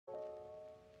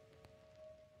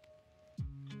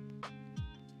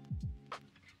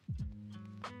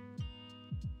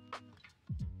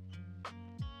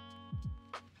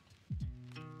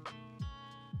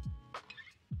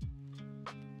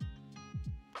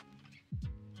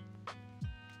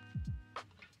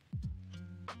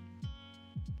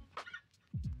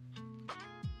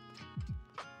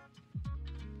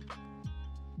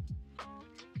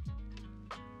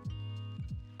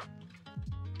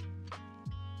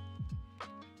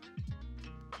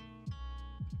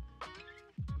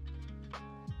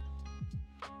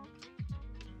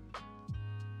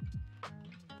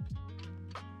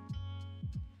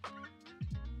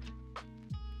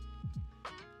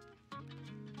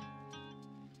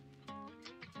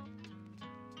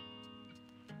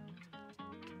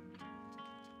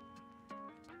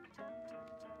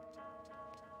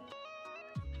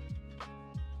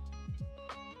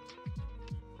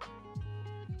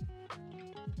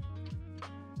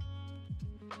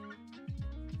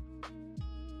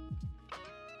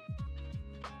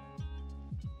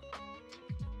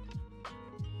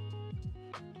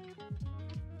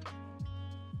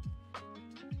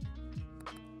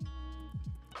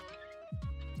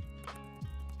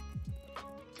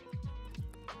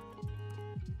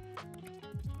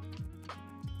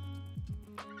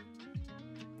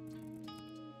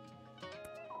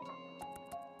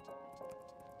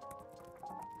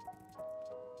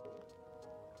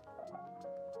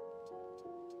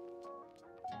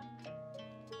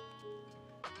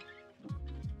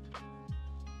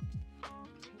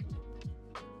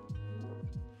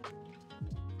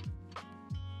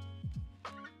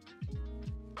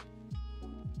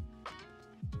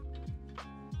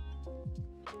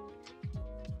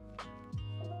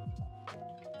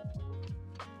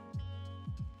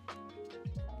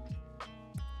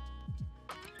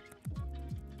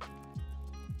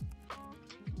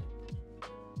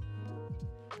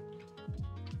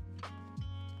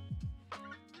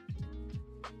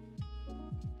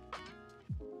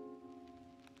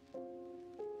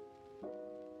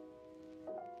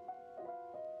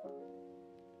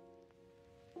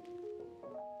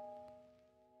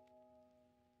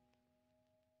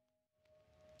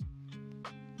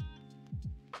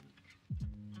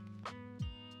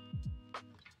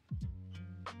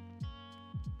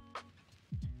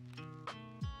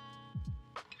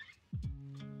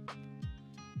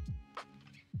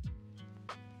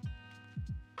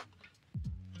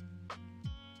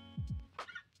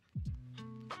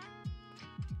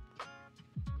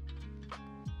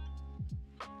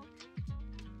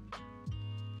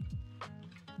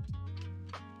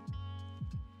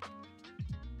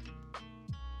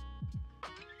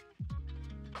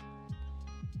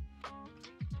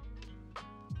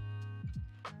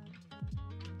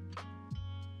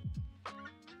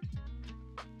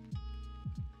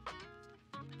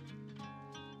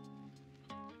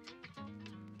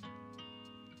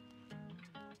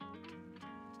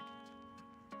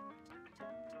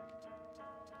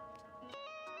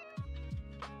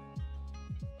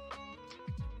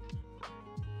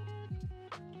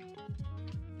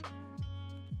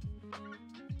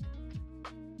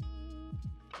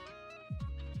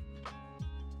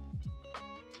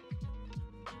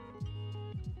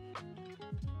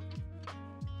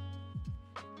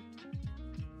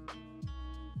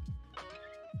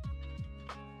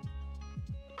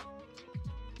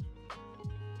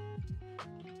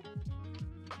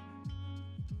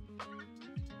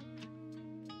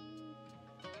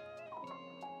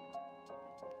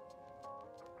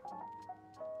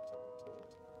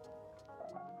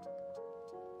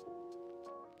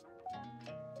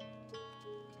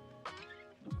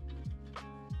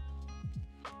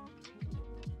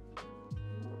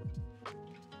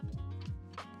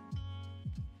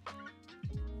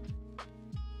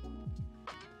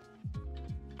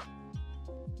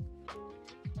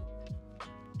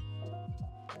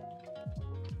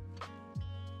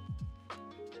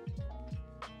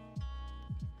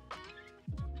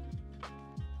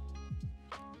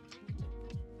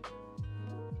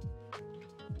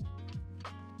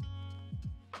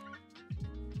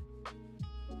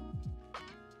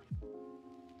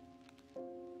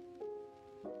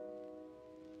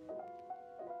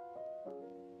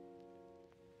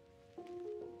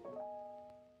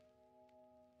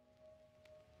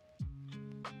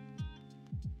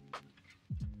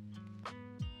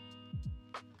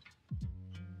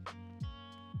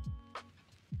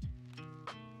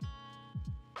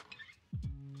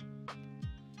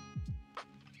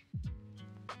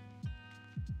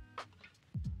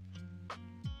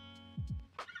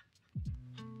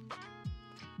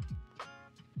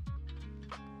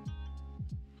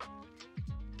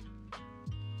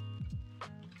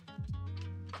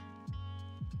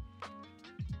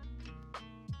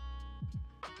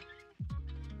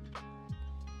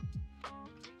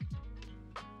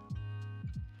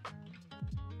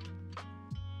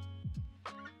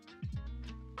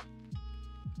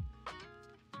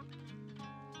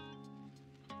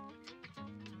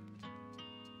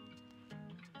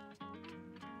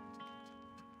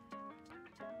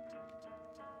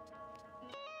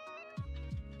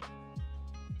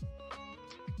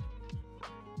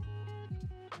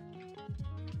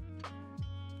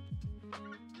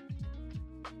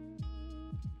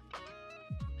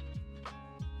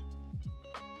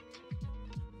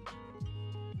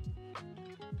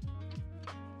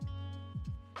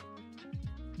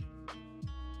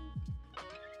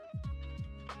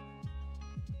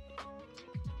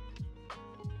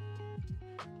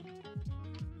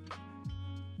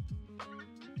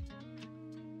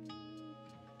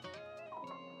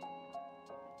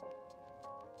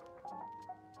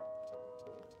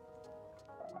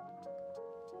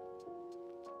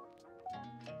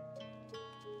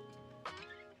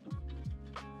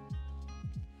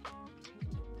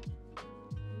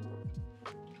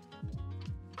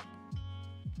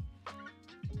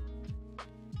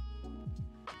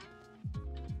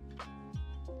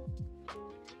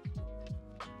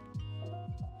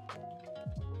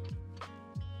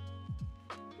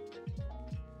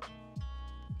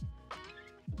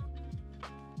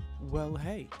Well,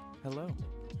 hey, hello,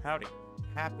 howdy,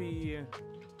 happy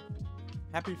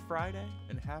Friday,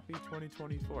 and happy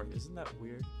 2024. Isn't that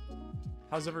weird?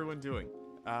 How's everyone doing?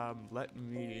 Let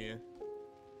me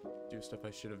do stuff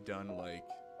I should have done like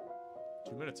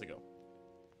 2 minutes ago.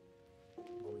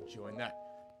 While we join that.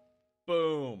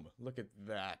 Boom! Look at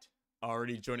that.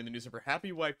 Already joining the new server.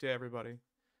 Happy wipe day, everybody.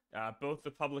 Both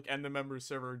the public and the members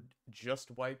server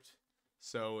just wiped.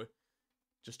 So,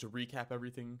 just to recap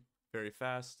everything very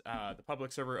fast, the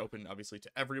public server open obviously to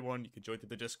everyone. You can join through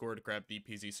the Discord, grab the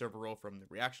PZ server role from the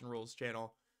Reaction Roles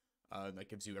channel. That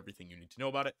gives you everything you need to know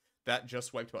about it. That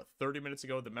just wiped about 30 minutes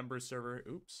ago. The members server,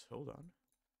 oops, hold on.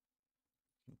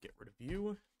 Get rid of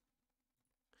you.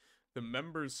 The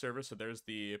members server, so there's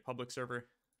the public server.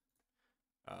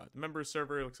 The members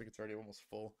server, looks like it's already almost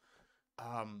full.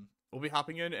 We'll be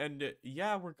hopping in, and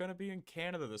yeah, we're gonna be in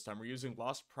Canada this time. We're using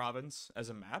Lost Province as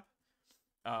a map.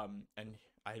 And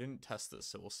I didn't test this,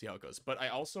 so we'll see how it goes. But I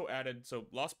also added, so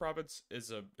Lost Province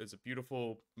is a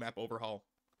beautiful map overhaul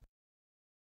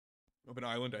of an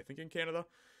island, I think, in Canada.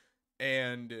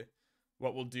 And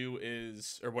what we'll do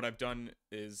is, or what I've done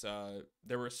is,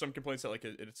 there were some complaints that like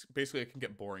it's basically, it can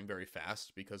get boring very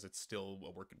fast because it's still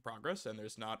a work in progress, and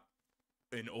there's not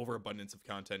an overabundance of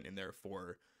content in there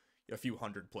for a few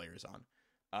hundred players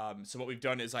on. So what we've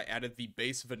done is I added the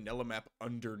base vanilla map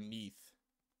underneath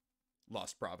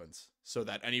Lost Province, so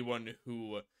that anyone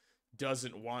who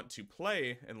doesn't want to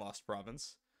play in Lost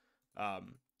Province,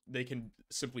 they can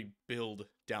simply build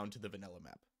down to the vanilla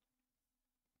map.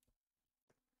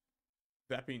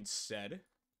 That being said,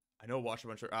 I know watch a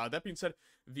bunch of, that being said,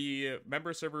 the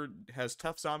member server has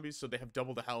tough zombies, so they have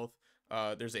double the health.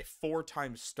 There's a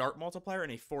 4x start multiplier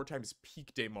and a 4x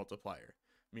peak day multiplier,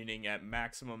 meaning at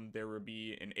maximum there would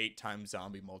be an 8x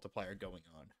zombie multiplier going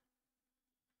on.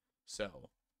 So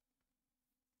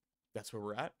that's where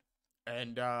we're at,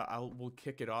 and we'll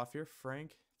kick it off here.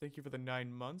 Frank, thank you for the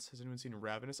 9 months. Has anyone seen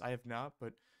Ravenous? I have not,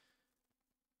 but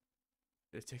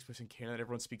it takes place in Canada and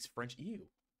everyone speaks French. Ew.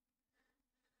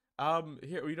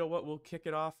 Here, you know what? We'll kick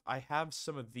it off. I have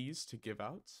some of these to give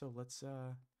out, so let's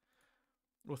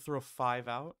we'll throw 5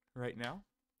 out right now.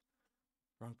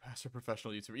 Wrong pastor,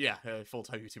 professional YouTuber. Yeah,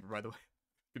 full-time YouTuber, by the way.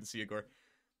 Good to see you, Gore.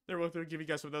 There, we'll give you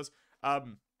guys some of those.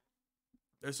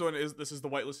 This is the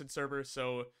whitelisted server,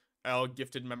 so all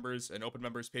gifted members and open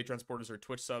members, Patreon supporters, or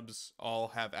Twitch subs all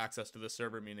have access to this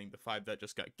server, meaning the 5 that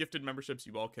just got gifted memberships,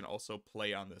 you all can also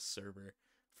play on this server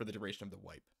for the duration of the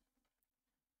wipe.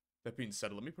 That being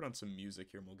said, let me put on some music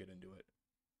here and we'll get into it.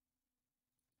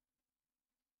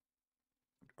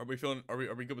 Are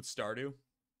we good with Stardew?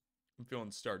 I'm feeling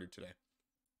Stardew today.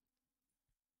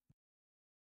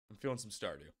 I'm feeling some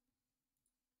Stardew.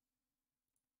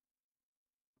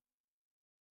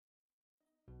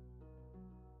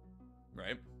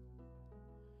 Right.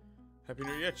 Happy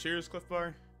New Year. Yeah, cheers, Cliff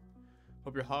Bar.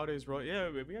 Hope your holidays roll. Yeah,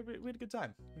 we had a good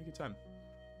time. We had a good time.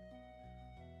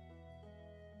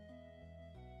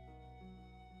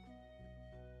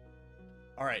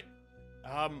 All right.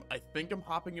 I think I'm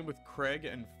hopping in with Craig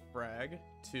and Frag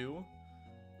too.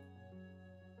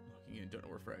 Looking in, don't know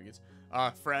where Frag is.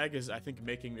 Frag is, I think,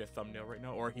 making me a thumbnail right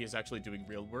now, or he is actually doing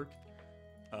real work.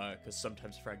 Because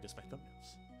sometimes Frag does my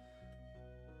thumbnails.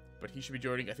 But he should be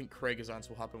joining. I think Craig is on,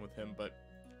 so we'll hop in with him. But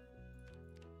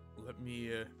let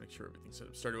me make sure everything's set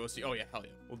up. Stardew OST. Oh, yeah, hell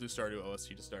yeah. We'll do Stardew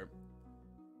OST to start.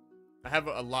 I have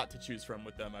a lot to choose from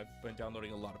with them. I've been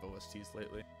downloading a lot of OSTs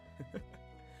lately.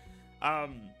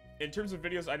 In terms of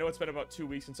videos, I know it's been about 2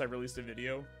 weeks since I released a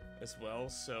video as well.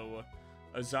 So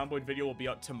a Zomboid video will be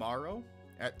out tomorrow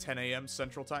at 10 a.m.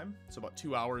 Central Time. So about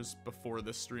 2 hours before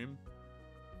this stream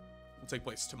will take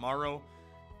place tomorrow.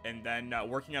 And then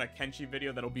working on a Kenshi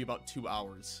video that'll be about 2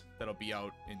 hours. That'll be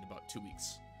out in about 2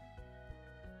 weeks.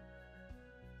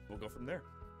 We'll go from there.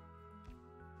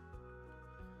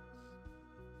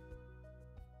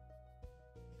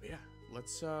 But yeah,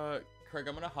 let's, Craig,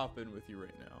 I'm gonna hop in with you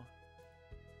right now.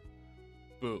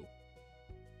 Boo.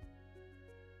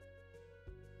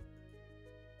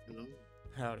 Hello?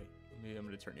 Howdy. I'm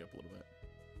gonna turn you up a little bit.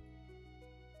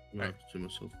 I have to turn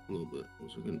myself a little bit. 1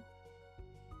 second.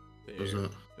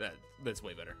 That's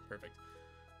way better. Perfect.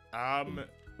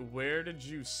 Where did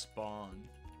you spawn?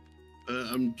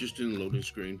 I'm just in the loading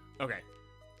screen. Okay.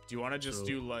 Do you want to just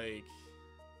do like?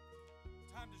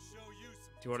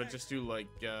 Do you want to just do like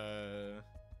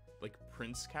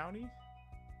Prince County?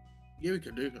 Yeah, we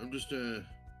can do. I'm just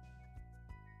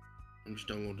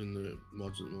downloading the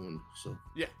mods at the moment. So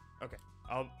yeah. Okay.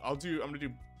 I'll do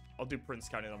Prince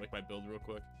County and I'll make my build real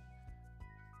quick.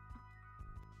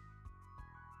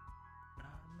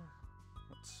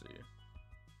 Let's see.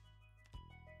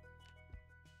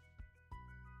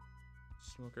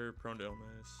 Smoker, prone to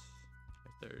illness.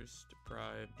 My thirst,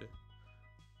 deprived.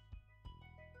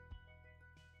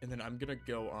 And then I'm gonna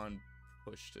go on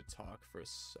push to talk for a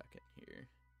second here.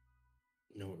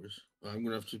 No worries. I'm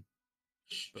gonna have to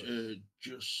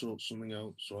just sort something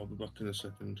out, so I'll be back in a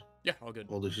second. Yeah, all good.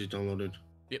 All this is downloaded.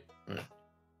 Yep. All right.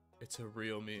 It's a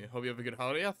real me. Hope you have a good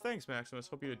holiday. Yeah, thanks, Maximus.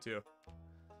 Hope you did too.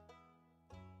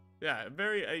 Yeah,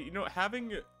 very. You know,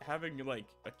 having like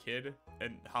a kid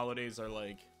and holidays are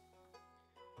like.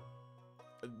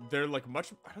 They're like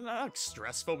much. I don't know, not like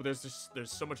stressful, but there's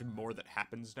so much more that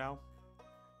happens now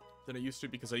than it used to,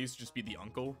 because I used to just be the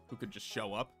uncle who could just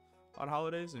show up on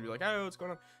holidays and be like, "Hey, what's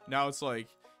going on?" Now it's like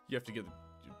you have to get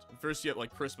first. You have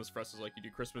like Christmas for us is like you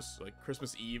do Christmas, like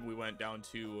Christmas Eve. We went down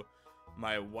to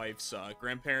my wife's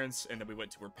grandparents, and then we went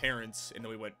to her parents, and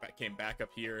then we came back up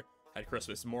here, had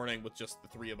Christmas morning with just the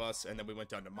 3 of us, and then we went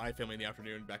down to my family in the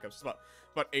afternoon, back up. So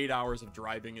about 8 hours of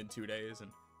driving in 2 days,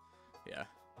 and yeah,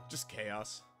 just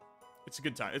chaos. It's a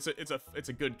good time. It's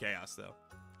a good chaos though.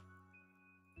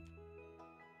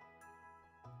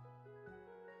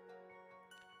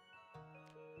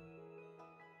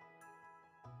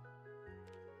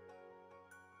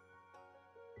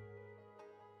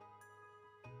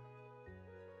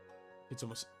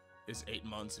 It's 8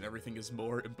 months and everything is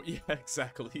more. Yeah,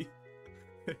 exactly.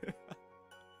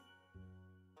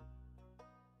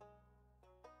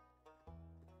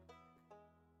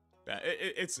 Yeah,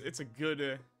 it's a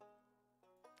good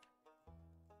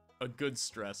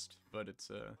stressed, but it's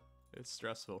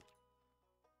stressful.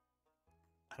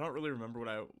 I don't really remember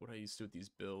what I used to do with these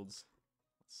builds.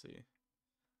 Let's see.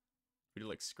 We do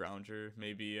like Scrounger,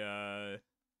 maybe.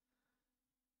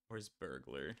 Where's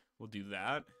Burglar? We'll do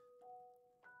that.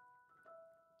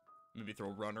 Maybe throw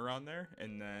Runner on there,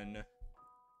 and then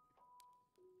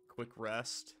Quick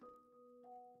Rest.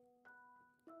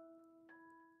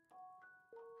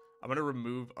 I'm gonna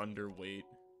remove Underweight,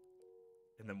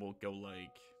 and then we'll go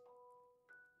like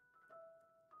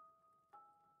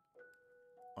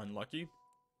Unlucky,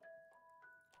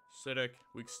 Acidic,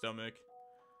 Weak Stomach,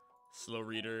 Slow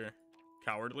Reader,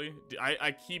 Cowardly.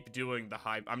 I keep doing the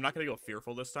high. I'm not gonna go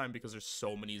Fearful this time because there's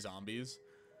so many zombies,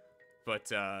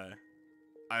 but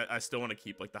I still want to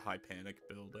keep like the high panic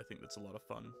build. I think that's a lot of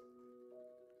fun.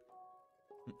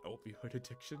 Opioid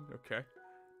addiction, okay.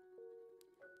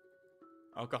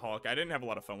 Alcoholic. I didn't have a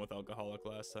lot of fun with Alcoholic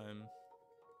last time.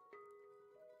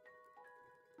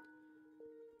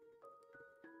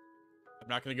 I'm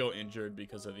not gonna go Injured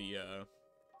because of the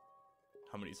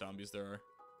how many zombies there are.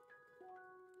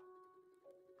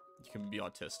 You can be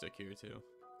autistic here too.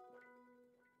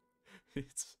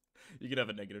 You could have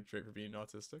a negative trait for being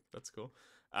autistic. That's cool.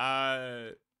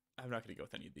 I'm not gonna go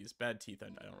with any of these. Bad Teeth I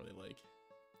don't really like.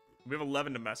 We have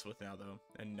 11 to mess with now though,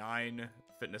 and 9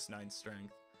 fitness, 9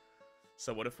 strength.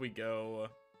 So what if we go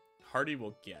Hardy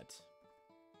will get.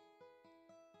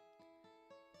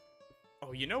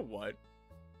 Oh, you know what?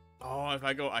 Oh, if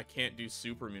I go, I can't do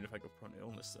super immune if I go prone to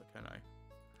illness though, can I?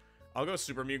 I'll go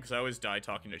super immune because I always die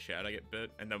talking to Shad. I get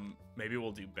bit, and then maybe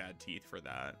we'll do Bad Teeth for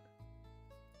that.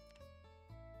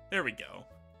 There we go.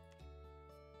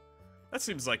 That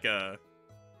seems like a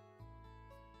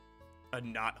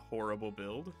not horrible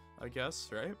build, I guess,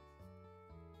 right?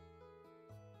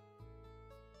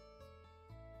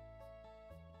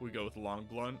 We go with Long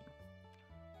Blunt.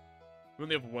 We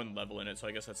only have 1 level in it, so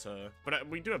I guess that's a... But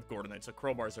we do have Gordonite, so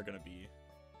crowbars are going to be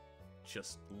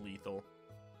just lethal.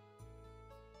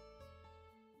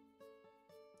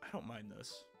 I don't mind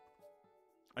this.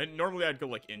 Normally I'd go,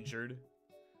 like, Injured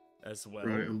as well.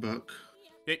 Right, I'm back.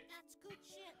 Hey.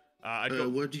 I'd go...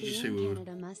 Where did you say we were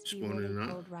Canada must be spawning really at?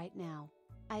 cold right now.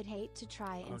 I'd hate to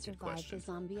try and good survive question. the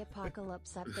zombie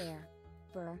apocalypse up there.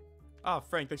 Brr. Oh,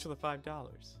 Frank, thanks for the $5.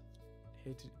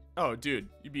 Hate to... Oh, dude,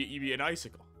 you'd be an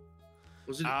icicle.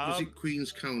 Was it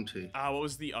Queens County? What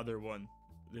was the other one?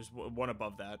 There's one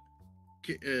above that.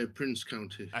 Prince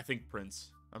County. I think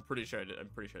Prince. I'm pretty sure I did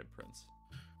Prince.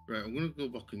 Right, I'm gonna go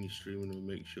back on your stream and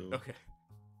make sure. Okay.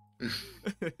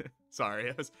 Sorry,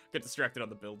 I get distracted on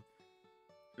the build.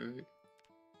 Right.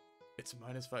 It's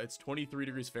 -5. It's 23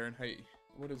 degrees Fahrenheit.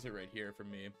 What is it right here for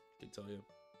me? I can tell you.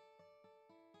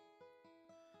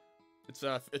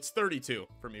 It's 32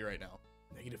 for me right now.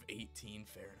 -18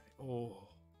 Fahrenheit. Oh.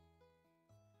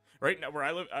 Right now, where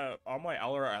I live, all my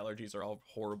allergies are all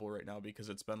horrible right now because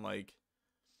it's been like,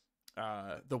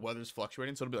 the weather's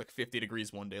fluctuating, so it'll be like 50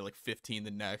 degrees one day, like 15 the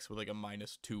next, with like a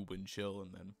 -2 wind chill,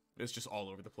 and then it's just all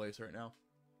over the place right now.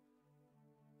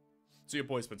 So your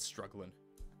boy's been struggling.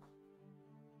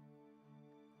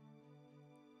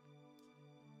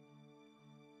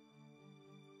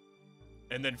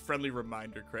 And then friendly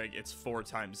reminder, Craig, it's 4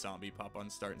 times zombie pop on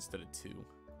start instead of 2.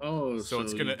 Oh, So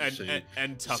it's gonna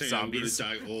end tough zombies.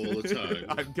 I'm gonna die all the time.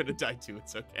 I'm gonna die too,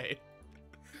 it's okay.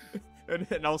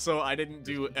 And also, I didn't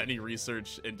do any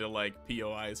research into, like,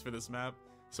 POIs for this map,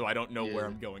 so I don't know where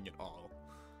I'm going at all.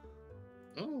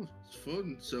 Oh, it's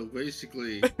fun. So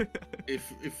basically,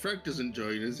 if Frank doesn't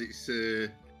join us, it's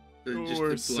just We're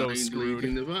the so blind screwed.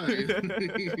 leading the vine.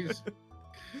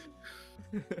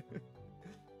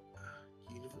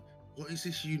 What is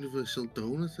this universal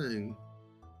donor thing?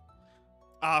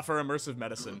 For immersive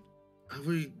medicine. Have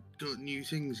we got new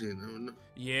things in?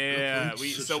 Yeah,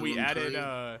 played such so a we long added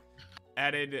time.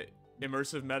 added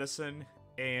immersive medicine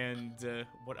and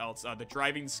what else? The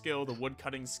driving skill, the wood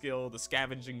cutting skill, the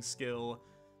scavenging skill,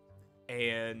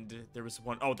 and there was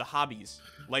one the hobbies,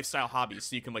 lifestyle hobbies,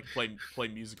 so you can like play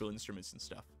musical instruments and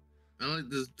stuff. I like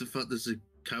the fact there's a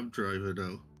cab driver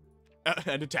now.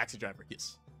 And a taxi driver,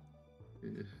 yes.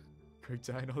 Yeah. Craig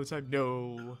dying all the time.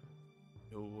 No.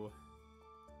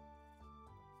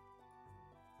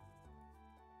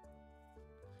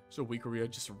 So a week where we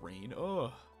had just rain.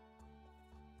 Oh.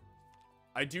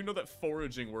 I do know that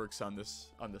foraging works on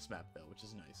this map though, which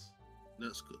is nice.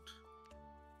 That's good.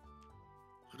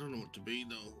 I don't know what to be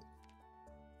though.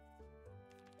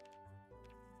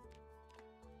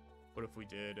 What if we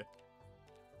did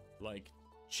like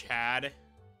Chatterson?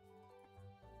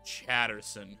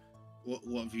 What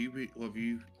have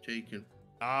you taken?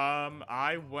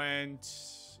 I went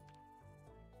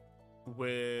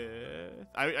with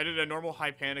I did a normal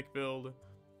high panic build,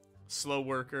 slow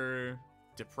worker,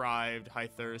 deprived, high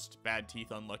thirst, bad teeth,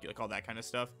 unlucky, like all that kind of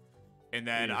stuff. And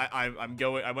then Yeah.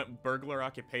 I went burglar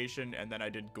occupation, and then I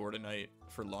did Gordonite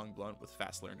for long blunt with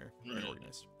fast learner and Right.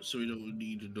 organized. So we don't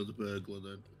need another burglar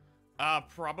then.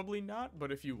 Probably not,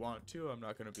 but if you want to, I'm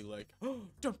not gonna be like, oh,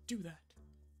 don't do that.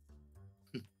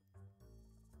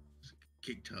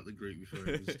 Kicked out the group before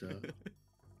it was start.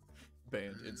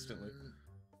 Banned instantly.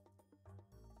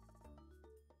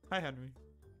 Hi Henry.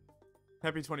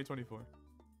 Happy 2024.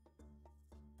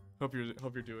 Hope you're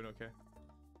doing okay.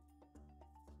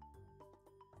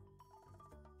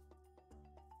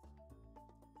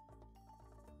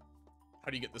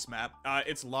 How do you get this map?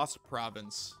 It's Lost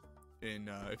Province in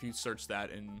if you search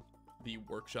that in the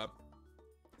workshop.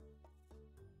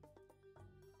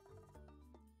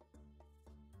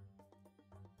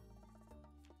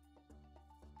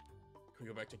 Can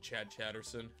we go back to Chad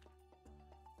Chatterson?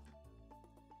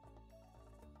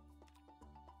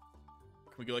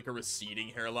 Can we get like a receding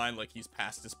hairline, like he's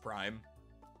past his prime,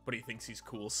 but he thinks he's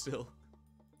cool still?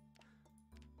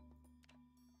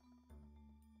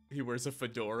 He wears a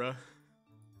fedora.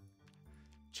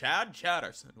 Chad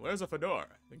Chatterson wears a fedora.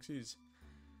 Thinks it's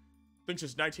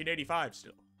 1985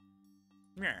 still.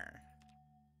 Meh.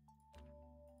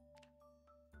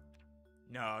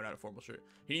 No, not a formal shirt.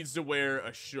 He needs to wear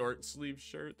a short sleeve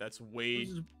shirt. That's way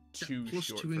too Plus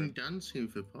short two for in him. dancing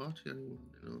for party, you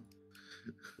know.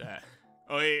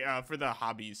 Oh, hey, for the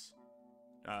hobbies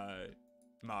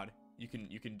mod, you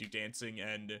can do dancing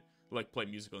and like play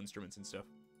musical instruments and stuff.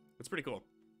 It's pretty cool.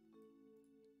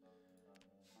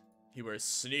 He wears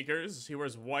sneakers. He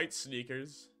wears white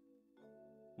sneakers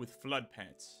with flood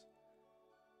pants.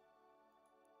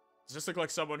 Does this look like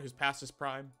someone who's past his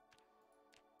prime?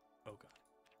 Oh god.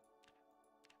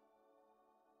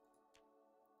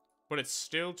 But it's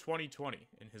still 2020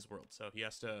 in his world, so he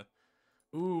has to...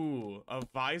 Ooh, a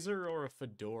visor or a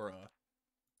fedora?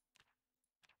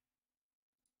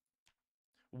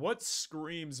 What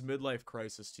screams midlife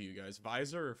crisis to you guys?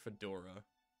 Visor or fedora?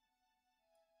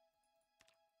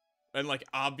 And, like,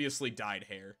 obviously dyed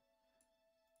hair.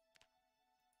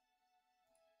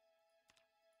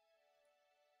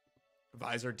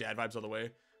 Visor, dad vibes all the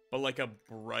way. But, like, a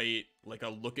bright, like, a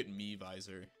look at me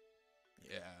visor.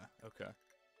 Yeah, okay.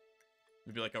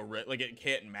 Maybe, like, a red, like, it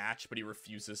can't match, but he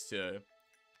refuses to...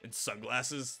 And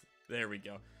sunglasses? There we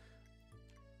go.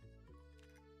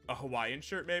 A Hawaiian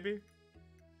shirt, maybe?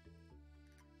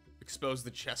 Expose the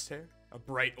chest hair? A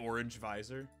bright orange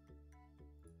visor?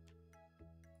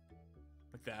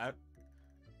 Like that?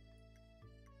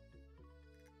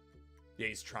 Yeah,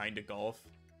 he's trying to golf.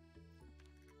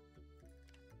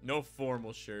 No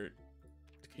formal shirt.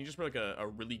 Can you just wear like a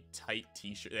really tight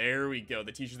t-shirt? There we go.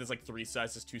 The t-shirt that's like 3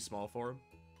 sizes too small for him.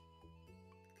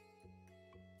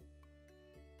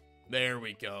 There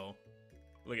we go.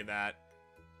 Look at that.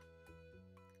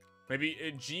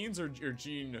 Maybe jeans or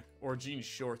jean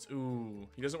shorts. Ooh,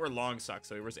 he doesn't wear long socks,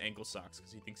 so he wears ankle socks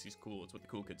because he thinks he's cool. It's what the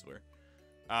cool kids wear.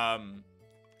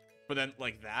 But then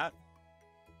like that,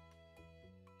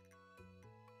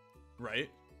 right?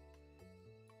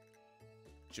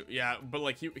 Yeah, but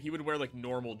like he would wear like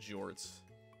normal jorts.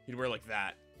 He'd wear like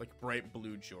that, like bright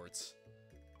blue jorts.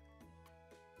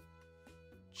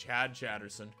 Chad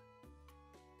Chatterson.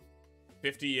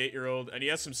 58-year-old, and he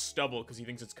has some stubble because he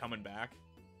thinks it's coming back.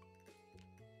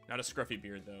 Not a scruffy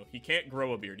beard, though. He can't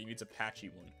grow a beard. He needs a patchy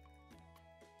one.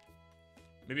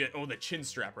 Maybe, oh, the chin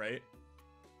strap, right?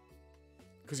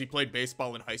 Because he played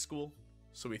baseball in high school,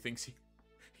 so he thinks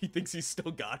he thinks he's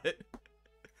still got it.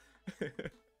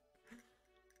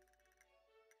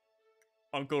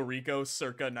 Uncle Rico,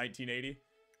 circa 1980.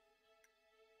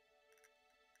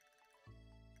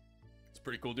 It's a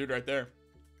pretty cool dude right there.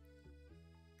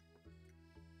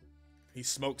 He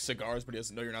smokes cigars, but he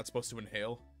doesn't know you're not supposed to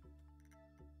inhale.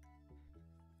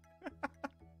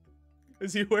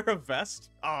 Does he wear a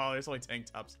vest? Oh, there's only tank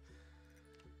tops.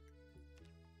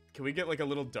 Can we get like a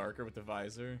little darker with the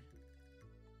visor?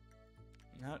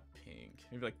 Not pink.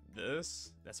 Maybe like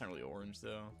this? That's not really orange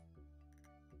though.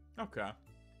 Okay.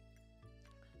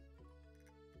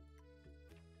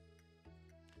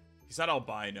 He's not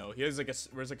albino. He has like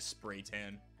wears like spray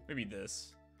tan. Maybe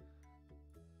this.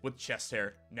 With chest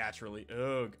hair, naturally.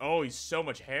 Ugh. Oh, he's so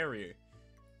much hairier.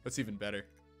 That's even better.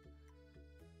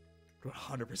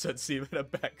 100% see him at a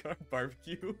backyard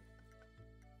barbecue.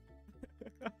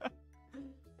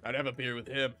 I'd have a beer with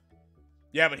him.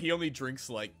 Yeah, but he only drinks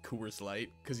like Coors Light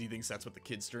because he thinks that's what the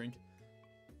kids drink.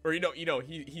 Or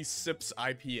he sips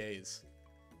IPAs.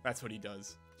 That's what he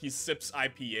does. He sips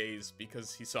IPAs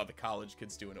because he saw the college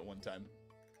kids doing it one time.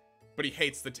 But he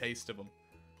hates the taste of them.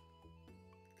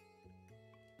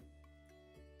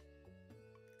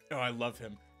 Oh, I love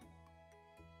him.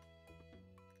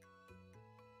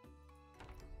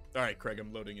 Alright, Craig,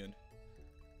 I'm loading in.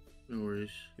 No worries.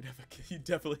 You'd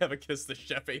definitely have a Kiss the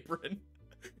Chef apron.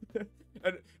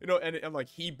 And, and like,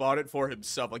 he bought it for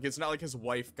himself. Like, it's not like his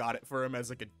wife got it for him as,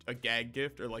 like, a gag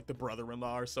gift, or, like, the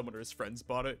brother-in-law or someone or his friends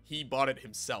bought it. He bought it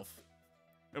himself.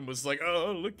 And was like,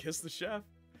 oh, look, Kiss the Chef.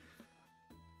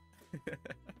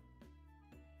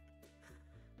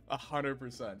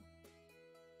 100%.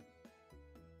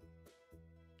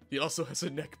 He also has a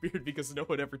neck beard because no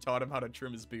one ever taught him how to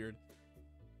trim his beard.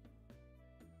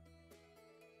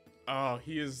 Oh,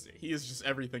 he is just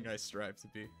everything I strive to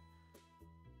be.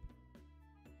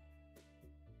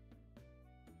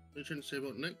 What are you trying to say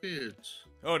about neckbeards?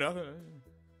 Oh, no.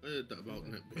 I heard that about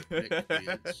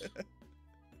neckbeards.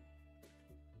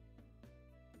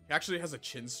 He actually has a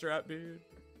chin strap beard.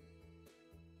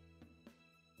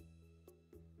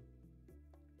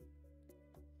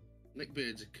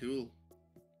 Neckbeards are cool.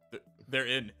 They're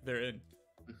in. They're in.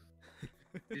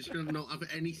 You're just gonna not have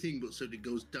anything but so it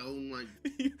goes down like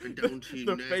and down to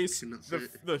your neck, face, and that's the,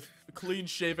 it. the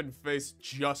clean-shaven face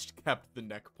just kept the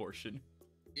neck portion.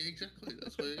 Yeah, exactly.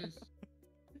 That's what it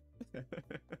is.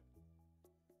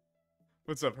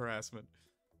 What's up, harassment?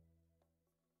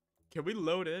 Can we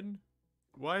load in?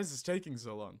 Why is this taking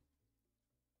so long?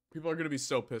 People are gonna be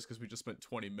so pissed because we just spent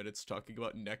 20 minutes talking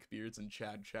about neckbeards and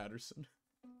Chad Chatterson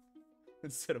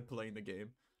instead of playing the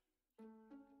game.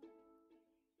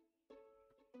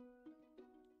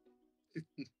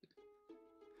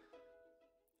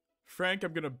 Frank,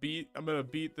 I'm gonna beat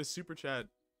the super chat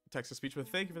text to speech, but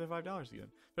thank you for the $5 again.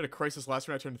 I had a crisis last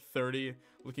year. I turned 30.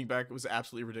 Looking back, it was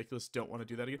absolutely ridiculous. Don't want to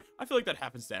do that again. I feel like that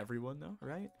happens to everyone, though,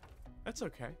 right? That's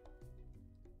okay.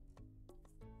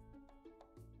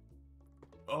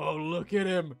 Oh, look at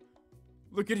him!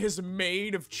 Look at his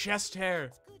mane of chest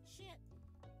hair.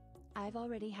 I've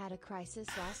already had a crisis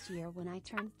last year when I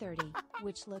turned 30,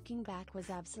 which looking back was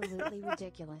absolutely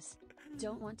ridiculous.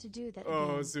 Don't want to do that again.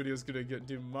 Oh, Studio's gonna get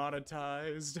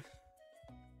demonetized.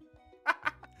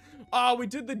 Oh, we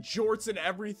did the jorts and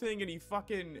everything, and he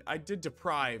fucking... I did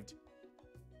deprived.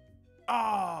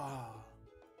 Ah. Oh.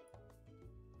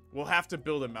 We'll have to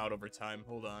build him out over time.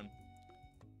 Hold on.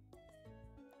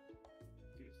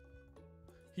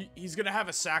 He's gonna have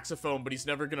a saxophone, but he's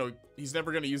never gonna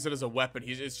use it as a weapon.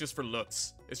 It's just for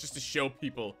looks. It's just to show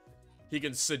people he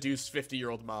can seduce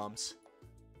 50-year-old moms.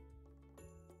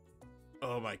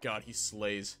 Oh my god, he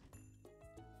slays.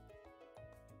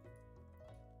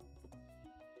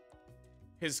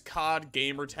 His COD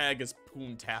gamer tag is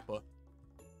Poontappa.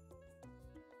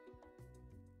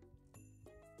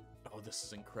 Oh, this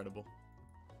is incredible.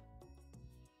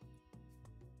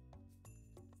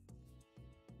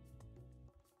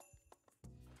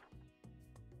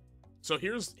 So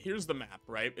here's the map,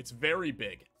 right? It's very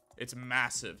big. It's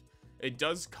massive. It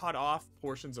does cut off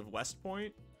portions of West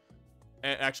Point.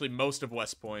 Actually, most of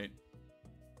West Point.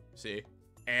 See?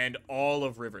 And all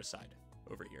of Riverside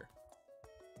over here.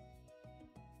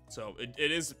 So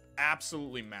it is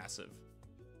absolutely massive.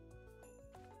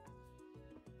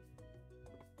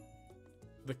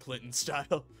 The Clinton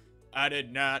style. I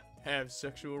did not have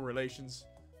sexual relations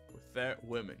with that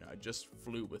woman. I just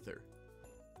flew with her.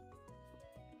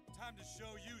 Time to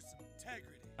show you some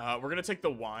integrity. We're gonna take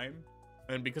the wine,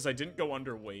 and because I didn't go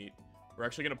underweight, we're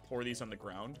actually gonna pour these on the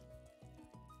ground.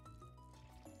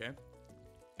 Okay.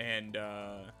 And,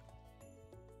 can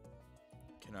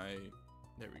I...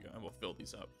 There we go. And we'll fill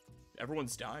these up.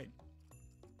 Everyone's dying.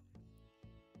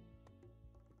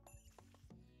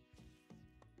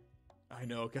 I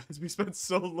know, guys. We spent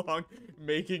so long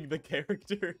making the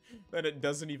character that it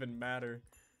doesn't even matter.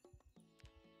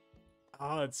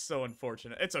 Oh, it's so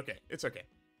unfortunate. It's okay. It's okay.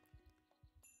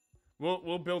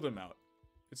 We'll build him out.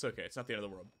 It's okay. It's not the end of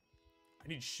the world. I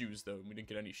need shoes, though. We didn't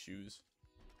get any shoes.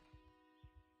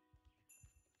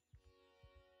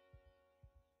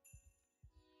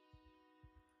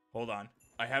 Hold on.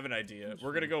 I have an idea.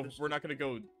 We're not gonna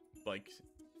go, like...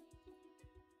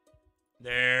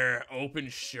 There. Open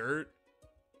shirt.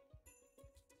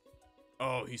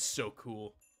 Oh, he's so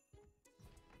cool.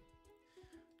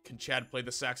 Can Chad play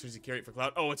the sax or does he carry it for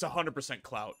clout? Oh, it's 100%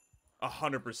 clout.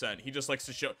 100%. He just likes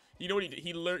to show... You know what he did?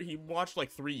 He watched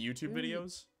like 3 YouTube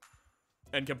videos.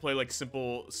 And can play like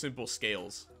simple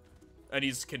scales. And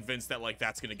he's convinced that like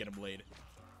that's gonna get him laid.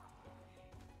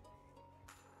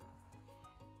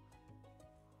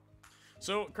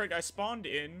 So, Craig, I spawned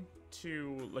in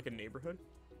to like a neighborhood,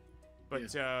 but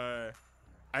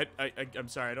I'm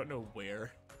sorry, I don't know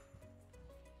where.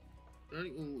 I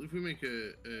think, well, if we make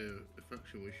a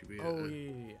faction, we should be able to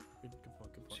Yeah. Good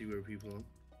point. see where people are.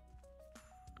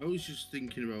 I was just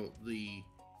thinking about the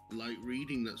light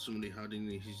reading that somebody had in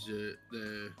his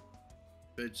their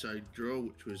bedside drawer,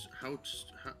 which was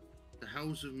the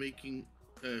house of making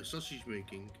sausage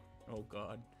making. Oh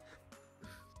God.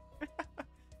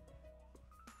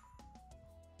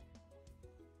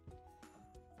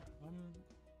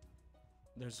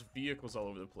 There's vehicles all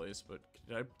over the place, but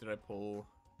did I pull?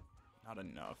 Not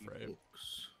enough, right?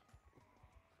 Books.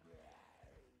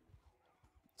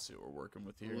 Let's see what we're working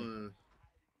with here.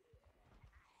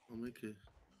 I'll make a.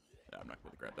 Yeah, I'm not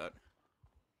gonna grab that.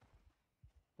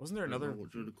 Wasn't there another?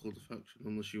 What do you want to call the faction?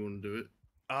 Unless you want to do it.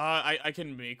 I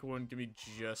can make one. Give me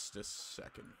just a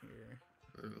second here.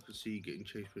 I can see you getting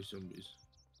chased by zombies.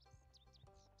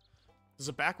 There's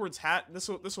a backwards hat. This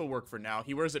will work for now.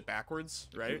 He wears it backwards,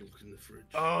 right? Look in the fridge.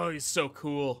 Oh, he's so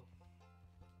cool.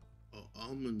 Oh,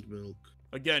 almond milk.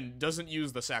 Again, doesn't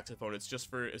use the saxophone. It's just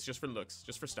for looks,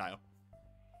 just for style.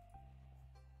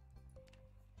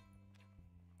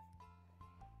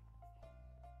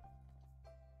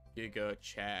 Giga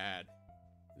Chad.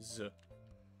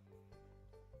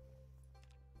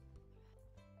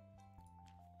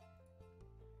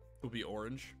 Will be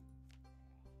orange,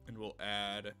 and we'll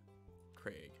add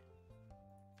Craig.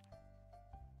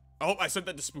 Oh, I sent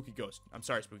that to Spooky Ghost. I'm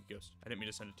sorry, Spooky Ghost. I didn't mean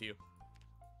to send it to you.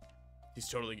 He's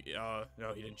totally, no,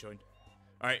 he didn't join.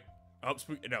 Alright. Oh,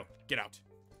 Spooky, no, get out.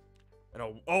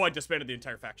 Oh, I disbanded the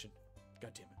entire faction.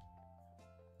 God damn it.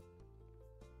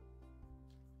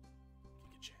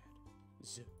 Giga Chad.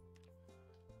 Zip.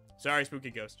 Sorry,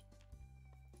 Spooky Ghost.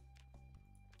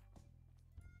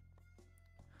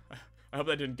 I hope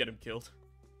that didn't get him killed.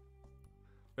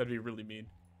 That'd be really mean.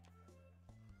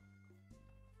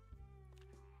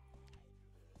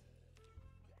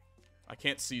 I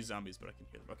can't see zombies, but I can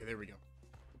hear them. Okay, there we go.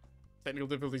 Technical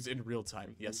difficulties in real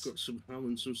time. Yes. I've got some ham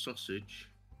and some sausage.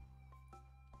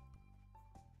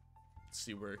 Let's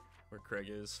see where Craig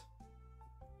is.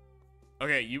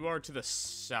 Okay, you are to the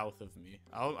south of me.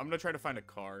 I'm gonna try to find a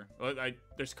car. Well,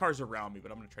 there's cars around me,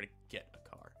 but I'm gonna try to get a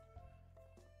car.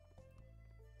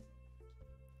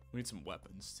 We need some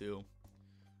weapons, too.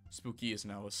 Spooky is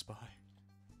now a spy.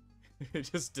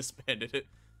 Just disbanded it.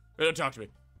 Don't talk to me.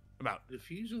 I'm out. A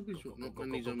few zombies, not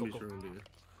many zombies around here.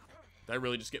 Did I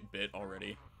really just get bit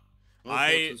already? Oh,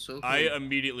 I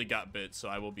immediately got bit, so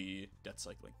I will be death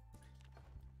cycling.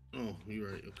 Oh,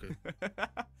 you're right, okay.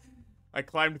 I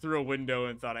climbed through a window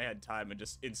and thought I had time and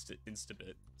just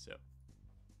insta-bit, so.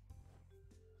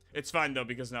 It's fine, though,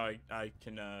 because now I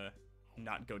can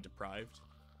not go deprived.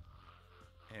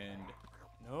 And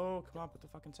no, come on, put the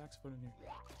fucking saxophone in here.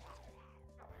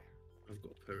 I've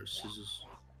got a pair of scissors.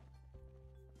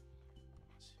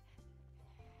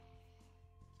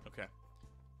 Okay.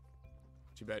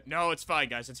 Too bad. No, it's fine,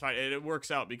 guys. It's fine. It works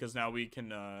out because now we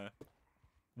can,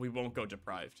 we won't go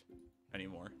deprived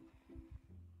anymore.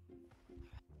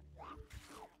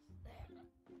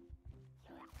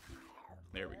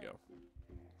 There we go.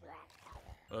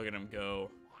 Look at him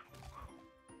go.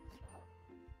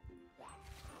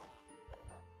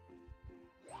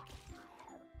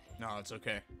 No, it's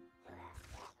okay.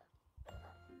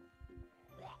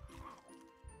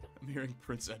 I'm hearing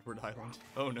Prince Edward Island.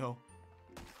 Oh no.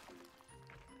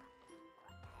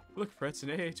 Look, Fret's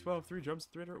an AA-12, 3 drums,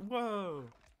 300. Whoa!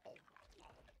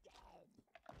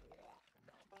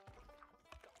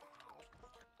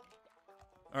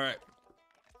 Alright.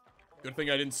 Good thing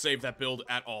I didn't save that build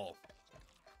at all.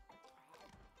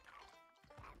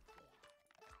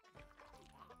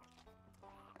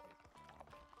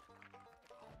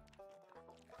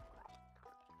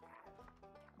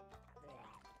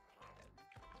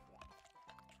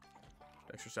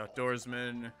 Dexterous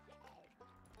Outdoorsman.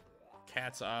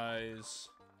 Cat's Eyes.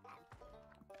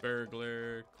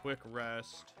 Burglar. Quick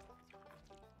Rest.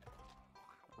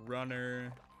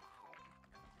 Runner.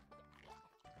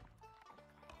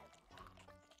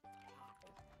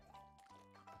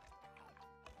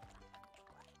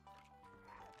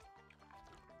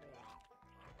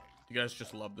 You guys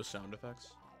just love the sound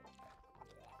effects?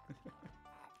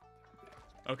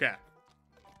 Okay.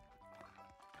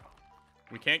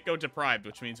 We can't go deprived,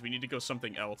 which means we need to go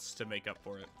something else to make up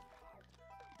for it.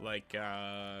 Like,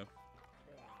 I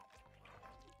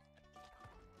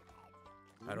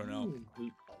don't know.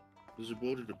 Ooh, there's a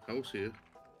boarded up house here.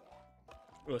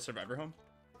 Oh, a survivor home?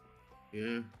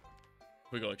 Yeah.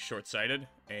 We go, like, short-sighted,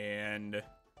 and...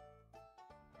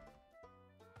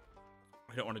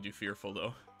 I don't want to do fearful,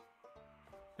 though.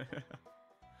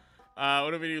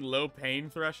 What do we do? Low pain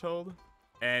threshold?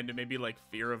 And maybe, like,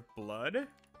 fear of blood?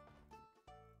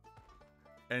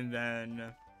 And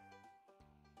then...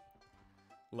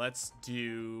 let's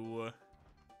do...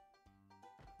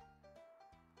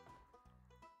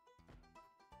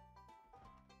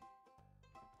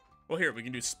 well, here, we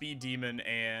can do Speed Demon,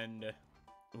 and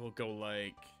we'll go,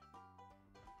 like...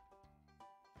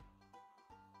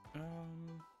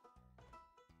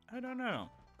 I don't know.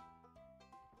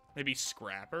 Maybe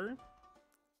Scrapper?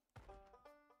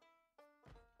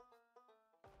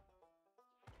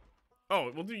 Oh,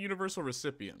 we'll do Universal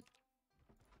Recipient.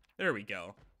 There we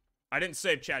go. I didn't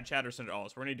save Chad Chatterson at all,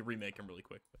 so we're gonna need to remake him really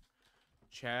quick.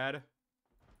 Chad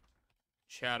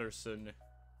Chatterson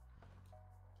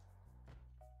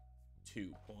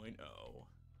 2.0.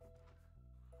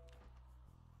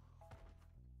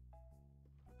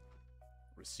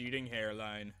 Receding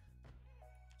hairline.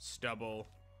 Stubble.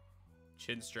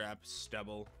 Chin strap,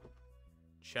 stubble.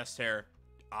 Chest hair,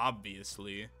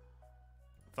 obviously.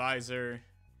 Visor,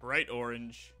 bright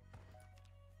orange.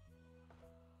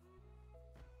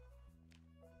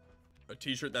 A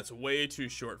t-shirt that's way too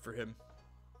short for him.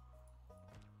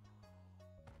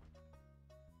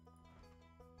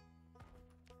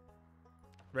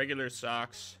 Regular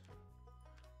socks.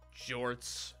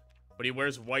 Jorts. But he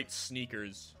wears white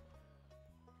sneakers.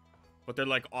 But they're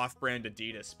like off-brand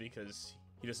Adidas because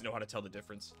he doesn't know how to tell the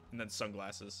difference. And then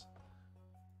sunglasses.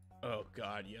 Oh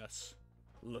god, yes.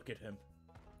 Look at him.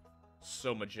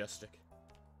 So majestic.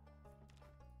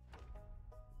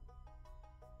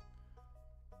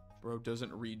 Bro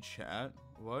doesn't read chat?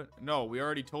 What? No, we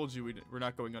already told you we're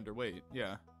not going underweight.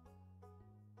 Yeah.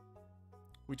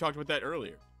 We talked about that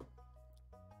earlier.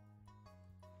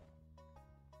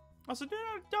 Also,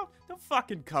 don't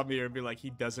fucking come here and be like, he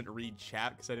doesn't read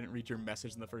chat because I didn't read your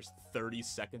message in the first 30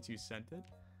 seconds you sent it.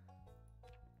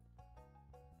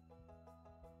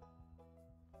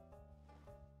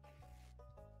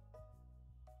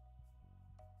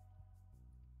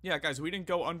 Yeah, guys, we didn't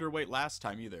go underweight last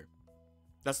time either.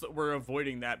 We're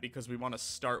avoiding that because we want to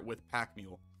start with Pack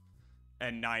Mule.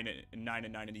 And 9 and 9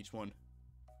 in each one.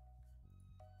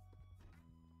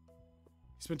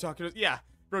 He's been talking to... yeah.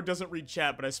 Bro doesn't read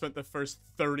chat, but I spent the first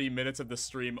 30 minutes of the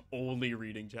stream only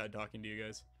reading chat, talking to you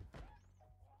guys.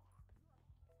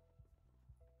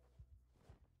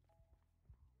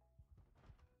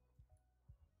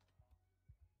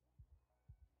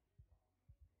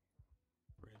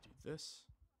 We're gonna do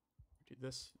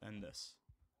this, and this.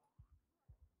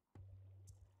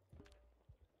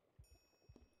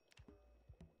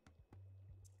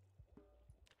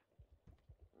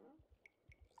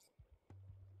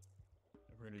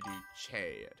 We're gonna do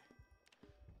Chad.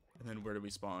 And then where do we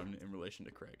spawn in relation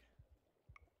to Craig?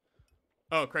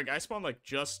 Oh, Craig, I spawned like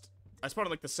in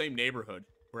like the same neighborhood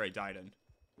where I died in.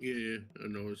 Yeah, I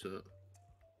noticed that.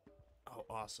 Oh,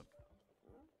 awesome.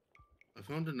 I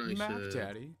found a nice Map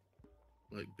Daddy.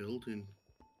 like building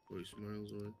 40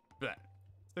 miles away. Bet.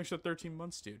 Thanks for 13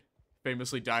 months, dude.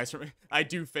 Famously dies from... I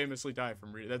do famously die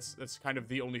from reading. That's kind of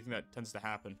the only thing that tends to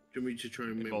happen. Do you want me to try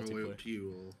and make my way up to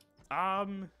you,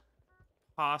 or...?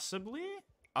 Possibly?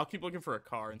 I'll keep looking for a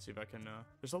car and see if I can,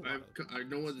 there's a lot I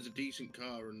know where there's a decent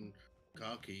car and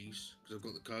car keys, because I've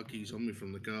got the car keys on me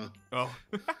from the car. Oh.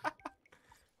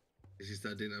 It's just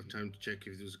that I didn't have time to check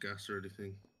if there was gas or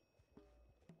anything.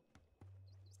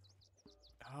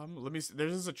 Let me see.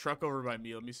 There's a truck over by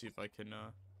me. Let me see if I can,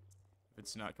 if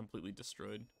it's not completely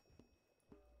destroyed.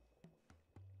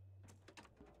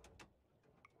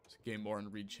 Game more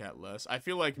and read chat less. I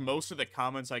feel like most of the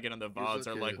comments I get on the VODs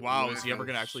are like, wow, is he ever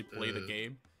gonna actually play the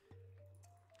game?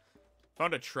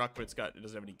 Found a truck, but it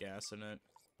doesn't have any gas in it.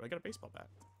 But I got a baseball bat.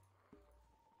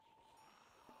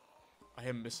 I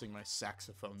am missing my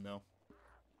saxophone, though.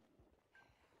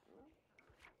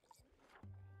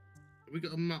 Have we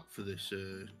got a map for this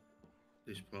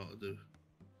this part of the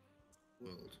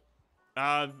world?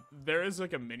 There is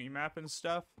like a mini map and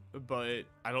stuff, but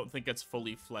I don't think it's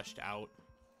fully fleshed out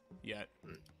yet.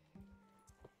 Right.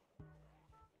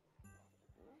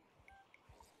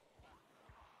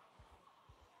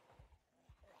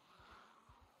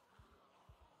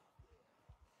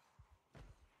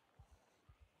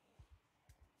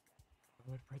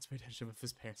 What Brett's paid attention with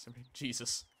his pants? I mean,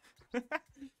 Jesus.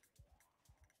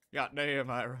 God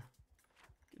damn, Ira.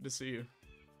 Good to see you.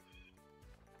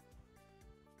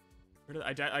 Where did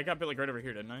I got bit like right over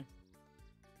here, didn't I?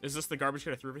 Is this the garbage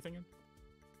can I threw everything in?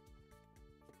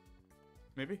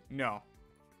 Maybe? No.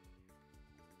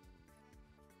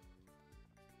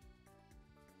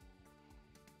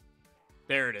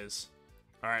 There it is.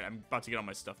 Alright, I'm about to get all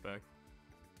my stuff back.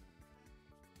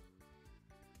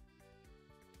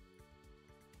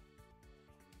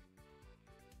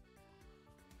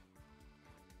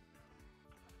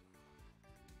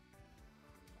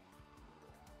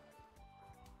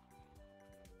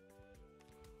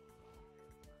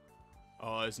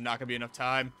 Oh, there's not gonna be enough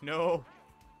time. No.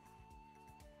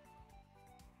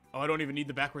 Oh, I don't even need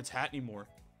the backwards hat anymore.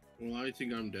 Well, I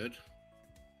think I'm dead.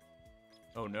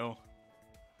 Oh, no.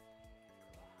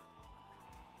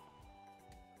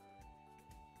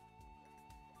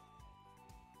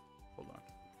 Hold on.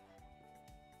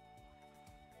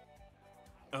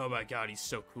 Oh my god, he's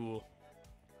so cool.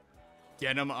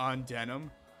 Denim on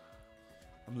denim.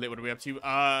 I'm lit. What are we up to?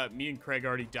 Me and Craig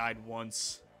already died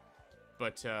once.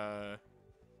 But, oh,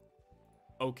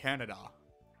 Canada.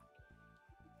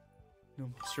 No,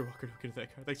 Mr. Walker, don't get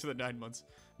that card. Thanks for the 9 months.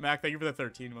 Mac, thank you for the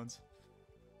 13 months.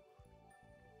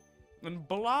 And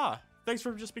Blah, thanks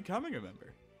for just becoming a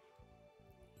member.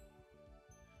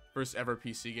 First ever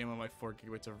PC game on my 4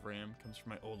 gigabytes of RAM comes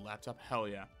from my old laptop. Hell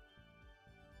yeah.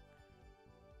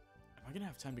 Am I gonna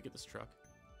have time to get this truck?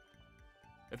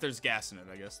 If there's gas in it,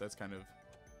 I guess. That's kind of...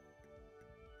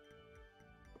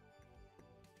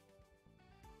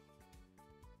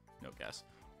 No gas.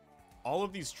 All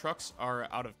of these trucks are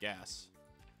out of gas.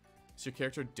 Is your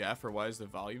character deaf, or why is the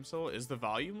volume so low? Is the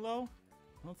volume low?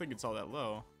 I don't think it's all that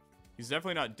low. He's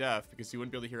definitely not deaf, because he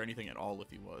wouldn't be able to hear anything at all if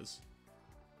he was.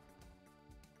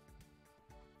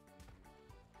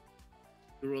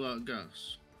 They're all out of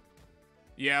gas.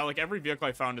 Yeah, like every vehicle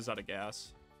I found is out of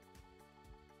gas.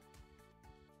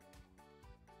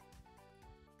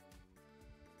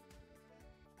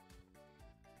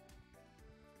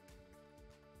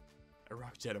 I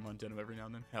rock denim on denim every now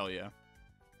and then. Hell yeah.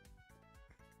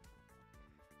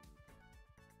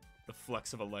 The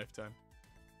flex of a lifetime.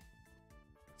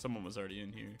 Someone was already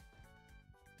in here.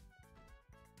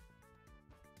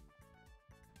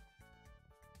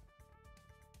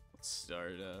 Let's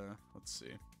start, let's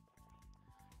see.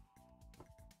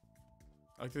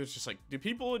 I like there's just like, do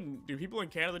people in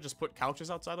Canada just put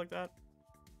couches outside like that?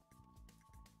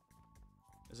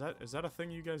 Is that a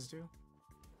thing you guys do?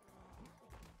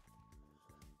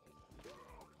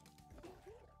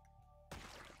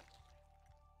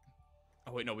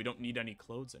 Oh wait, no, we don't need any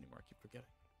clothes anymore. I keep forgetting.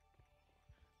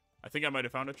 I think I might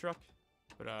have found a truck,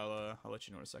 but I'll let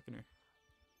you know in a second here.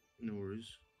 No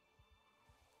worries.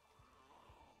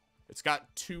 It's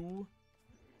got two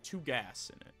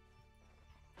gas in it.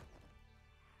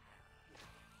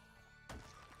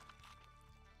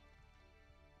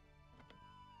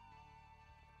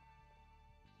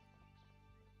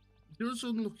 Does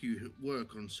unlucky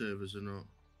work on servers or not?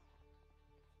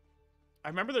 I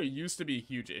remember there used to be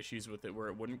huge issues with it where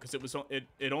it wouldn't, because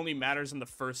it only matters in the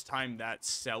first time that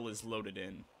cell is loaded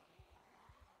in.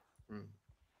 Right.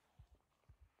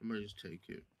 I might just take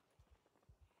it.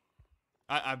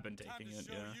 I've been taking it,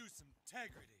 yeah. You some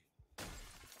integrity.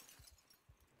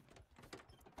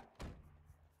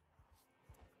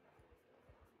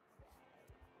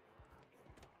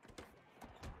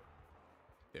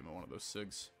 Damn, I wanted those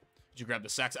cigs. Did you grab the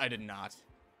sacks? I did not.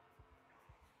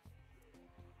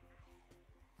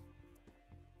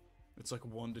 It's like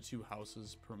 1 to 2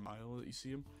 houses per mile that you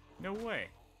see them. No way.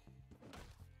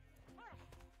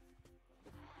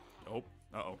 Nope.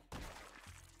 Uh-oh.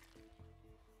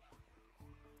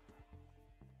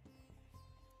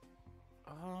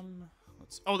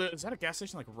 Let's... Oh, is that a gas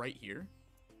station like right here?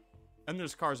 And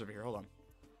there's cars over here. Hold on.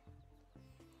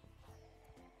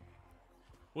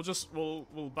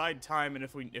 We'll bide time, and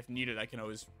if needed, I can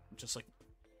always just like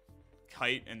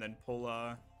kite and then pull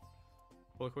a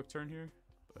quick turn here.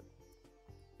 But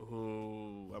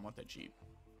ooh, I want that Jeep.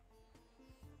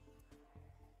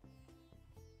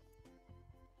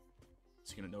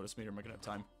 Is he gonna notice me, or am I gonna have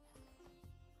time?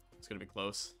 It's gonna be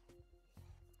close.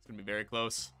 It's gonna be very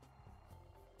close.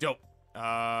 Dope.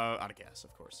 Out of gas,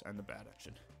 of course, and the bad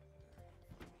action.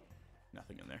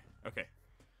 Nothing in there. Okay.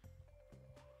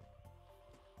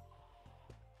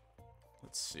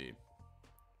 Let's see.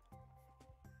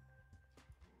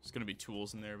 There's gonna be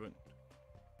tools in there, but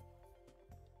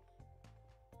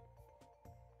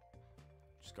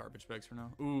just garbage bags for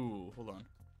now. Ooh, hold on.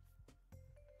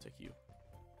 Take you.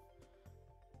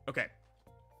 Okay.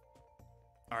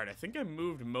 All right, I think I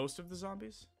moved most of the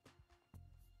zombies.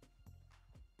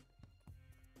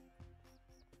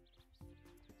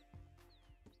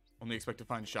 Only expect to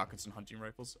find shotguns and hunting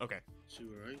rifles. Okay.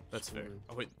 Right. That's fair.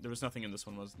 Oh, wait. There was nothing in this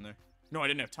one, wasn't there? No, I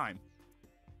didn't have time.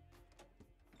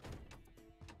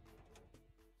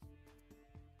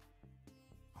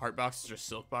 Heart boxes or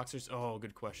silk boxers? Oh,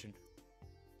 good question.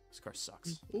 This car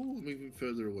sucks. Oh, I'm even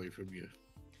further away from you.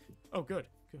 Oh, good.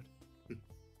 Good.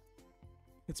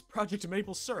 It's Project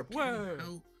Maple Syrup.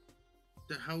 Whoa!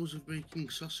 The House of Baking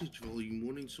Sausage Volume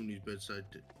 1 in somebody's bedside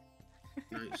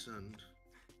nightstand.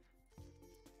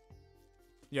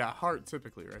 Yeah, heart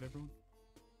typically, right, everyone?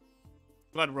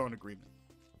 Glad we're all in agreement.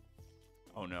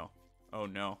 Oh, no. Oh,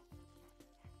 no.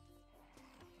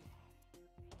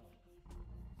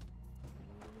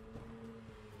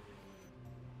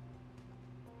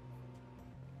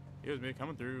 Here's me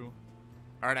coming through.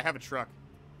 All right, I have a truck.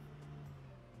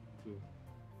 Cool.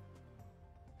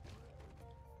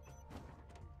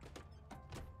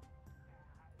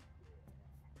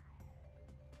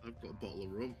 I've got a bottle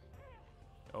of rum.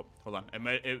 Oh, hold on.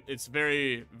 It's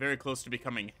very, very close to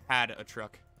becoming had a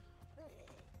truck.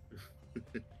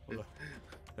 Hold on.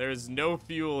 There is no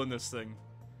fuel in this thing.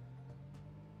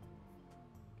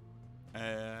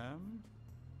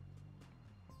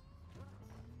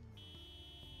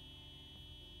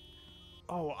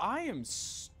 Oh, I am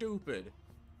stupid.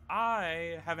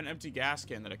 I have an empty gas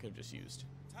can that I could have just used.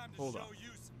 Time to Hold show on. you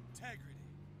some integrity.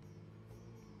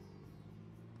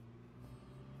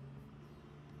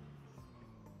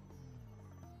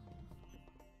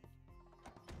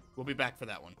 We'll be back for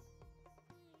that one.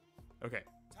 Okay.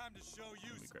 Time to show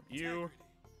you Let me some grab you. integrity.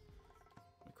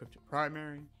 Equipped to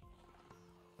primary.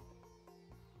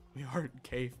 We aren't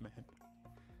cavemen.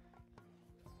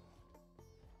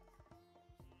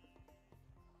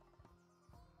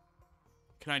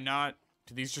 Can I not?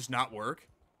 Do these just not work?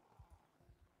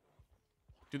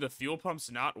 Do the fuel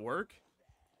pumps not work?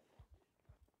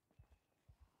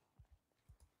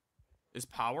 Is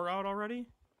power out already?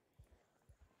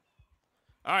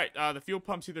 Alright, the fuel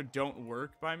pumps either don't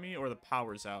work by me or the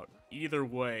power's out. Either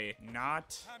way,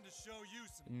 not Time to show you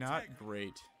some not integrity.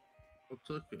 great. I'll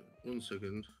take it. 1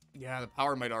 second. Yeah, the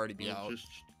power might already be I'll out. just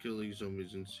kill these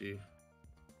zombies and see.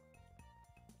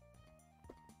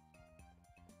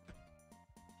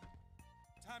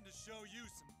 Time to show you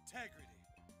some integrity.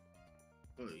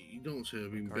 Oh, you don't say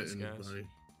I've been Cars, bitten guys.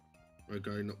 by a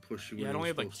guy not pushing. Yeah, when it only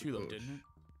I'm had like supposed to 2 though, push. didn't it?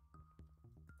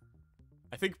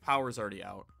 I think power's already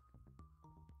out.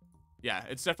 Yeah,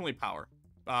 it's definitely power.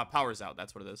 Power's out,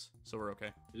 that's what it is. So we're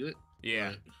okay. Is it? Yeah.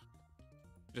 Right.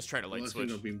 Just try to light Well, I switch.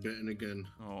 think I've been bitten again.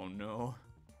 Oh no.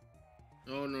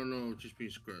 Oh no, I've just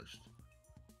been scratched.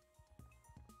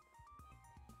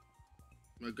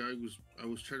 I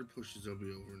was trying to push the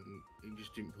zombie over and he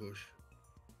just didn't push.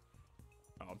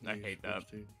 Oh, He I was hate that. supposed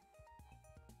to.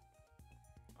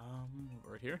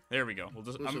 Right here. There we go. We'll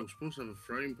just. Plus, I was supposed to have a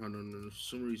frying pan on, and for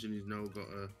some reason he's now got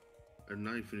a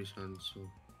knife in his hand. So.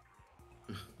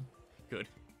 Good.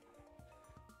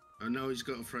 And now he's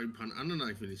got a frying pan and a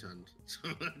knife in his hand. So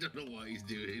I don't know what he's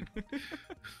doing.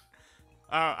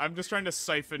 I'm just trying to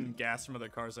siphon gas from other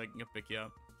cars so I can go pick you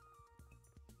up.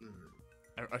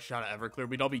 A shot of Everclear,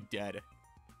 we'd all be dead.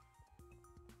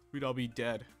 We'd all be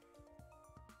dead.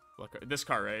 Look, this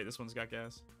car, right? This one's got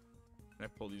gas. Can I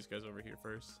pull these guys over here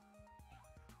first?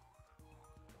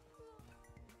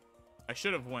 I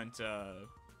should have went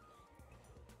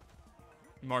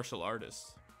martial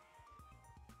artist.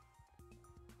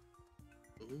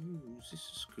 Oh, is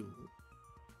this a school?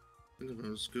 I think I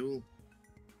found a school.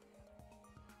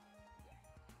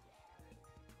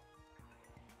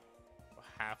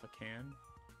 Half a can.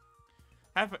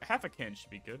 Half a can should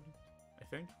be good, I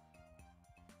think.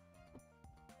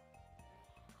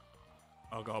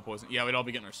 Alcohol poison. Yeah, we'd all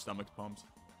be getting our stomachs pumped.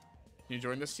 Can you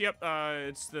join this? Yep,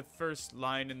 it's the first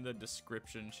line in the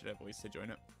description. Should have always say join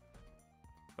it.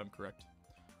 If I'm correct.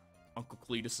 Uncle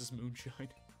Cletus's moonshine.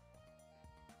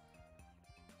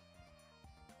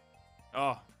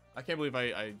 Oh, I can't believe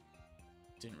I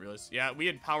didn't realize. Yeah, we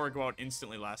had power go out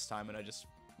instantly last time, and I just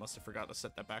must have forgot to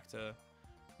set that back to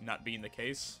not being the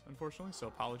case, unfortunately, so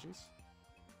apologies.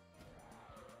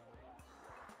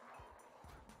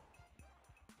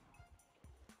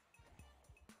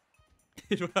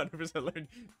 He 100% learned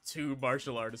 2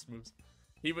 martial artist moves.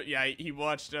 He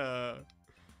watched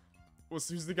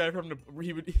who's the guy from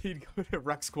he'd go to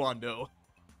Rex Kwon Do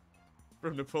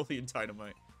from Napoleon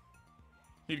Dynamite.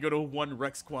 He'd go to 1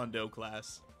 Rex Kwon Do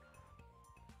class.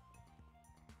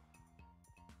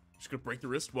 Just gonna break the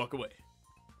wrist, walk away.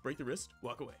 Break the wrist,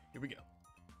 walk away. Here we go.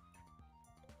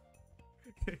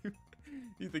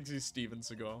 He thinks he's Steven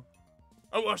Seagal.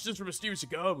 I watched this from a Steven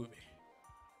Seagal movie.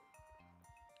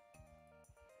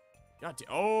 God damn.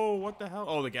 Oh, what the hell?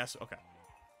 Oh, the gas. Okay.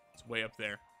 It's way up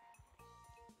there.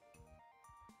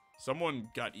 Someone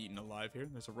got eaten alive here.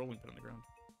 There's a rolling pin on the ground.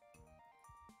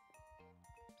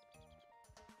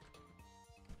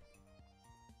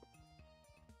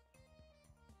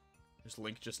 There's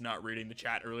Link just not reading the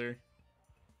chat earlier.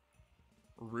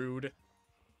 Rude.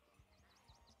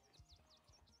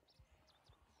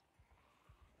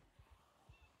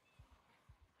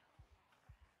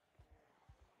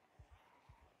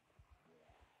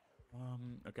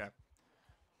 Okay.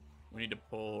 We need to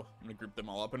pull. I'm gonna group them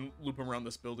all up and loop them around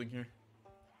this building here.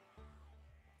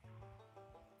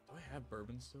 Do I have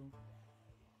bourbon still?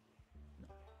 No.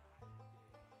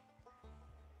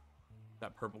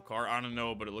 That purple car, I don't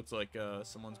know, but it looks like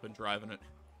someone's been driving it.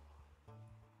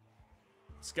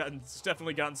 It's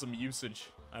definitely gotten some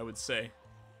usage, I would say.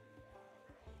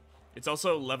 It's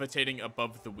also levitating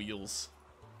above the wheels.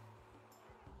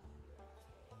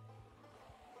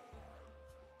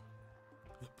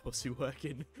 The pussy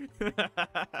wagon.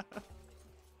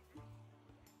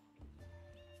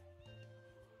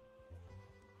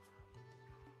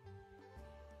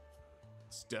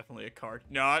 It's definitely a car.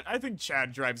 No, I think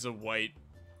Chad drives a white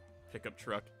pickup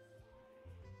truck.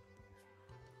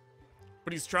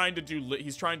 But he's trying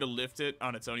to lift it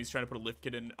on its own. He's trying to put a lift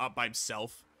kit in up by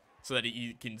himself so that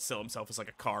he can sell himself as like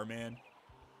a car man.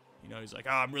 You know, he's like,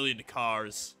 "Oh, I'm really into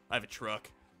cars. I have a truck."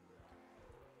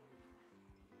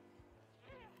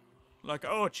 Like,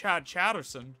 "Oh, Chad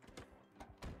Chatterson."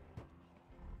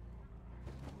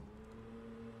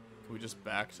 Can we just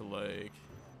back to like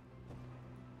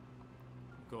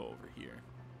go over here?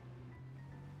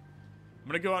 I'm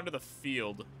gonna go out into the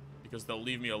field because they'll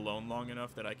leave me alone long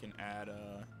enough that I can add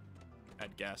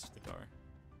gas to the car.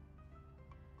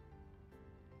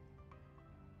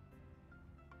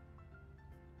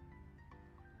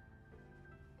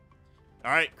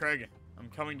 All right, Craig, I'm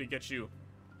coming to get you.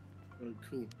 Oh,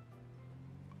 cool.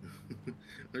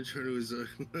 I'm trying to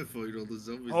avoid all the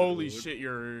zombies. Holy shit,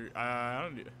 I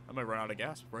might run out of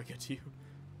gas before I get to you.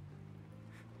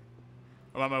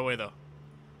 I'm on my way though.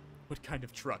 What kind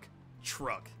of truck?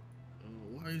 Truck. Oh,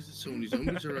 why is there so many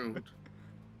zombies around?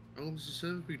 How long has the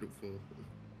server been up for?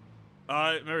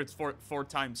 Remember it's four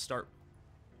times start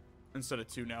instead of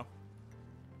 2 now.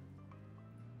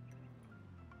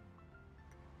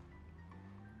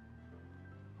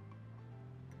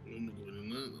 I'm not going in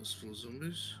there. That's full of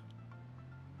zombies.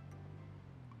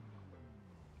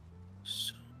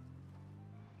 So.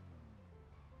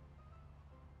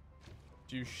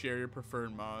 Do you share your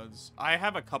preferred mods? I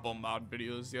have a couple mod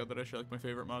videos, yeah, that I share like my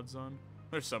favorite mods on.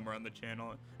 They're somewhere on the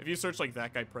channel. If you search like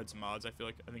that guy Pred's mods, I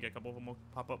think a couple of them will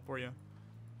pop up for you.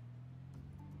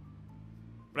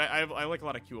 But I like a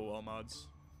lot of QOL mods.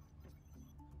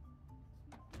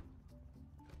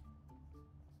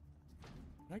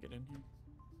 Can I get in here?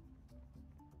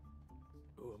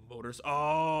 Ooh, a motors.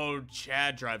 Oh,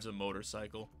 Chad drives a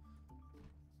motorcycle.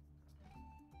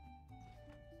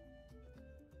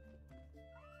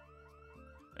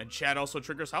 And Chad also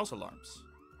triggers house alarms.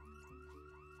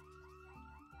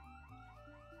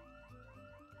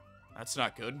 That's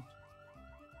not good.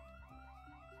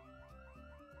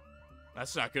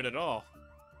 That's not good at all.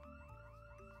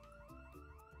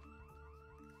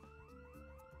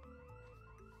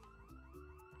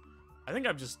 I think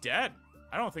I'm just dead.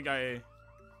 I don't think I...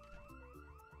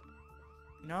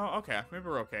 No? Okay. Maybe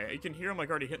we're okay. You can hear him,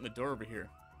 like, already hitting the door over here.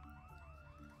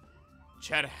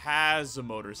 Chad has a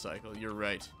motorcycle. You're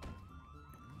right.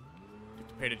 You have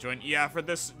to pay to join. Yeah, for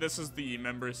this is the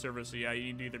member server, so yeah,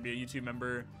 you need to either be a YouTube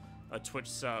member, a Twitch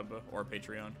sub, or a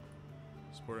Patreon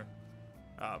supporter.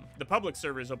 The public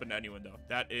server is open to anyone, though.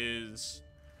 That is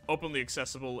openly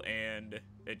accessible, and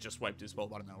it just wiped as well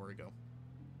about an hour ago.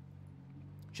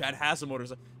 Chad has a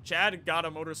motorcycle. Chad got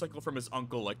a motorcycle from his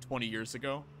uncle like 20 years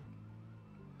ago.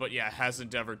 But yeah,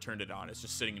 hasn't ever turned it on. It's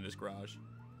just sitting in his garage.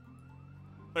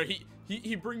 Or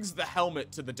he brings the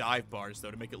helmet to the dive bars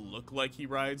though to make it look like he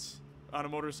rides on a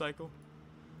motorcycle.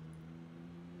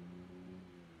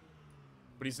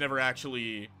 But he's never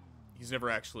actually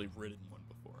ridden one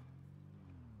before.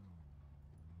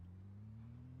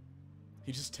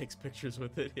 He just takes pictures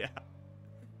with it, yeah.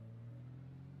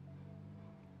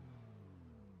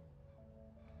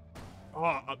 Oh,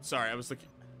 I'm sorry. I was looking.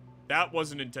 That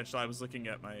wasn't intentional. I was looking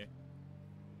at my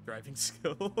driving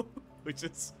skill, which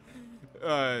is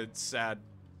sad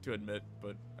to admit,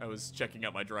 but I was checking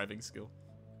out my driving skill.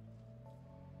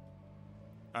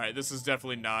 All right, this is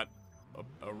definitely not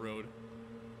a road.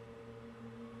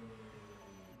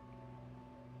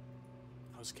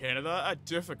 How's Canada?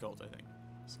 Difficult, I think.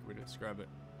 That's a good way to describe it.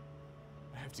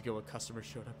 I have to go. A customer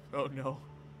showed up. Oh no.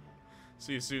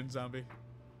 See you soon, zombie.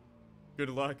 Good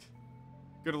luck.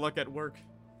 Good luck at work.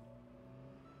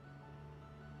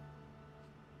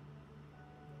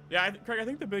 Yeah, Craig, I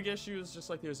think the big issue is just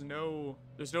like there's no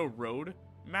road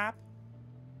map.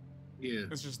 Yeah.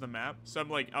 It's just the map. So I'm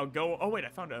like, I'll go. Oh wait, I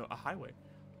found a highway.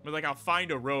 But like, I'll find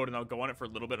a road and I'll go on it for a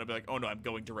little bit. And I'll be like, oh no, I'm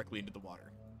going directly into the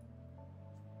water.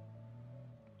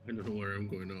 I don't know where I'm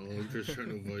going now. I'm just trying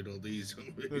to avoid all these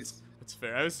zombies. That's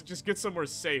fair. I was just get somewhere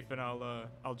safe and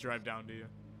I'll drive down to you.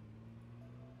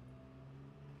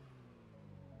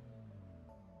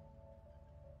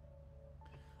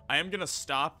 I am gonna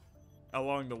stop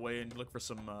along the way and look for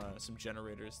some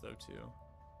generators though too.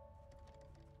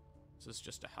 This is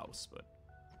just a house, but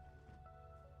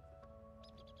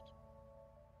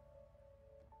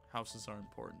houses are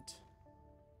important.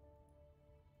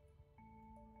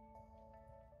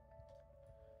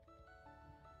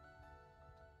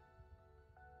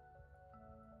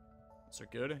 Those are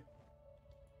good.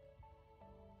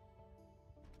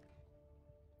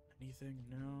 Anything?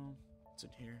 No. What's in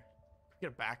here? Get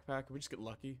a backpack. Can we just get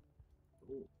lucky?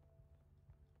 Oh.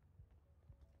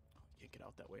 Can't get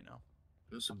out that way now.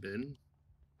 There's a bin.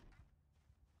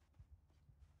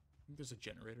 I think there's a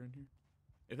generator in here.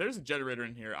 If there's a generator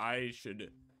in here, I should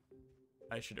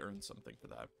earn something for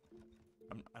that.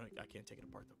 I can't take it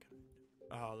apart though, can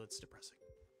I? Oh, that's depressing.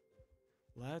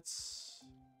 Let's.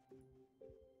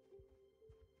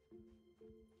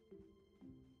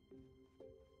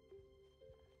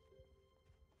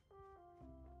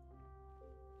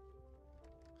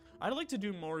 I'd like to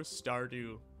do more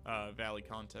Stardew Valley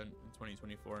content in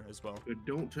 2024 as well. But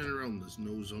don't turn around, there's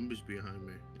no zombies behind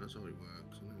me. That's how it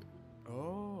works, isn't it?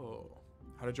 Oh.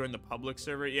 How to join the public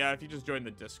server? Yeah, if you just join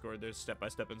the Discord, there's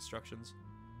step-by-step instructions.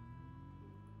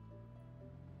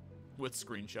 With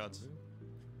screenshots.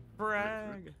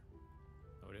 Brag!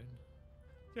 Oh, dude.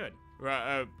 Good.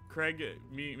 Craig,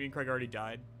 me and Craig already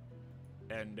died.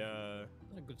 And, A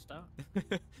good start.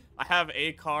 I have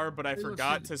a car, but I Hey,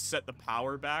 forgot listen. to set the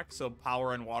power back, so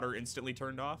power and water instantly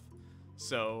turned off.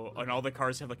 So, and all the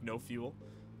cars have, like, no fuel.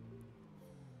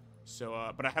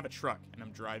 So, but I have a truck, and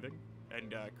I'm driving,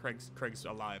 and, Craig's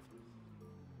alive.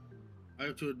 I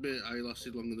have to admit, I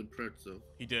lasted longer than Pred, though.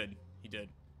 He did.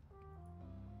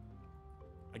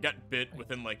 I got bit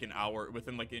within, like, an hour,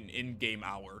 within, like, an in-game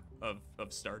hour of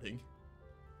starting.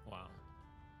 Wow.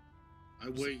 I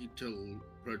waited till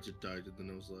Pred died, and then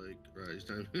I was like, right, it's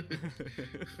time.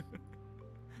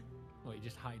 Well, you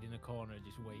just hide in a corner,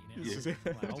 just waiting Yeah. it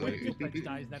out. Like, I'll wait till Pledge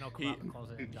dies, then I'll come out the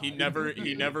closet and He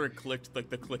die. never clicked, like,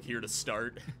 the click here to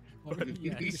start. Or,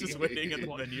 yeah, He's just yeah, waiting in the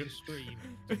watching menu. the stream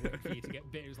to wait for you to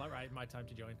get bit. It was like, right, my time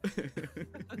to join.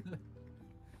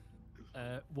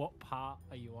 What part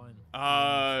are you on?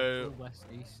 Central, west,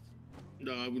 east?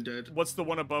 No, I'm dead. What's the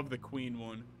one above the Queen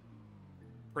one?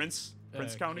 Prince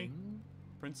County? King?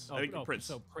 Prince? Oh, I think no, Prince.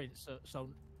 So Prince,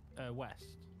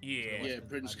 west. Yeah. Yeah, West.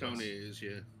 Prince County is,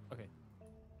 yeah. Okay.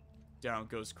 Down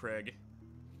goes Craig.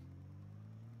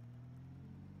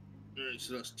 Alright,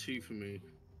 so that's 2 for me.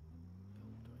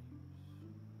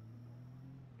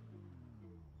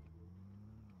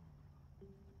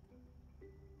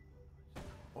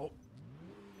 Oh,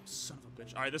 son of a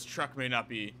bitch! All right, this truck may not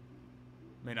be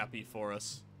for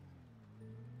us.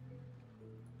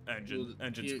 Engine's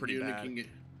pretty bad.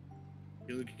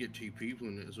 You only can get 2 people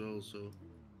in it as well, so.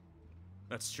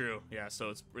 That's true. Yeah, so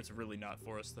it's really not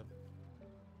for us then.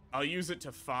 I'll use it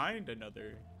to find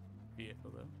another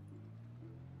vehicle though.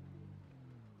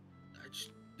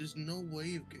 There's no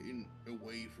way of getting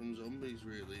away from zombies,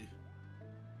 really.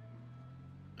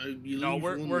 No,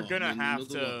 we're gonna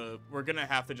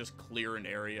have to just clear an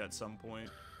area at some point.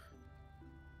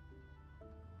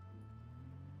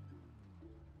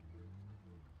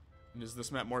 And is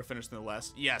this map more finished than the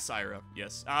last? Yes, Ira.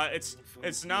 Yes.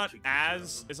 It's not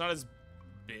as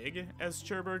big as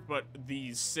Cherbourg, but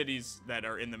the cities that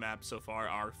are in the map so far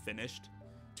are finished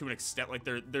to an extent. Like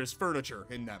there's furniture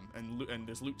in them and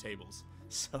there's loot tables.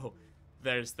 So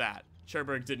there's that.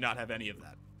 Cherbourg did not have any of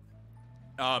that.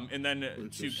 And then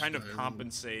to kind of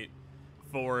compensate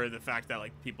for the fact that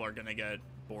like people are gonna get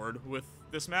bored with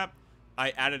this map,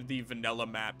 I added the vanilla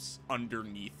maps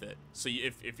underneath it. So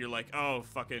if you're like, oh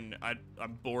fucking,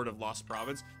 I'm bored of Lost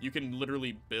Province, you can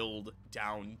literally build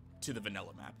down to the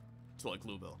vanilla map, to like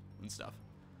Louisville and stuff.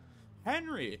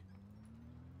 Henry,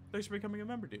 thanks for becoming a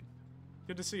member, dude.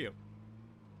 Good to see you.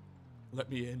 Let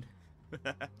me in.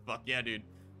 Fuck yeah, dude.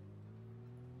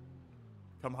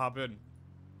 Come hop in.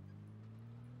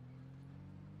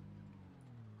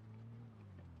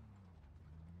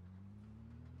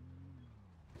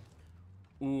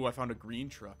 Ooh, I found a green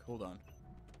truck. Hold on.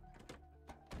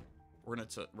 We're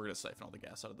gonna siphon all the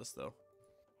gas out of this though.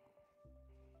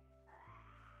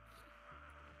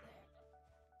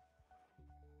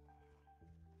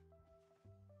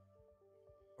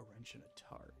 A wrench and a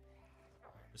tarp.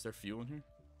 Is there fuel in here?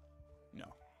 No.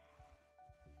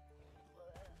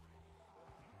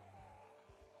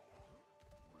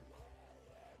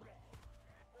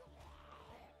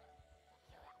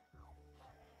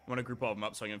 I want to group all of them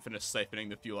up so I can finish siphoning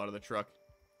the fuel out of the truck.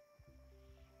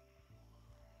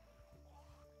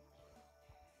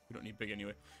 We don't need big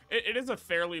anyway. It is a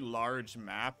fairly large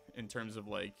map in terms of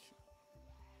like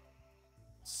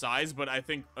size, but I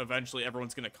think eventually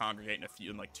everyone's going to congregate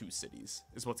in like 2 cities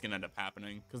is what's going to end up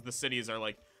happening, because the cities are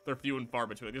like, they're few and far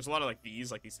between. There's a lot of like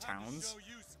these towns,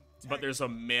 but there's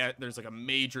like a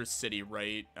major city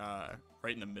right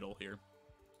in the middle here.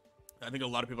 I think a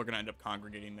lot of people are going to end up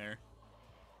congregating there.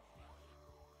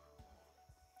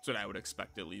 That's what I would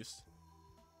expect, at least.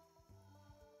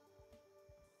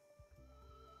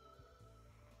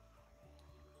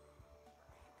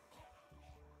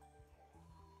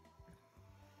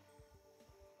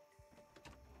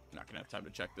 Not gonna have time to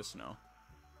check the snow.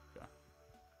 Okay.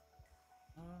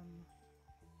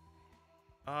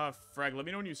 Frag, let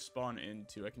me know when you spawn in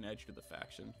too. I can add you to the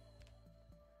faction.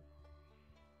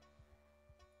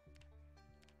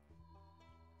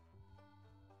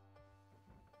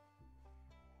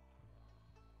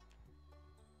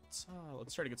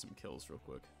 Let's try to get some kills real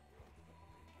quick.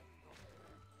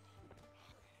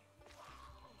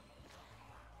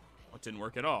 Oh, it didn't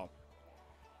work at all.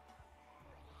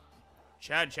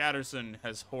 Chad Chatterson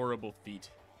has horrible feet.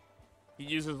 He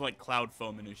uses like cloud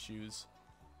foam in his shoes.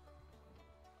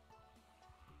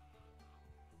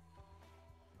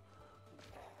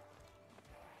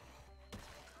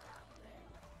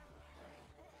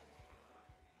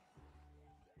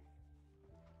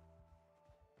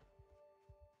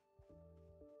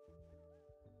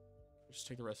 Just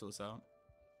take the rest of this out.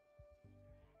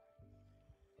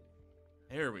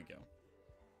 There we go.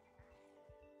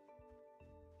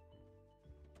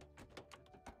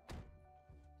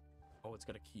 Oh, it's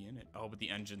got a key in it. Oh, but the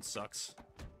engine sucks.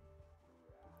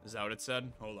 Is that what it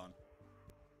said? Hold on.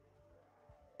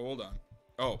 Hold on.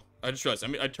 Oh, I just realized.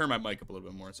 I turned my mic up a little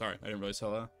bit more. Sorry, I didn't realize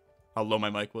how low my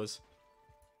mic was.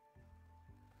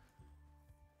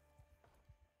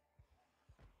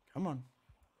 Come on.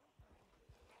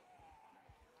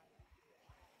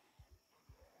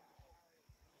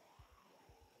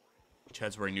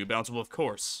 Chad's wearing New Balance. Well, of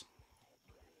course.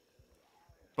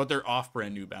 But they're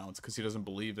off-brand New Balance because he doesn't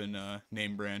believe in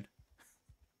name brand.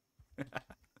 So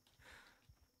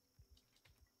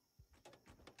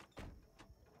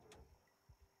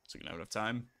we can have enough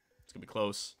time. It's gonna be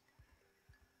close.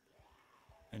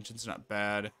 Engine's not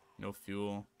bad. No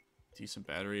fuel. Decent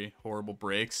battery. Horrible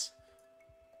brakes.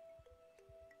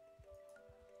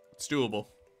 It's doable.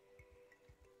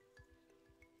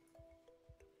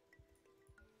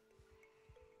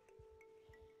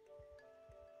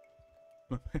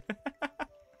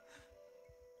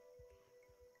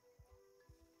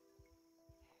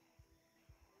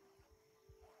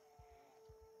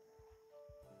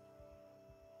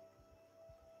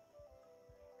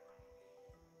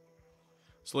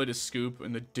 It's the latest scoop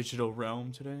in the digital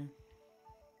realm today.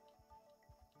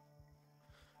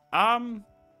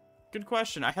 Good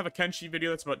question. I have a Kenshi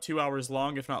video that's about 2 hours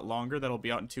long, if not longer, that'll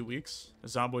be out in 2 weeks. A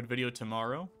Zomboid video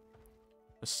tomorrow.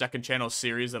 A second channel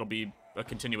series that'll be a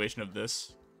continuation of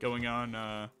this going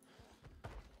on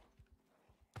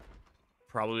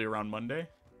probably around Monday.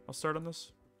 I'll start on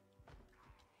this.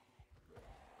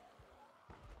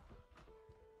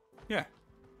 Yeah.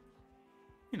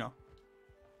 You know.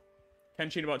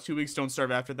 Kenshi in about 2 weeks, Don't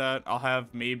Starve after that. I'll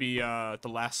have maybe The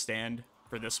Last Stand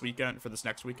for this weekend, for this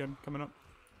next weekend coming up.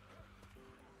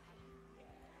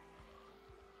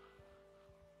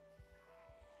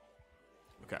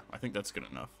 Okay, I think that's good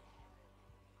enough.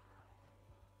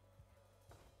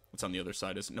 What's on the other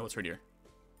side? No, it's right here.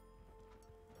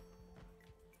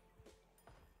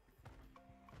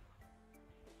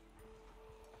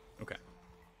 Okay.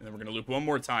 And then we're gonna loop one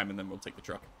more time, and then we'll take the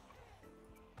truck.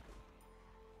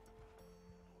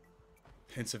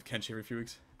 Hints of Kenshi every few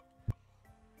weeks.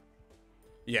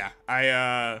 Yeah,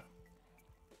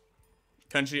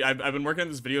 Kenshi, I've been working on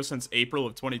this video since April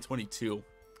of 2022.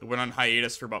 I went on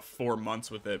hiatus for about 4 months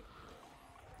with it.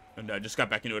 And I just got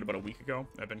back into it about a week ago.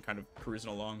 I've been kind of cruising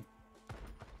along.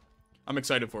 I'm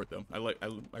excited for it, though. I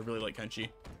really like Kenshi.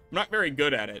 I'm not very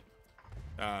good at it.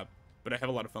 But I have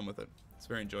a lot of fun with it. It's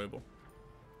very enjoyable.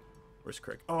 Where's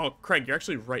Craig? Oh, Craig, you're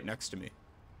actually right next to me.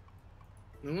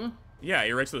 No? Yeah,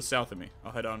 you're right to the south of me.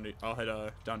 I'll head down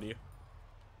to you.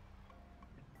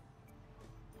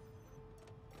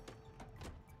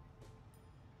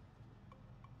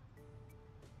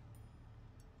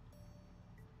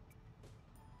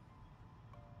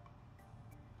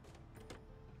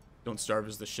 Don't Starve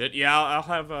is the shit. Yeah, I'll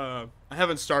have, I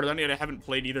haven't started on it yet. I haven't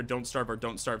played either Don't Starve or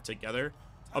Don't Starve together.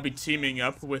 I'll be teaming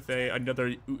up with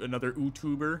another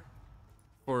YouTuber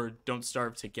for Don't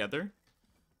Starve together.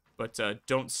 But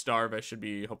Don't Starve, I should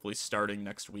be hopefully starting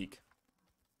next week.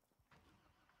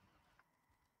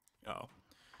 Oh.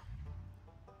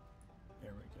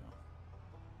 There we go.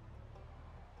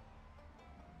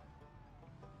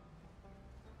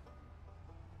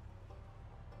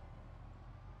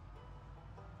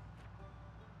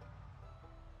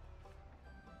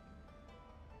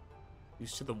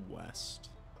 He's to the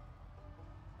west.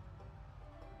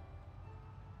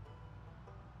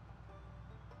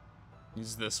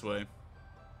 He's this way.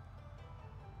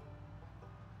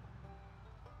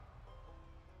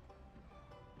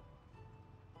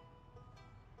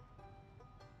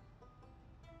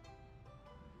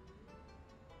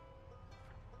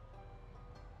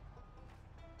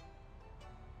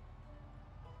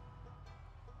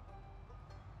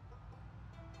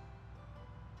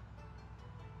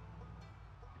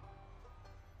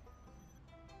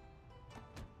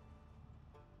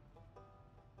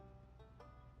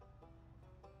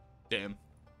 Damn.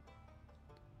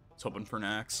 I was hoping for an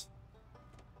axe.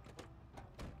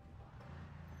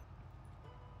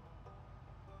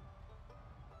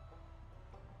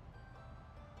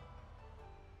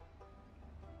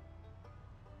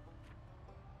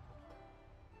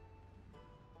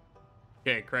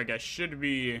 Okay, Craig, I should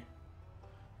be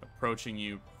approaching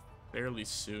you fairly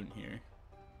soon here.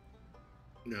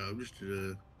 No, I'm just at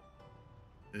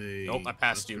a Nope, I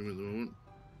passed you. At the moment.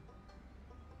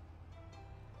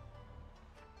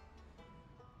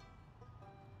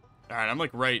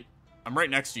 Alright, I'm right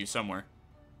next to you somewhere.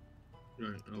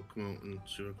 Right, I'll come out and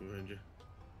see if I can find you.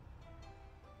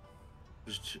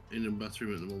 Just in the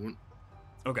bathroom at the moment.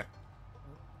 Okay.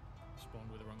 Spawned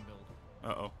with the wrong build.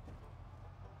 Uh-oh.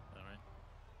 Alright.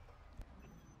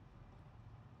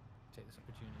 Take this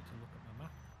opportunity to look at my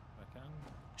map if I can.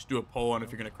 Just do a poll on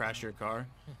if you're gonna crash your car.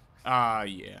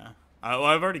 Yeah. Well,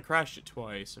 I've already crashed it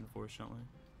twice, unfortunately.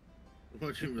 I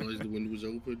didn't realize the window was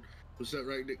open. Was that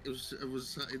right, Nick? I was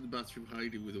sat in the bathroom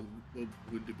hiding with a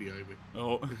window behind me.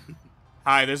 Oh.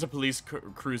 Hi, there's a police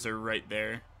cruiser right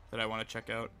there that I want to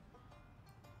check out.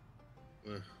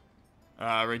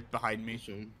 Right behind me.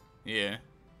 So, Yeah.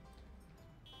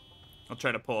 I'll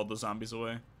try to pull all the zombies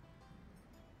away.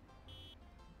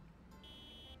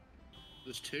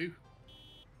 there's two.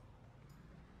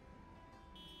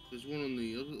 There's one on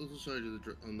the other side of the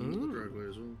driveway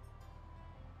as well.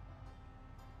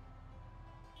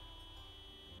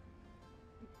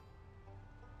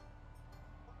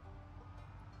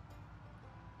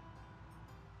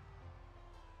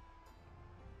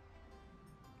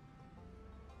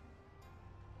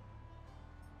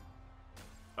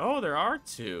 Oh, there are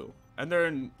two. And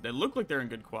they look like they're in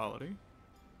good quality.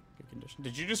 Good condition.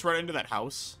 Did you just run into that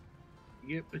house?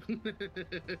 Yep.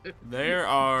 There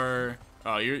are...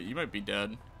 Oh, you might be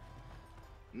dead.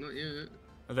 Not yet.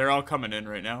 They're all coming in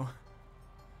right now.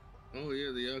 Oh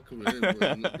yeah, they are coming in,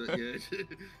 but not that yet.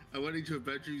 I went into a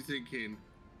bedroom thinking,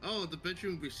 oh, the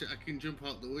bedroom will be set. I can jump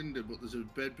out the window, but there's a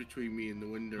bed between me and the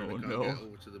window, and I can't get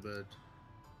over to the bed.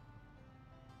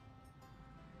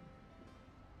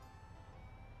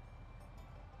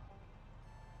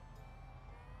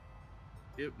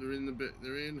 Yep, they're in the bit.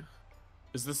 They're in.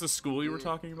 Is this the school you were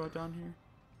talking about down here?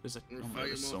 There's a, oh my,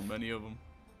 there's so many of them.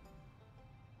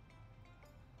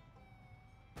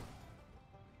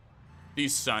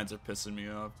 These signs are pissing me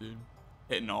off, dude.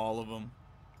 Hitting all of them.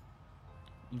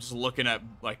 I'm just looking at,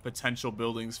 like, potential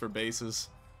buildings for bases.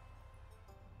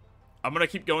 I'm gonna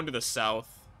keep going to the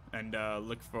south and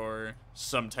look for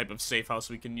some type of safe house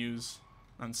we can use.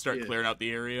 and start clearing out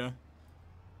the area.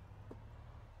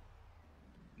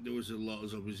 There was a lot of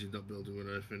zombies in that building when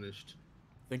I finished.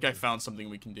 I think I found something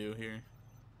we can do here.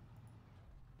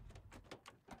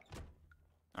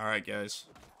 Alright, guys.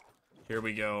 Here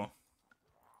we go.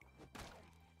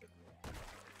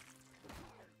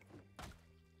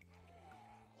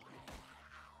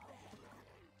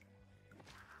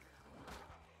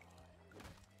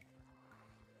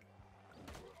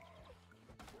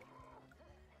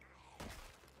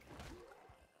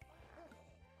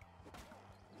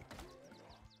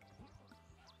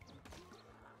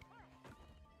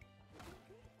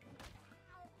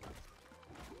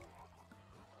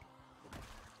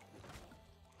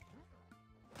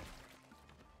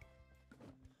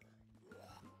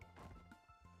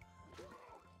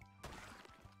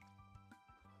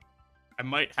 I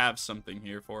might have something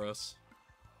here for us.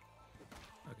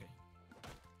 Okay.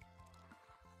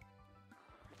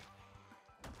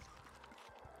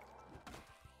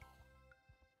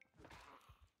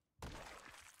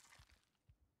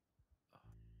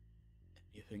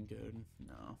 Anything good?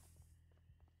 No.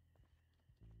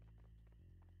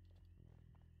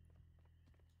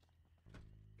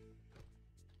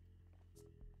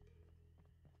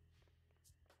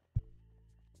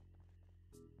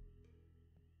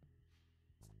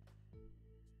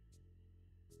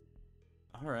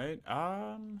 All right.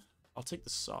 I'll take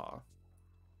the saw.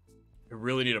 I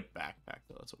really need a backpack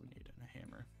though. That's what we need, and a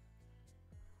hammer.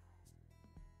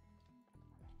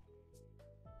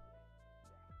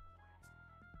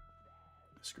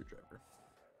 A screwdriver.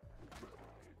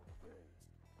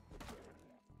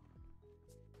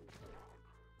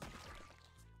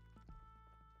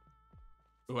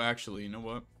 Oh, actually, you know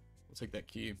what? We'll take that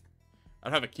key. I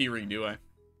don't have a key ring, do I?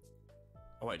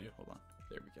 Oh, I do. Hold on.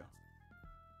 There we go.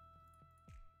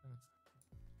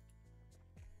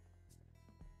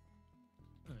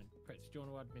 Pritz, do you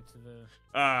want to add me to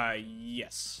the...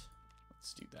 Yes.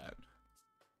 Let's do that.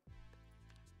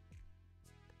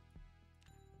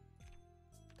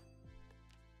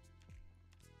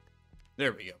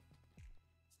 There we go.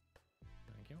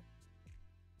 Thank you.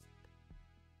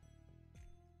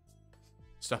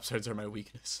 Stop signs are my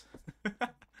weakness.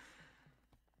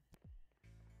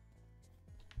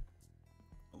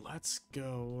 Let's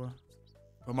go.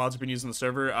 What mods have been used on the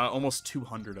server? Almost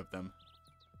 200 of them.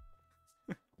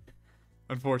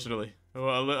 Unfortunately.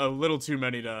 A little too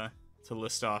many to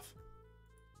list off.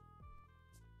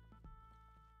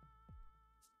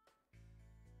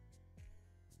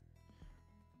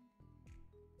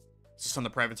 Is this on the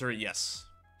private server? Yes.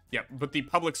 Yep, but the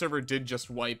public server did just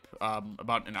wipe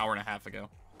about an hour and a half ago.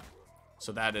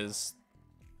 So that's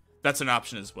an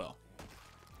option as well.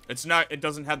 It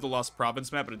doesn't have the Lost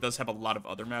Province map, but it does have a lot of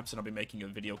other maps, and I'll be making a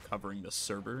video covering the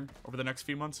server over the next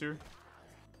few months here.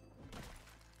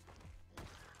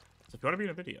 So if you want to be in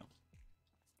a video,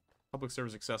 public server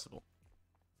is accessible.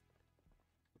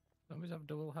 Zombies have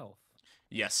double health.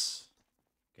 Yes.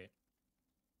 Okay.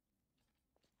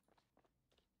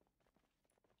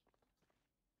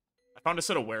 I found a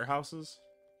set of warehouses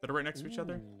that are right next to each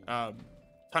other. Ooh.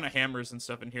 Ton of hammers and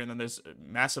stuff in here, and then there's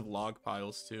massive log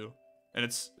piles too. And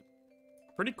it's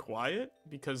pretty quiet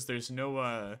because there's not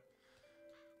a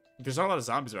lot of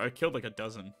zombies there. I killed like a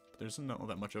dozen. There's not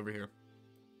that much over here.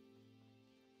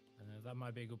 That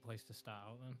might be a good place to start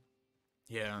out then.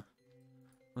 Yeah.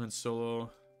 Running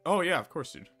solo. Oh yeah, of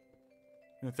course, dude.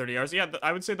 In 30 hours. Yeah,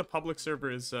 I would say the public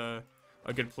server is a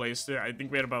good place there. I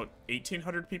think we had about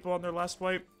 1,800 people on their last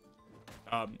wipe.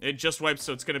 It just wiped,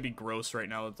 so it's gonna be gross right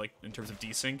now, like in terms of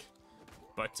desync.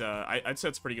 But I'd say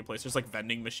it's a pretty good place. There's like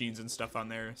vending machines and stuff on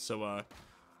there. So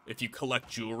if you collect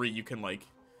jewelry, you can like,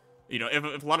 you know,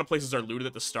 if a lot of places are looted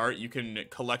at the start, you can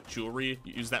collect jewelry,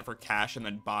 use that for cash, and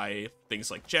then buy things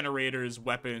like generators,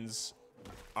 weapons,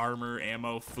 armor,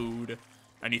 ammo, food,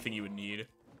 anything you would need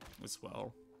as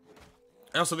well.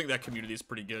 I also think that community is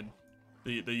pretty good.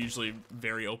 They're usually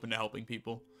very open to helping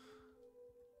people.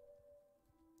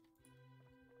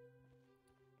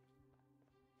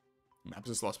 Maps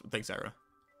is lost. Thanks, Ira.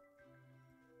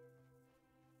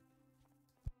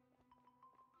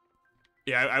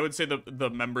 Yeah, I would say the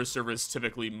member server is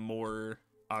typically more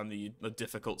on the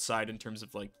difficult side in terms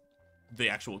of like the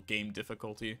actual game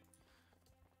difficulty.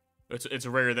 It's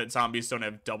rare that zombies don't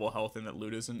have double health and that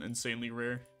loot is insanely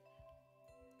rare.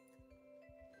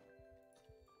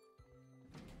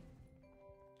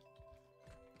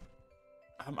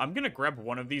 I'm gonna grab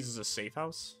one of these as a safe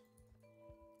house.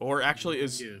 Or actually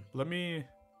let me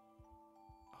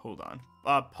hold on.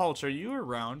 Pulch, are you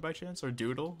around by chance? Or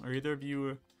Doodle? Are either of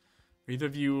you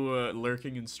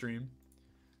lurking in stream?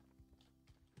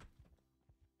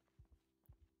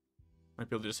 Might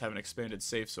be able to just have an expanded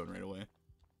safe zone right away.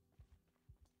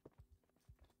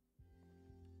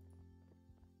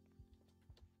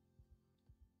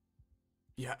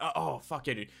 Yeah, oh, fuck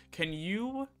yeah, dude. Can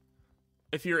you,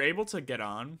 if you're able to get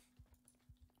on,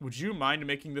 would you mind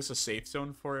making this a safe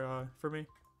zone for me?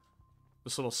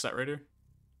 This little set right here?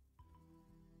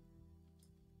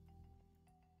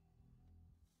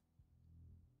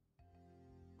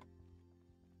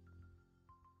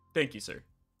 Thank you, sir.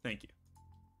 Thank you.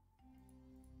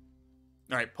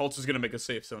 Alright, Pulse is going to make a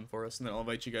safe zone for us, and then I'll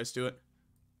invite you guys to it.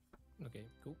 Okay,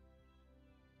 cool.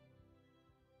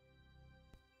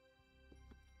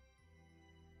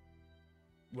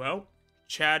 Well,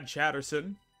 Chad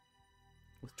Chatterson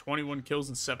with 21 kills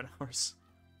in 7 hours.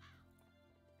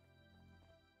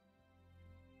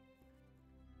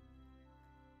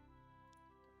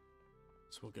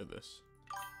 So we'll get this.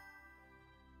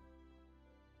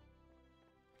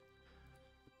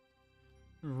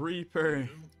 Reaper.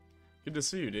 Good to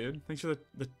see you, dude. Thanks for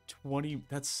the 20...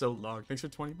 That's so long. Thanks for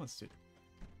 20 months, dude.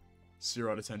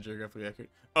 0 out of 10 geographically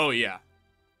accurate. Oh, yeah.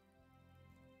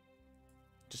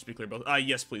 Just to be clear, both.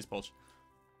 Yes, please, Pulch.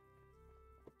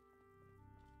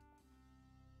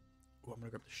 Oh, I'm gonna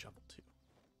grab the shovel, too.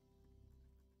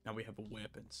 Now we have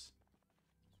weapons.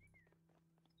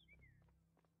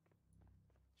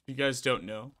 If you guys don't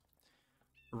know,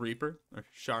 Reaper, or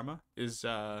Sharma, is,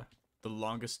 the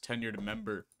longest tenured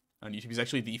member on YouTube. He's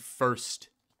actually the first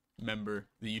member,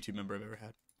 the YouTube member I've ever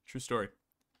had. True story.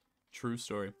 True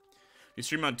story. You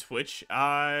stream on Twitch?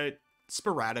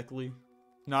 Sporadically.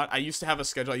 I used to have a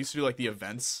schedule. I used to do like the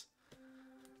events.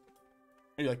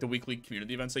 Maybe like the weekly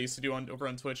community events I used to do over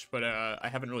on Twitch, but I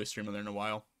haven't really streamed on there in a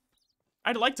while.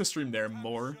 I'd like to stream there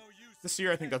more. This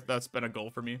year I think that's been a goal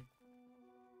for me.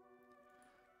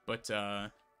 But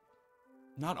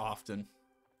not often,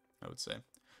 I would say.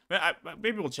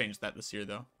 Maybe we'll change that this year,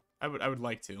 though. I would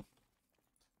like to.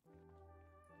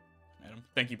 Adam,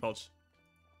 thank you, Pulch.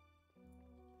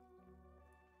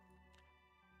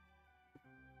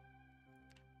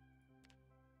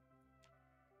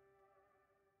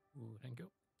 Ooh, thank you.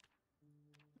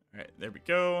 All right, there we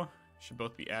go. Should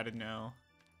both be added now.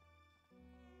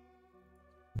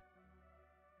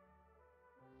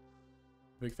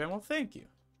 Big fan. Well, thank you.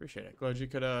 Appreciate it. Glad you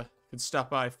could stop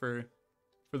by for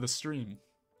the stream.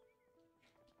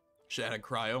 Should add a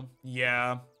cryo.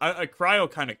 Yeah, a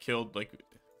cryo kind of killed, like,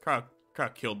 cryo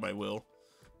killed my will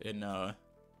in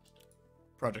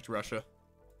Project Russia.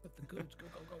 But the goods, go.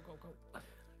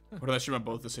 What did I stream on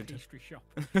both at the same time? Pastry shop.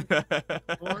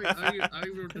 Well, I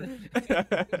wrote In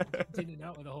and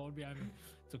out of the hole behind me.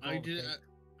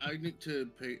 I need to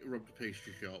rob the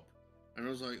pastry shop, and I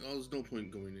was like, oh, there's no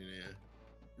point going in here.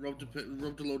 Robbed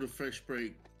a load of fresh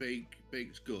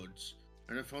baked goods,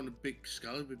 and I found a big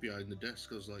Excalibur behind the desk.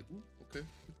 I was like, ooh, okay.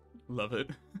 Love it.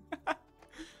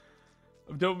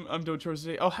 I'm doing chores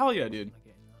today. Oh, hell yeah, dude.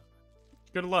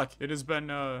 Good luck. It has been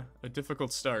a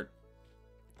difficult start.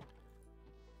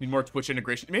 Need more Twitch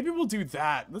integration. Maybe we'll do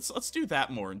that. Let's do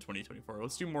that more in 2024.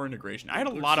 Let's do more integration. I had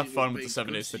a lot of fun with the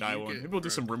 7 Days to Die one. Maybe we'll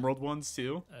do some RimWorld ones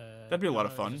too. That'd be a lot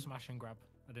of fun. Smash and grab.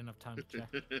 I didn't have time to check.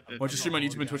 Why don't you stream on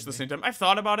YouTube and Twitch at the same time? I've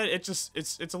thought about it.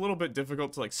 It's a little bit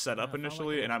difficult to like set up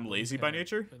initially, and I'm lazy by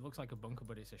nature. It looks like a bunker,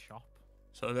 but it's a shop.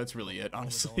 So that's really it,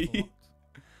 honestly.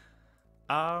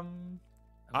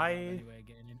 Anyway,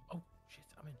 getting in. Oh shit!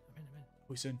 I'm in.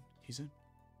 He's in. He's in.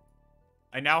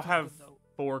 I now have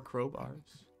 4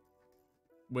 crowbars.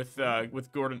 With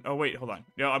Gordon. Oh wait, hold on.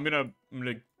 No, I'm gonna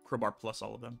crowbar plus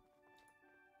all of them.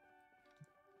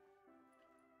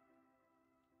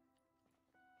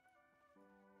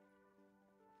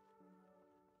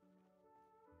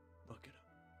 Look it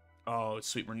up. Oh,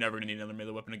 sweet. We're never gonna need another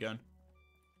melee weapon again.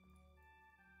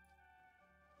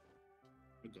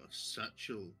 I got a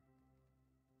satchel.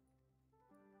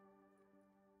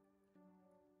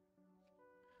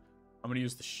 I'm gonna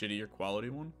use the shittier quality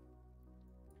one.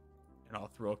 And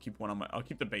I'll keep one on my... I'll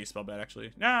keep the baseball bat,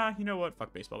 actually. Nah, you know what?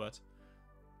 Fuck baseball bats.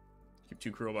 Keep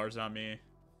 2 crowbars on me.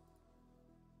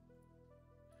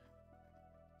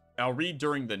 I'll read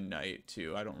during the night,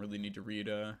 too. I don't really need to read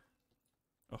a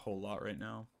whole lot right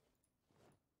now.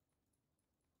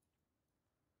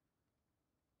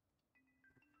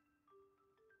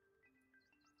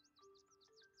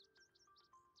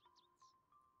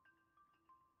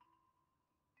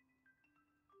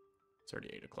 It's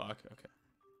already 8 o'clock. Okay.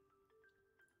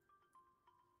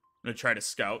 I'm gonna try to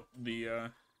scout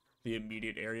the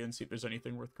immediate area and see if there's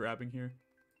anything worth grabbing here.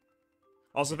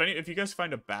 Also, if you guys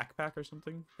find a backpack or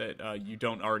something that you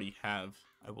don't already have,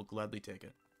 I will gladly take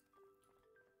it.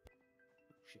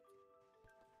 Shit.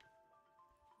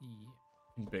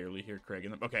 Yeah. can barely hear Craig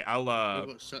in them. Okay, I'll What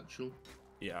about Satchel?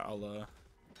 yeah,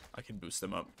 I can boost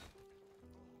them up.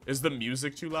 Is the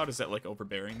music too loud? Is that like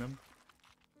overbearing them?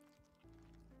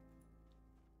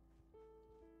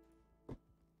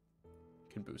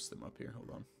 Can boost them up here.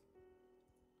 Hold on.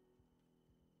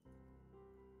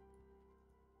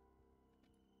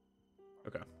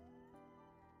 Okay.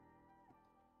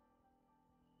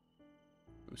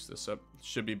 Boost this up.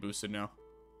 Should be boosted now.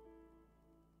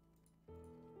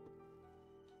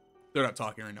 They're not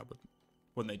talking right now, but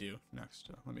when they do next,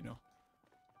 let me know.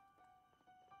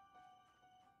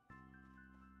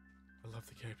 I love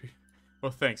the KP.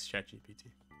 Well, thanks,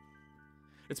 ChatGPT.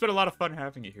 It's been a lot of fun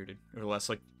having you here, dude. Over the last,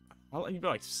 like, you've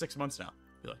been like 6 months now.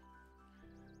 I feel like.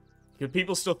 Because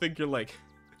people still think you're like,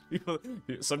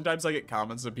 sometimes I get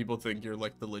comments that people think you're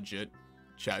like the legit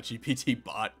ChatGPT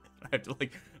bot. I have to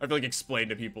like explain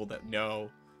to people that no,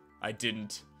 I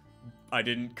didn't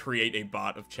create a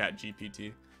bot of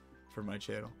ChatGPT for my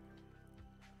channel.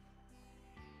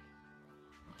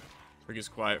 Frag is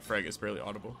quiet. Frag is barely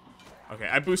audible. Okay,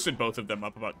 I boosted both of them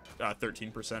up about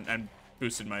 13% and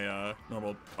boosted my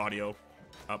normal audio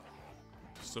up,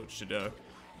 so it should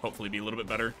hopefully be a little bit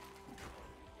better.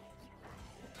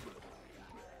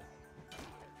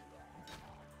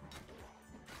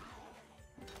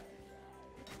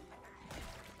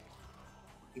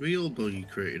 We all know you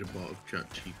created a bot of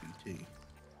ChatGPT.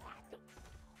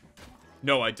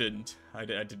 No, I didn't. I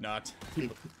did not.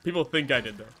 People think I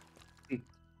did though.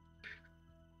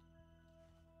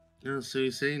 Yeah, so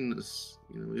you're saying this,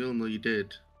 you know, we all know you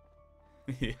did.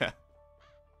 Yeah.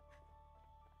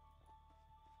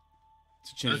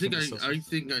 I think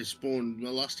I spawned.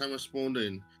 The last time I spawned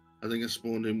in, I think I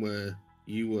spawned in where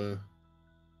you were.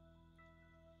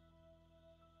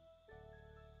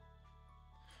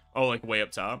 Oh, like way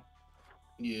up top?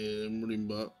 Yeah, I'm running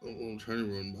back. I'm trying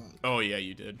to run back. Oh yeah,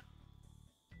 you did.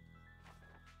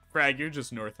 Frag, you're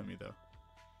just north of me though.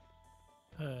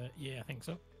 Yeah, I think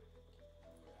so.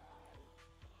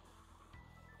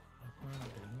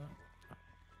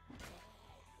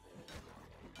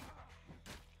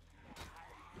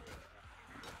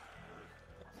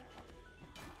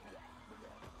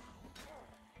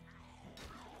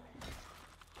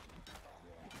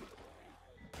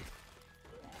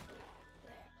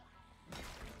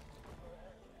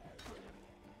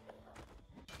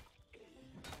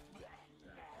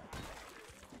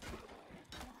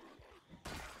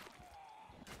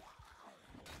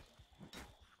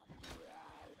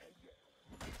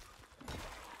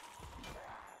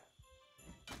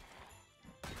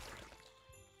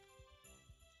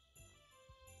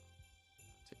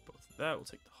 That we'll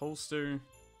take the holster.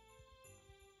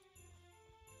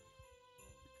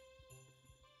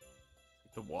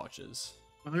 Take the watches.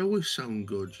 I always sound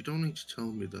good. You don't need to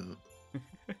tell me that.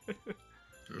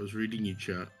 I was reading your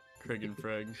chat. Craig and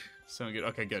Frag sound good.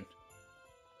 Okay, good.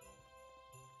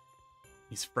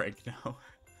 He's Frag now.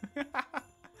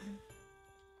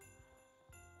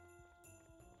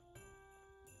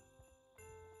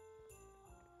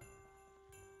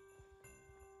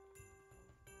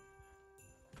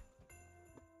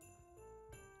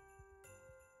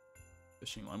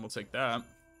 Fishing line, we'll take that.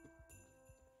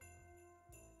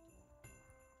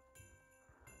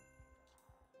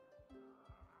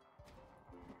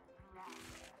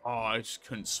 Oh, I just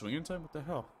couldn't swing in time? What the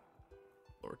hell?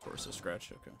 Lower torso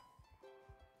scratch, okay.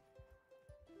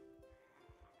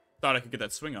 Thought I could get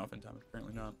that swing off in time, but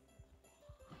apparently not.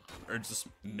 Or just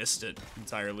missed it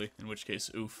entirely, in which case,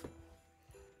 oof.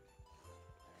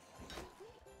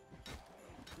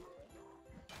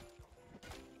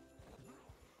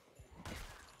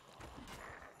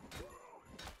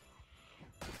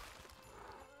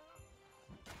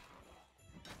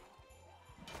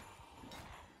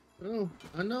 Oh,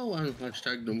 I know I'm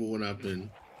hashtag #1 admin.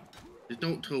 Just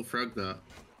don't tell Frag that,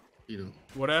 you know.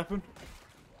 What happened?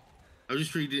 I'm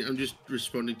just reading. I'm just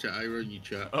responding to Ira in your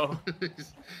chat. Oh.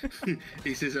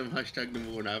 He says I'm hashtag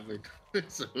 #1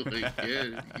 admin. So like,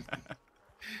 yeah.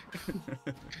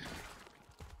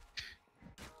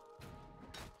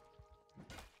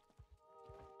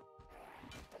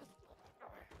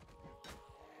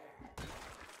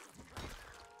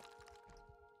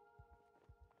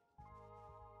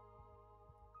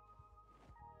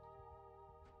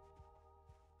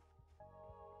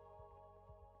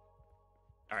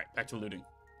 Alright, back to looting.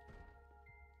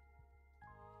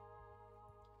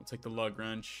 We'll take the lug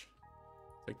wrench.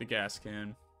 Take the gas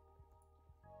can.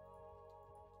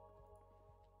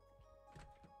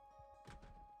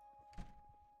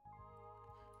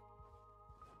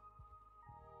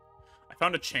 I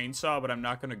found a chainsaw, but I'm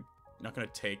not gonna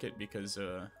take it because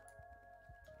I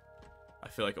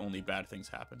feel like only bad things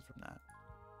happen from that.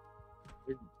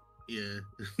 Yeah.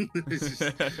 It's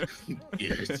just,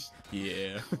 yes.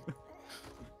 Yeah.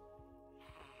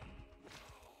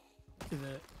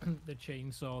 The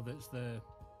chainsaw that's the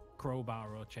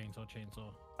crowbar or chainsaw.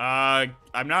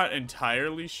 I'm not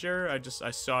entirely sure. I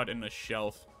saw it in a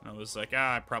shelf, and I was like,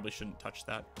 I probably shouldn't touch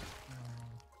that.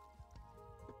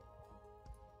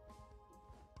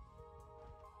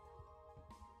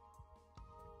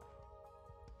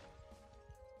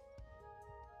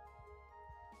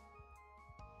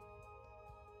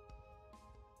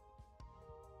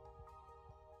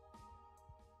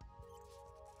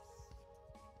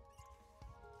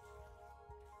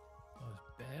 There's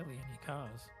barely any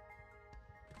cars.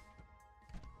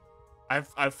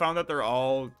 I've found that they're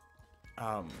all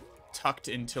tucked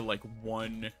into like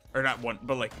one, or not one,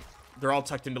 but like they're all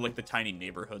tucked into like the tiny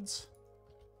neighborhoods.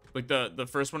 Like the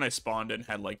first one I spawned in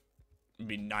had like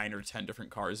maybe 9 or 10 different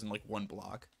cars in like one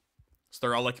block. So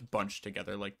they're all like bunched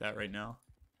together like that right now.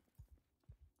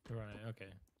 Right,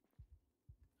 okay.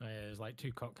 Oh, yeah, there's like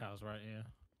 2 cop cars right here.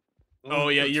 Oh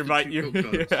yeah, that's you're the by two you're, cop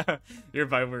cars. yeah, you're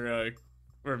by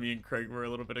where me and Craig were a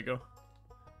little bit ago.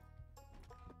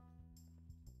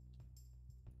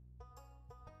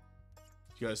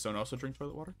 You guys don't also drink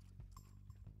toilet water?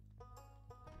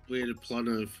 We had a plan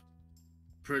of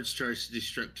Fred tries to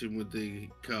distract him with the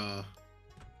car,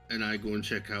 and I go and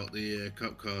check out the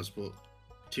cop cars, but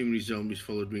too many zombies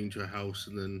followed me into a house,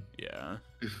 and then Yeah.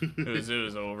 It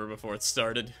was over before it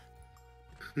started.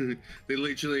 they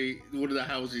literally, one of the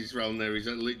houses around there is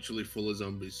literally full of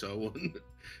zombies, so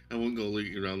I won't go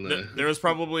looting around there. There was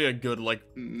probably a good like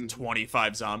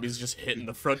 25 zombies just hitting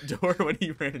the front door when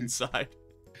he ran inside.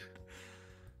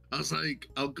 I was like,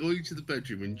 I'll go into the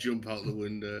bedroom and jump out the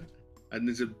window, and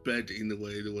there's a bed in the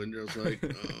way of the window. I was like,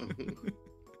 oh.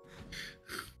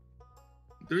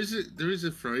 There is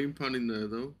a frying pan in there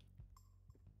though.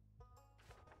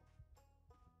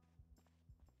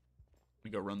 We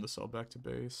go run this all back to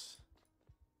base.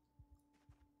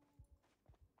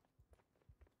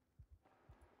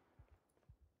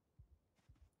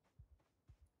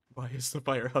 Why is the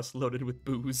firehouse loaded with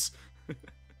booze?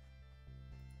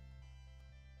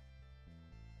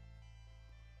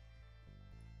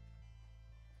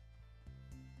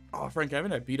 Oh, Frank, I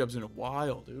haven't had beat-ups in a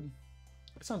while, dude.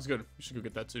 That sounds good. We should go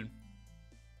get that soon.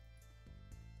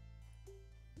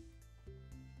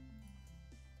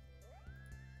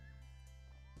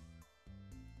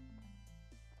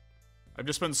 I've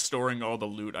just been storing all the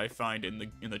loot I find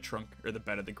in the trunk or the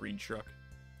bed of the green truck.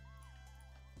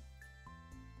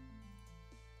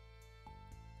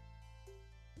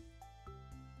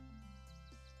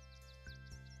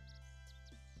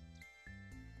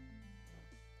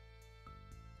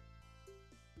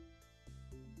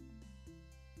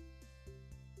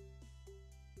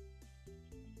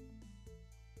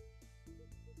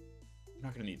 I'm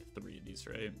not gonna need 3 of these,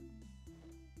 right?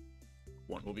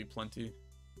 1 will be plenty.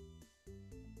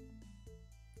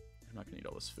 I'm not gonna need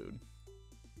all this food.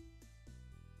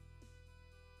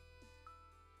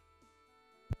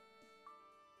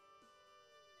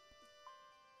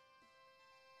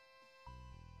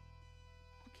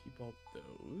 Keep all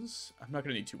those. I'm not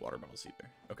gonna need 2 water bottles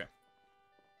either. Okay.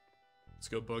 Let's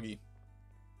go buggy.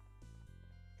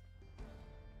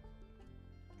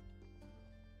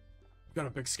 Got a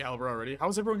big Excalibur already?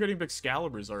 How's everyone getting big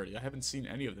Excaliburs already? I haven't seen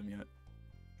any of them yet.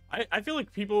 I feel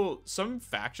like people, some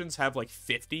factions have like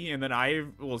 50, and then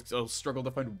I'll struggle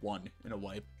to find 1 in a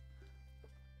wipe.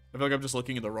 I feel like I'm just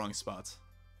looking in the wrong spots.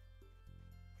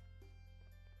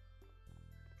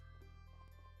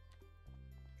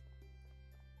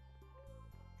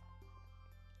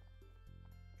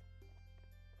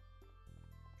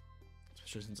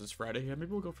 Especially since it's Friday. Yeah,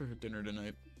 maybe we'll go for dinner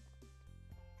tonight.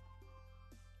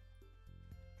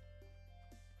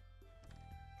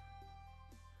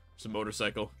 It's a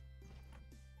motorcycle.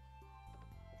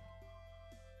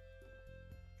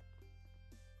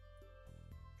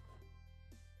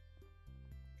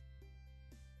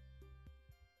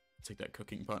 Take that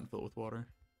cooking pot and fill it with water.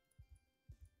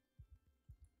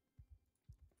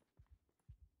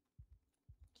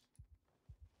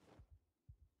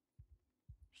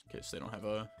 Just in case they don't have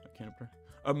a camper.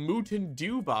 A Mountain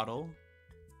Dew bottle.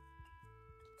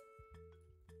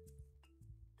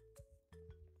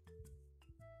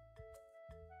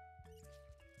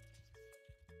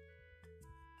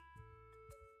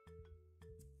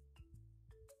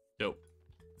 Dope.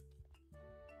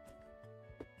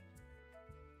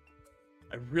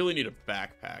 I really need a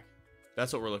backpack.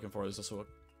 That's what we're looking for. Is this what?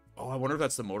 Oh, I wonder if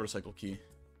that's the motorcycle key.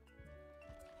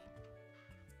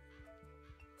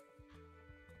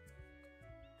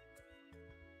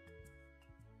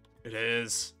 It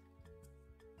is.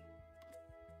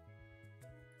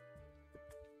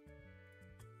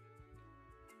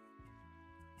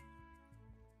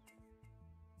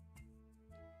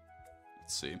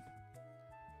 Let's see.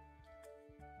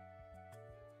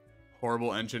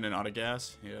 Horrible engine and out of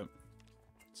gas. Yep.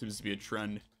 Seems to be a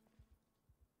trend.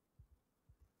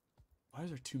 Why is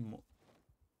there two more?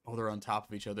 Oh, they're on top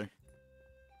of each other.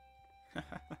 Is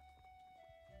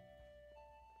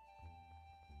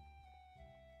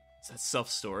that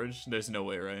self-storage? There's no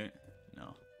way, right?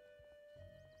 No.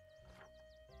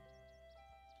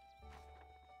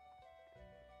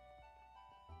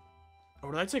 Oh,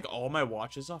 did I take all my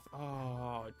watches off?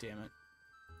 Oh, damn it.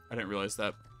 I didn't realize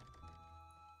that.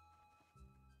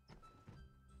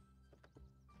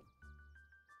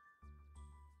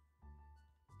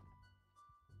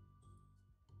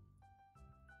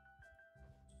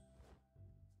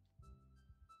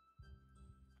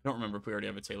 I don't remember if we already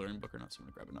have a tailoring book or not, so I'm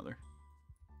gonna grab another.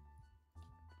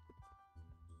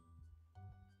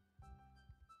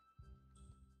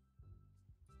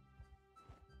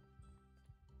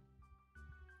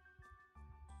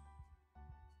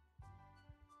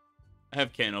 I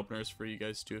have can openers for you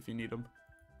guys too if you need them.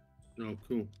 Oh,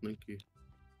 cool. Thank you.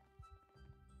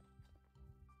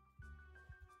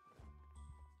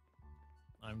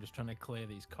 I'm just trying to clear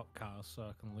these cop cars so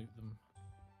I can loot them.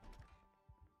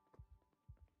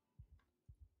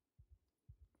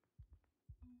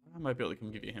 I might be able to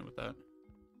come give you a hand with that.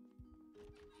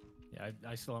 Yeah,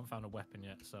 I still haven't found a weapon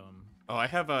yet, so Oh, I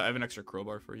have an extra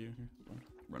crowbar for you. Here, I'll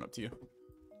run up to you. I'm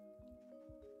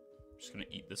just gonna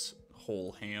eat this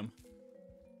whole ham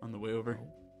on the way over.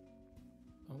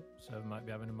 Oh, Seven might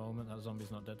be having a moment. That zombie's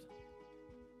not dead.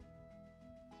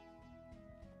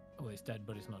 Oh, it's dead,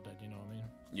 but it's not dead. You know what I mean?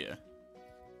 Yeah.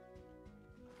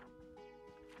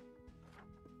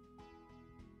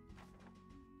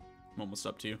 I'm almost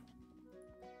up to you.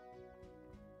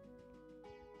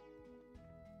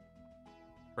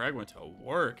 Bragg went to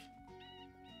work.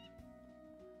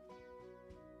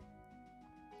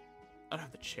 I don't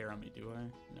have the chair on me, do I?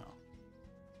 No.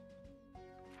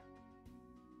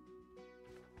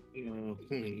 Oh,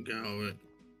 get out of it.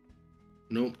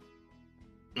 Nope.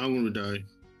 I'm gonna die.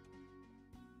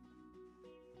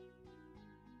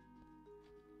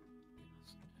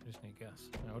 I just need gas.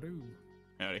 Now do.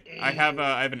 Howdy. I have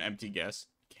an empty gas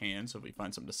can, so if we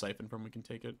find something to siphon from, we can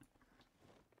take it.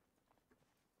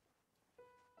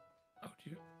 Oh, do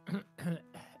you?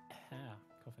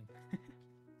 Coughing.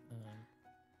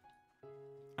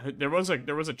 There was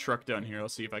a truck down here. I'll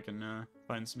see if I can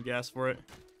find some gas for it.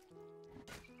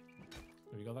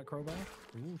 Have you got that crowbar?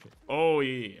 Ooh, shit. Oh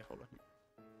yeah. Hold on.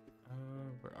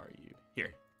 Where are you?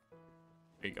 Here.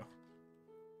 There you go.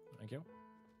 Thank you.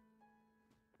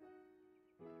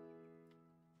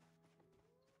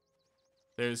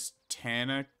 There's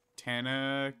Tanaka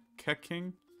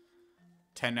King.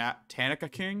 Tanaka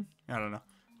King. I don't know.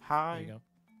 Hi. There you go.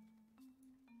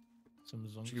 Some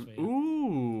zonks for you.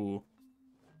 Ooh.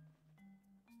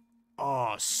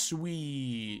 Oh,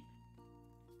 sweet.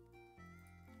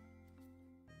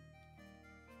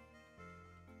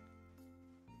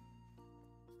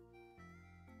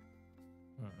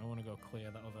 Right, I want to go clear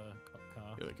that other cop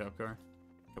car. The other cop car.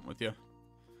 Come with you.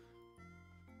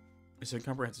 Is it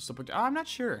comprehensive still? I'm not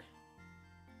sure.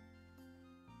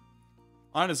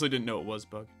 Honestly, didn't know it was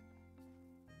bug.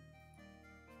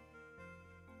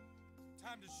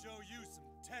 Time to show you some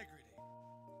integrity.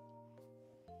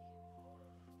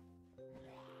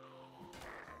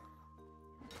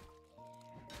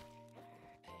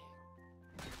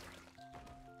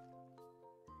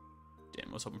 Damn,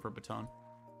 I was hoping for a baton.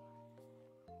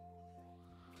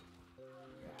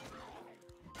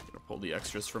 Gonna pull the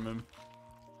extras from him.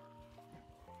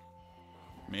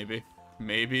 Maybe.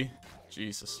 Maybe.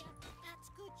 Jesus.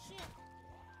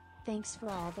 Thanks for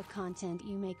all the content,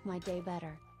 you make my day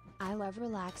better. I love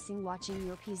relaxing watching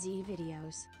your PZ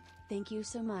videos. Thank you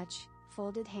so much,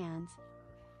 folded hands.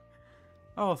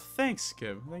 Oh, thanks,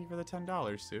 Skib. Thank you for the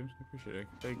 $10, dude. I appreciate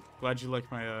it. Glad you like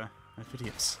my my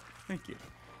videos. Thank you.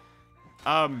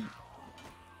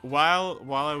 While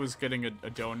I was getting a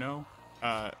dono,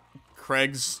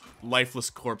 Craig's lifeless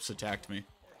corpse attacked me.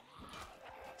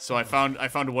 So I found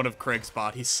one of Craig's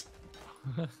bodies.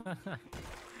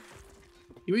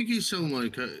 You make it sound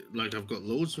like I've got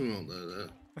loads of them out there.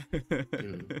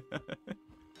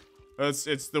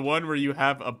 It's the one where you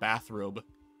have a bathrobe,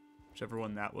 whichever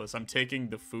one that was. I'm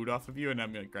taking the food off of you, and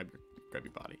I'm gonna grab your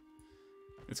body.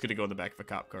 It's gonna go in the back of a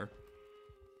cop car.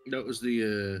 That was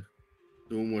the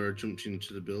one where I jumped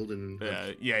into the building.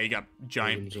 And Yeah, you got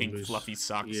giant pink zombies. fluffy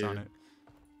socks Yeah. on it.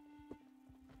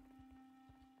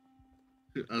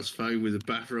 That's fine with a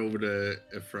bathrobe and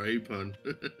a fry pan.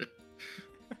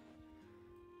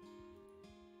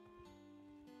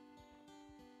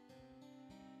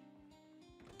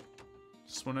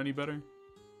 This one any better?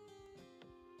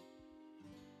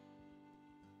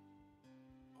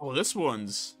 Oh, this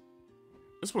one's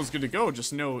good to go.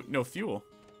 Just no fuel.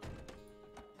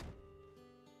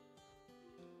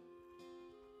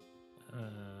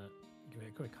 Give it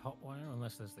a quick hot wire,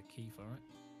 unless there's the key for it.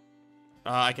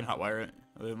 I can hotwire it.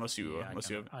 Unless you Yeah, unless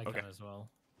you have. I Okay. can as well.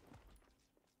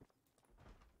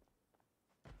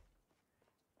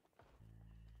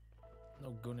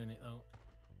 No gun in it though.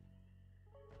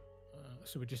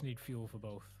 So we just need fuel for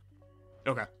both.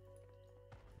 Okay.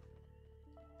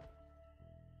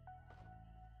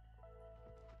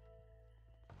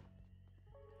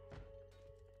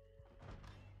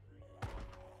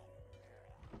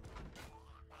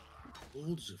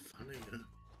 Loads of fun here.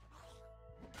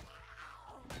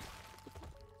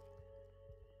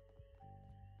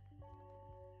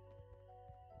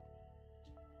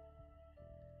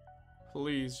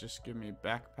 Please just give me a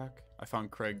backpack. I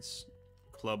found Craig's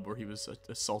club where he was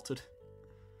assaulted.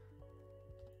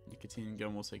 Nicotine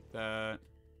gun, we'll take that.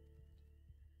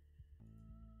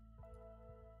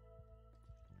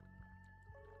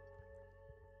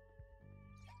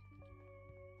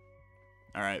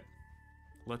 Alright.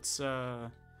 Let's, Okay,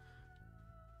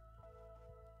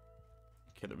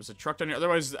 there was a truck down here.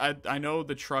 Otherwise, I know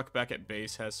the truck back at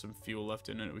base has some fuel left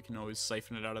in it. We can always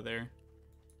siphon it out of there.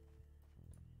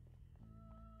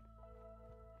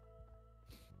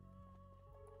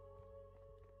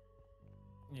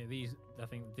 Yeah, I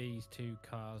think these two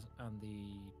cars and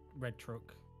the red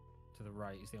truck to the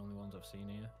right is the only ones I've seen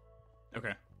here.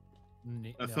 Okay.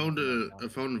 I found a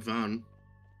van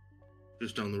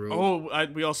just down the road. Oh,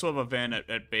 we also have a van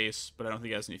at base, but I don't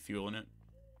think it has any fuel in it.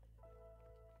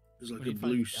 There's like We a need to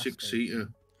find blue a gas 6-seater.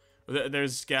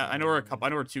 There's gas. I know where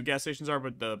 2 gas stations are,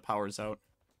 but the power's out.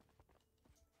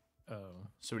 Oh.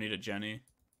 So we need a Jenny.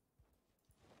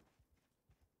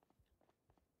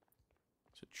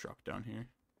 There's a truck down here.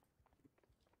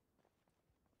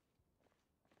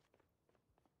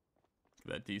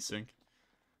 Look at that desync.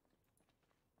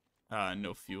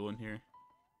 No fuel in here.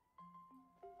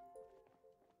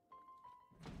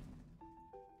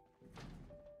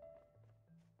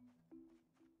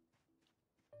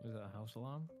 Is that a house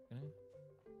alarm? Okay.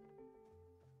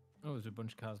 Oh, there's a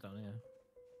bunch of cars down here.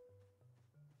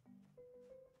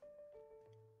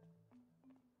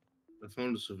 I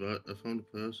found a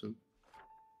person.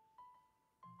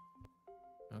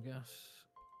 I guess.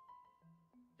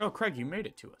 Oh, Craig, you made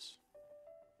it to us.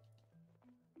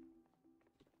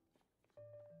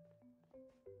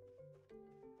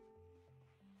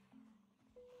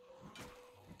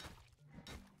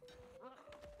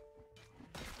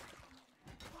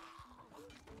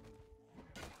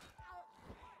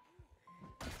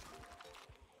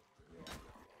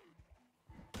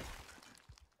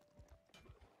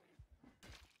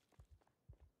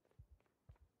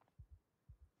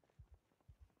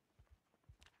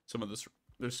 Some of this,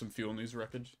 there's some fuel in these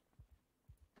wreckage.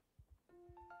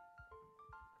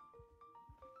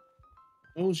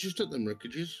 Oh, it's just at them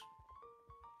wreckages.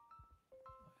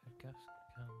 Gas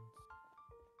cans.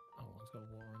 Oh, one's got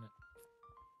water in it.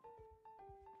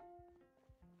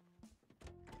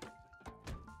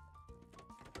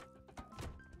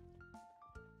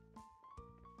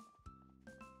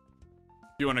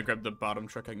 If you want to grab the bottom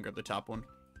truck, I can grab the top one.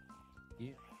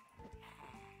 Yeah.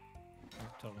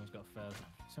 The top one's got fares.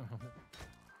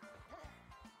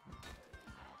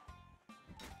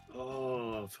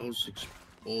 Oh, False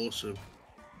awesome.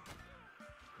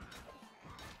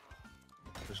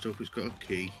 First up, it's got a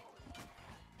key.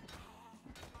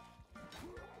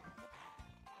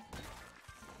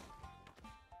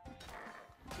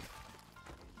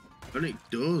 And it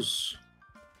does.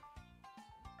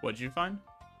 What'd you find?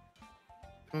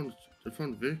 I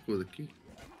found a vehicle with a key.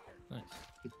 Nice.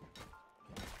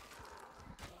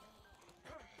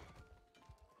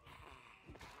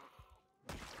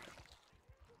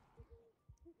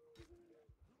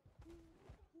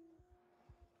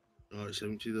 Oh, it's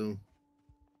empty though.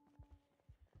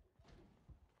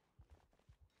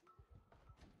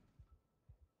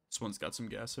 This one's got some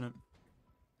gas in it.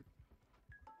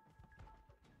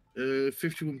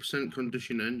 51%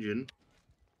 condition engine.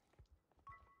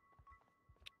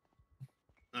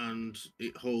 And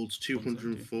it holds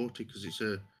 240 because it's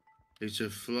a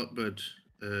flatbed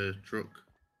truck.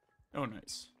 Oh,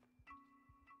 nice.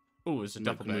 Oh, it's a And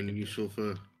duffel they come bag. in useful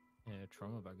for. Yeah,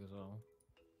 trauma bag as well.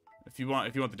 If you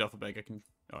want the duffel bag, I can.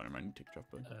 Oh, never mind. Take a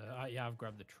duffel bag. Yeah, I've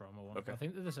grabbed the trauma one. Okay. I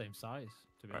think they're the same size,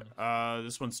 to be honest. Alright,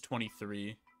 this one's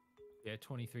 23. Yeah,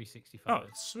 2365. Oh,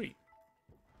 sweet.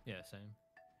 Yeah, same.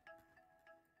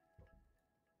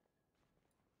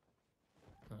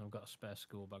 And I've got a spare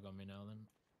school bag on me now then.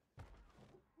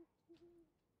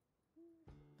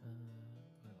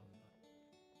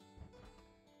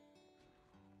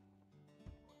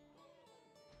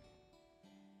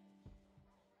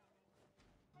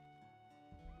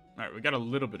 Alright, we got a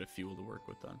little bit of fuel to work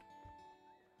with then.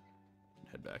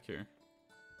 Head back here.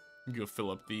 Go fill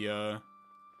up the,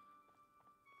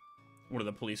 one of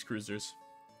the police cruisers.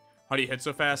 How do you hit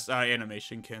so fast?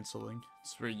 Animation canceling.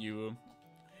 It's where you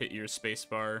hit your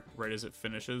spacebar right as it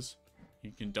finishes.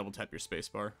 You can double tap your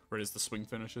spacebar right as the swing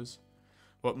finishes.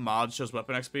 What mod shows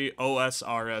weapon XP?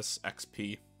 OSRS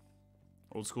XP.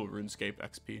 Old school RuneScape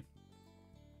XP.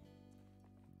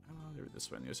 Oh, they were this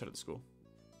way on the other side of the school.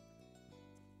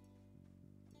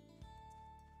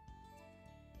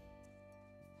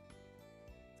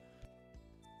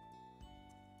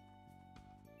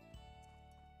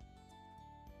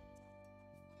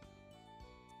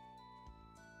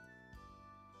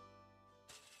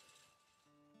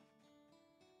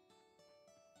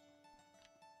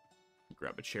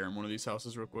 Grab a chair in one of these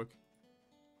houses real quick.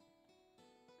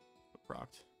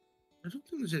 Procked. I don't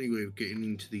think there's any way of getting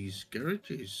into these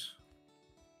garages.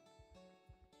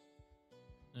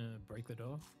 Break the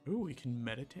door. Ooh, we can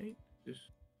meditate? Yes.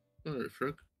 Alright,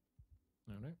 Frog.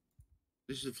 No, no.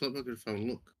 This is the flap I found,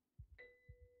 look.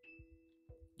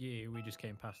 Yeah, we just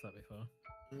came past that before.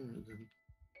 Alright then.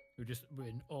 We just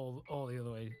went all the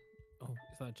other way. Oh,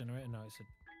 is that a generator? No, it's a...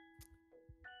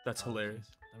 That's hilarious.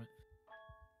 Damn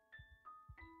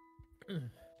it.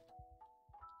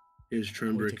 Here's try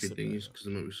and We'll break take these, some- because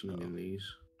there might be something in these.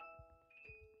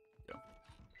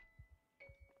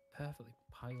 Perfectly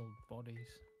piled bodies.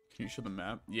 Can you show the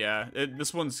map? Yeah,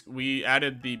 this one's... We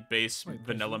added the base Wait, Chris,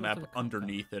 vanilla you go map to the cop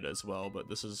underneath it as well, but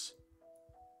this is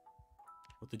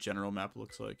what the general map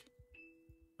looks like.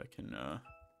 If I can,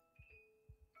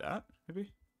 that, maybe?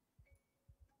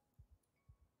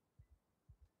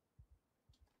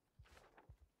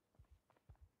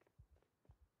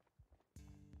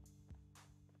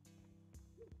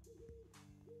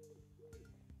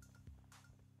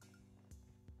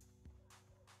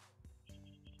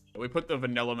 We put the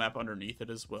vanilla map underneath it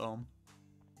as well.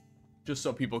 Just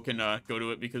so people can go to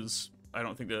it, because I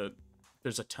don't think that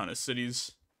there's a ton of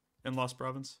cities in Lost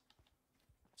Province.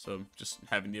 So just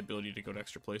having the ability to go to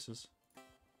extra places.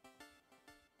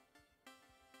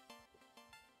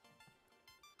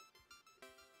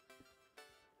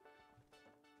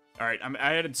 Alright,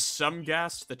 I added some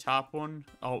gas to the top one.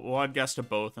 We'll add gas to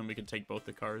both, and we can take both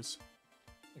the cars.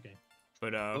 Okay.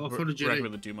 But Oh, we're for the not Jenny.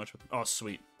 going to do much with... Oh,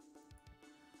 sweet.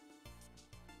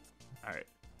 Alright.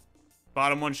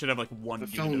 Bottom one should have like 1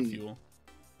 unit of fuel.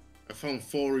 I found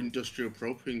 4 industrial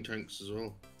propane tanks as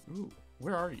well. Ooh,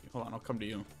 where are you? Hold on, I'll come to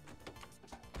you.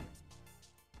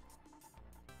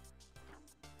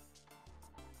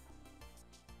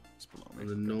 It's below me.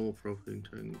 And a no propane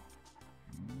tank.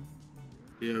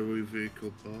 DIY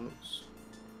vehicle parts.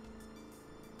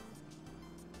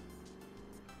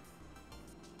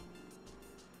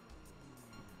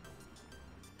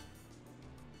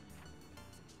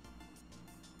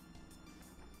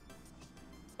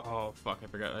 Oh, fuck, I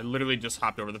forgot. I literally just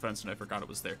hopped over the fence and I forgot it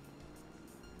was there.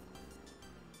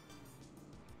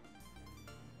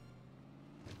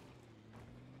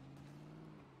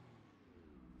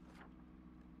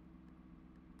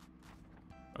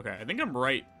 Okay, I think I'm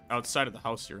right outside of the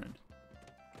house you're in.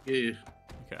 Yeah,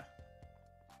 Okay.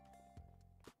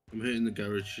 I'm hitting the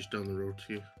garage just down the road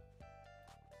to you.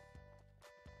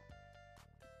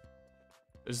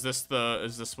 Is this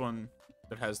one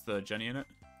that has the Jenny in it?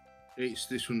 It's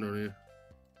this one down here.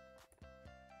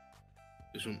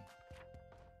 This one.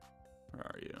 Where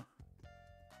are you?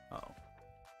 Oh.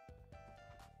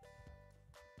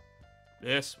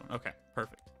 This one. Okay,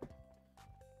 perfect.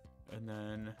 And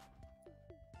then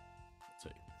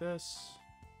take this.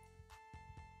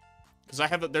 Because I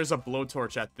have there's a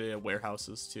blowtorch at the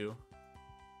warehouses too.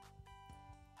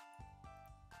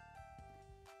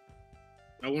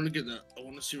 I want to get that. I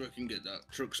want to see if I can get that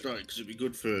truck started because it'd be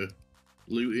good for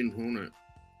looting, won't it?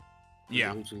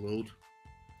 Yeah. To load.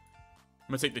 I'm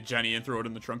gonna take the Jenny and throw it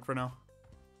in the trunk for now.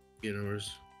 You know,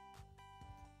 whereas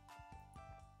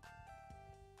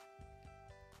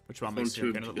Which one am I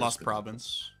seeing? Lost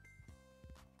Province.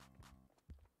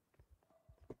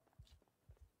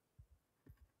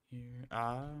 Here,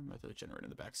 I throw the generator in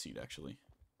the back seat actually.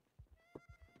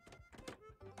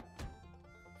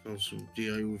 Found some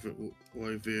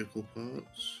DIY vehicle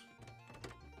parts.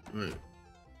 Right.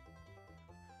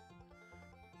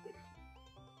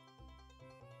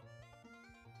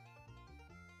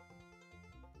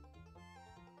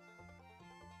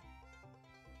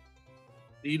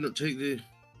 Do you not take the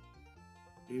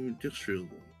industrial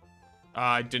one?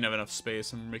 I didn't have enough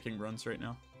space. I'm making runs right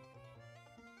now.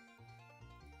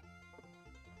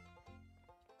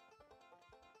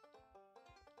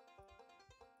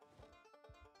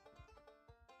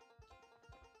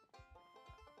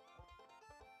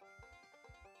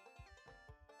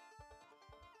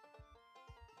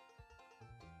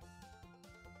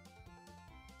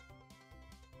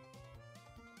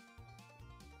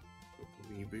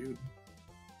 Reboot.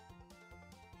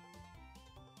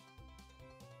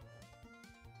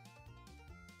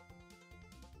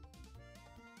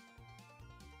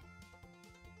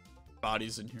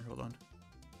 Bodies in here. Hold on.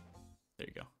 There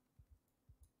you go.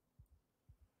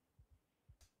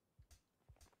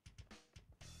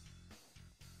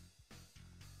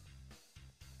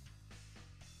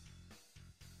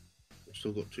 I've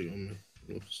still got 2 on me.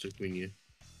 I'll have to stick them in your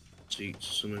seats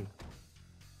or something.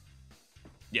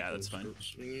 Yeah, that's fine. Start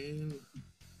swinging.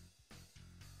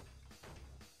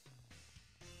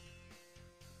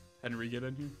 Henry, get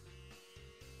in here.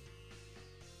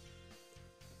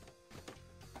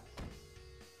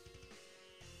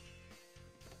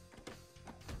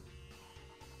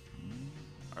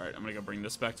 Alright, I'm gonna go bring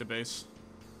this back to base.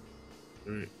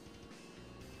 Right.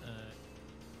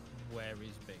 Where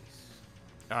is base?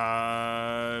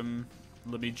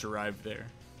 Let me drive there.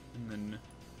 And then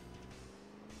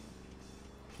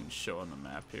I can show on the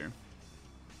map here.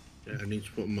 Yeah, I need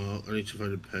to put a mark. I need to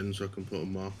find a pen so I can put a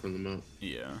mark on the map.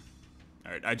 Yeah.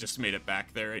 Alright, I just made it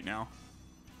back there right now.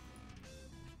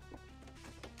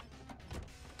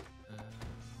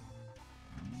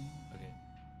 Okay.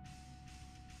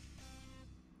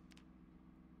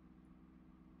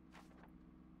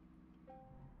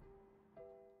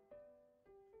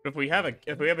 If we have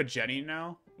a Jenny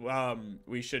now,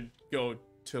 we should go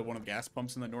to one of the gas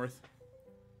pumps in the north.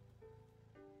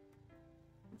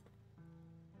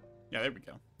 Yeah, there we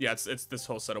go. Yeah, it's this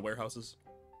whole set of warehouses,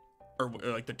 or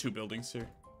like the 2 buildings here.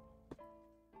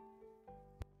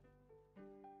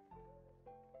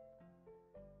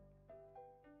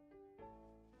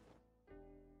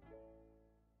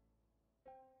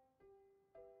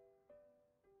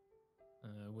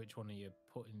 Which one are you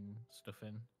putting stuff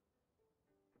in?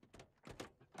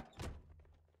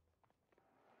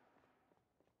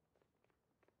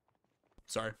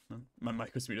 Sorry, my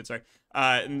mic was muted. Sorry.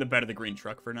 In the bed of the green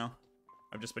truck for now.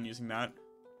 I've just been using that.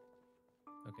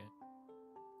 Okay.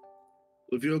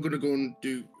 If you're gonna go and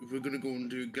do, if we're gonna go and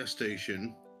do a gas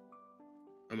station,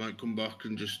 I might come back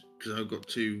and just because I've got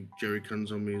 2 jerry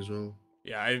cans on me as well.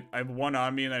 Yeah, I have 1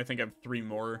 on me, and I think I have 3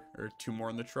 more or 2 more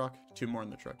in the truck. 2 more in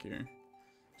the truck here.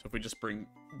 So if we just bring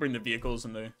the vehicles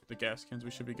and the gas cans,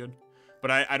 we should be good. But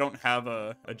I don't have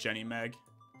a Jenny mag.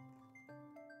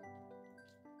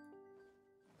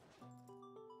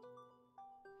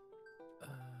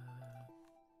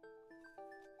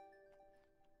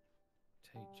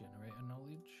 Take generator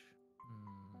knowledge.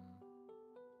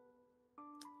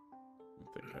 I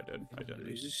think I did. I did.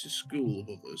 Is this a school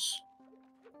above us?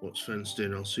 What's fenced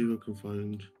in? I'll see what I can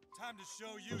find. Time to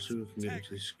show you I'll see if I can get into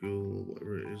this school or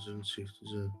whatever it is and see if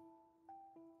there's a.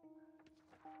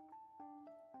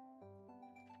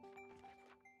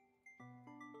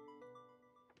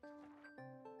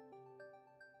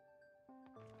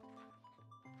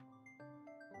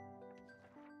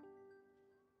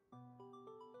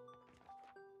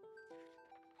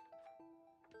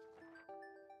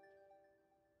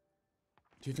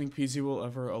 Do you think PZ will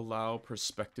ever allow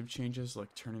perspective changes,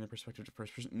 like turning the perspective to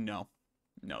first person? No.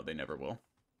 No, they never will.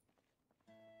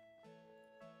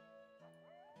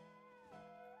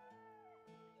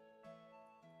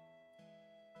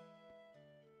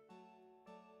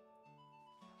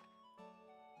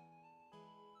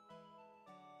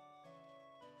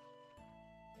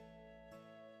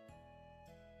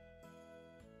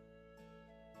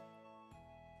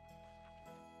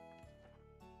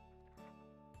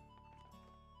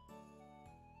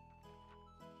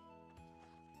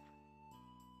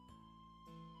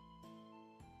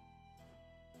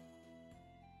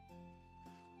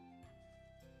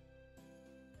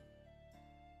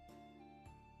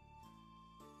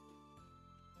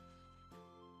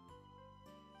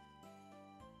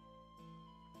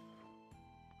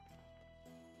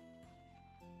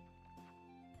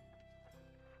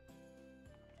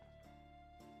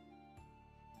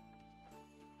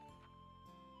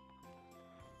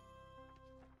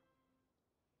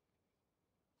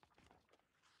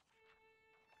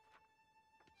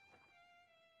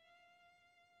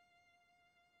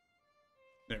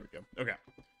 There we go. Okay.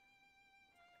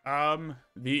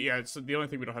 So the only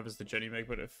thing we don't have is the Jenny Meg,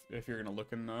 but if you're gonna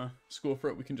look in the school for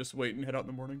it, we can just wait and head out in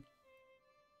the morning.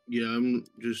 Yeah, I'm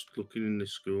just looking in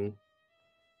this school.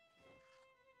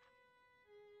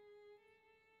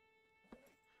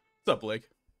 What's up, Blake?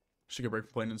 Should get a break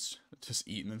from playing and just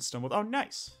eat and then stumbled. Oh,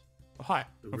 nice. Oh, hi.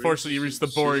 The Unfortunately, you reached the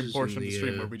scissors boring in portion of the the,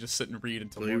 stream where we just sit and read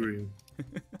until morning.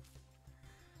 Playroom.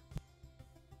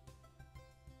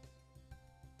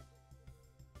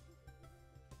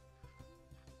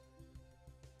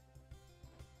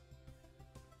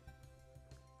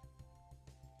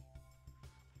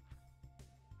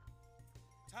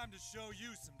 Time to show you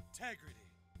some integrity.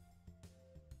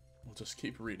 We'll just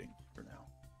keep reading for now.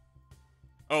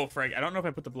 Oh, Frank, I don't know if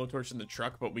I put the blowtorch in the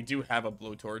truck, but we do have a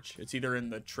blowtorch. It's either in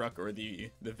the truck or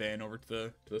the van over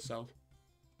to the south.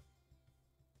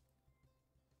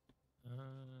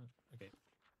 Okay.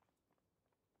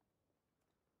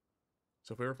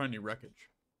 So if we ever find new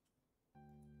wreckage.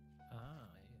 Ah,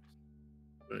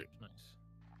 yes. Right. Nice.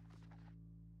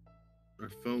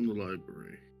 I found the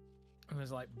library. And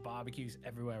there's like barbecues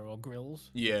everywhere or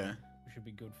grills, Yeah. which would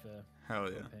be good for Hell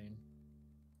yeah. propane.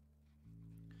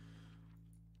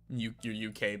 You're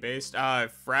UK based.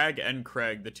 Frag and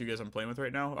Craig, the two guys I'm playing with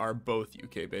right now, are both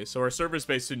UK based. So our server's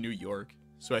based in New York.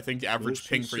 So I think the average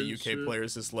ping for UK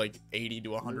players is like 80 to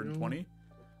 120.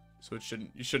 So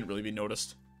you shouldn't really be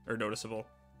noticed or noticeable.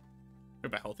 We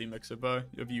have a healthy mix of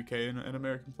UK and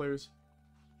American players.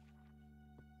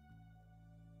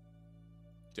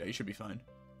 Yeah, you should be fine.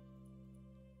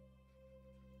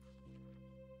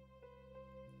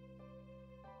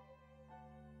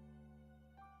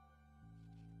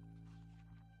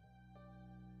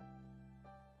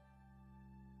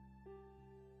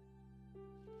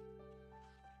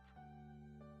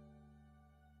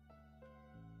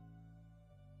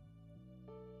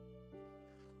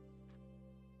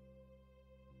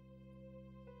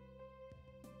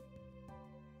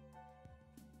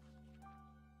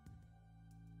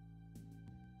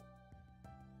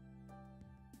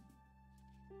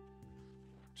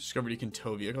 Discovered you can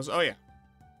tow vehicles. Oh, yeah.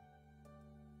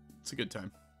 It's a good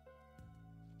time.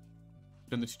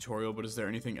 Done the tutorial, but is there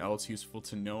anything else useful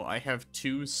to know? I have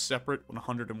 2 separate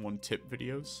 101 tip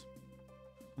videos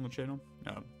on the channel.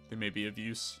 They may be of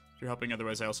use if you're helping.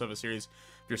 Otherwise, I also have a series.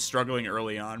 If you're struggling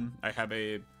early on, I have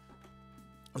a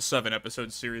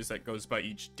 7-episode series that goes by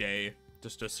each day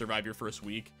just to survive your first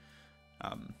week.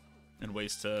 And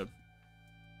ways to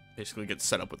basically get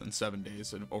set up within 7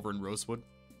 days over in Rosewood.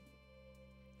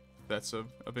 That's of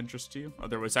interest to you.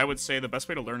 Otherwise, I would say the best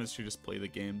way to learn is to just play the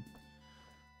game.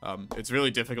 It's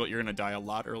really difficult. You're gonna die a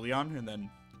lot early on, and then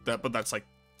but that's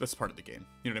part of the game.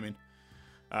 You know what I mean?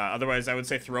 Otherwise, I would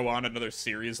say throw on another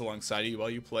series alongside you while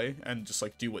you play, and just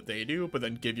like do what they do, but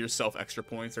then give yourself extra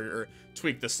points or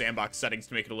tweak the sandbox settings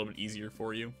to make it a little bit easier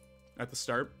for you at the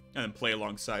start, and then play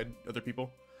alongside other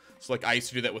people. So like I used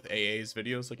to do that with AA's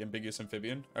videos, like Ambiguous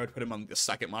Amphibian. I would put him on the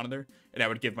second monitor, and I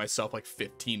would give myself like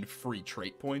 15 free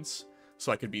trait points,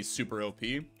 so I could be super OP,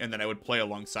 and then I would play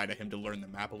alongside of him to learn the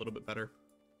map a little bit better.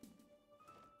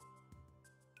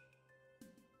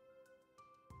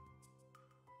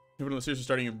 Everyone listeners are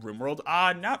starting in RimWorld?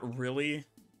 Not really.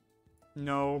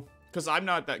 No, because I'm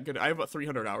not that good. I have about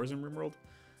 300 hours in RimWorld,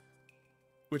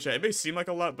 which it may seem like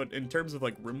a lot, but in terms of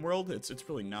like RimWorld, it's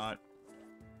really not.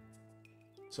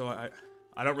 So I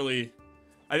don't really.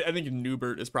 I think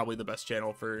Newbert is probably the best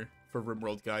channel for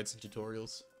RimWorld guides and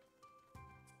tutorials.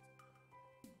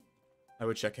 I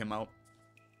would check him out.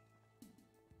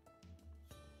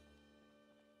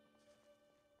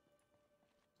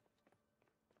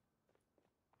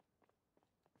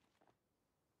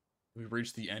 We've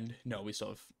reached the end. No, we still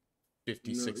have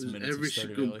 56 minutes. Every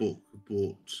single book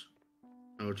bought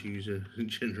how to use a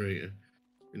generator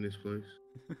in this place.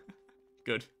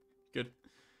 Good. Good.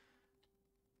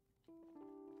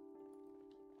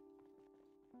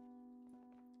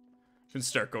 You can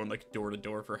start going like door to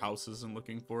door for houses and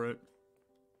looking for it.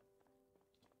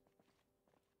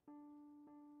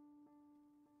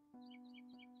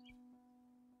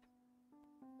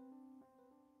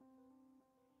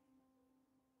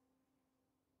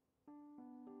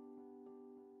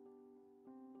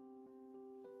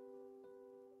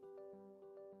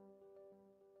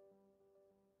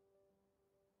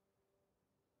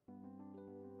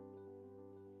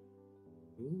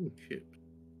 Oh, shit.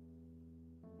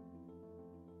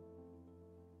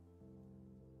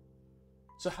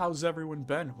 So how's everyone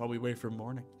been while we wait for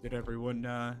morning? Did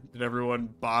everyone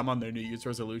bomb on their New Year's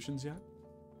resolutions yet?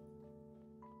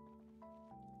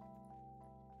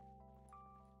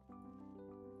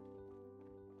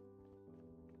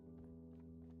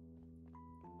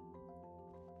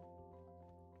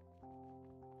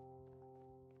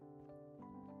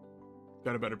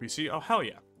 Got a better PC? Oh, hell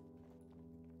yeah.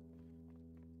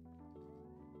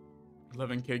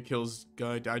 11k kills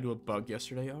guy died to a bug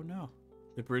yesterday. Oh no.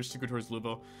 The bridge to go towards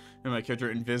Louisville and my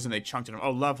character Invis and they chunked him.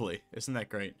 Oh, lovely. Isn't that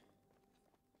great?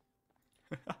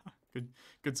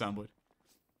 Good Zomboid.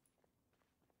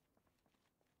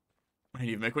 I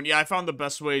need to make one. Yeah, I found the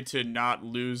best way to not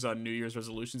lose on New Year's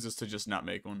resolutions is to just not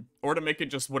make one. Or to make it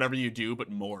just whatever you do, but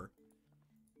more.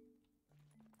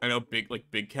 I know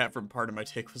Big Cat from Part of My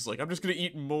Take was like, I'm just gonna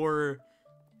eat more,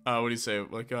 what do you say,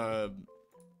 like,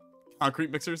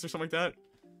 concrete mixers or something like that.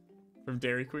 from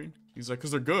Dairy Queen. He's like,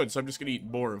 because they're good, so I'm just going to eat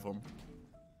more of them.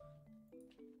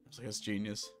 I was like, that's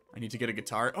genius. I need to get a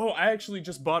guitar. Oh, I actually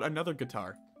just bought another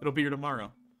guitar. It'll be here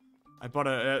tomorrow. I bought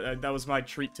that was my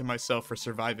treat to myself for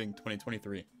surviving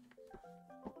 2023.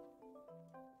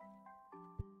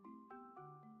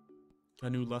 A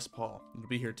new Les Paul. It'll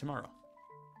be here tomorrow.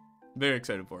 Very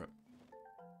excited for it.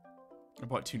 I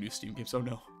bought 2 new Steam games. Oh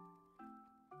no.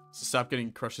 So stop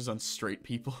getting crushes on straight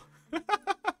people.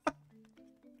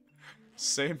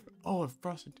 Same. Oh, I've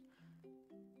frosted.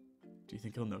 Do you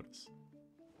think he'll notice?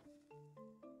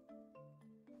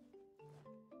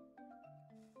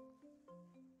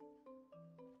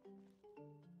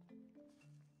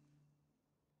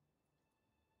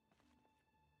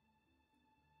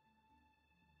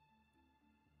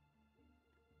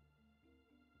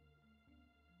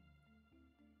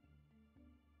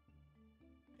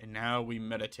 And now we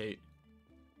meditate.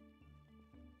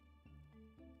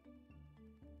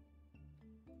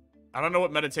 I don't know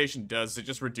what meditation does. Does it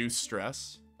just reduce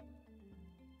stress?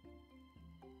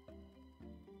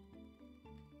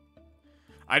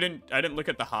 I didn't look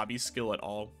at the hobby skill at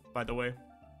all, by the way.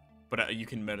 But you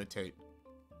can meditate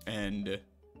and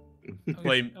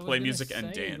play music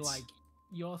and dance. Like,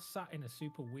 you're sat in a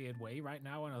super weird way right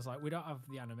now, and I was like, we don't have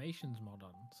the animations mod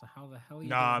on, so how the hell are you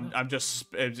doing that? I'm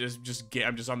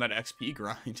just on that XP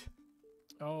grind.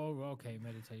 Oh, okay,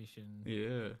 meditation.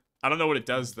 Yeah. I don't know what it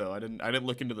does though. I didn't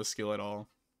look into the skill at all.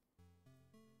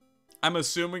 I'm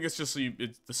assuming it's just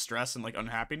it's the stress and like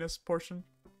unhappiness portion.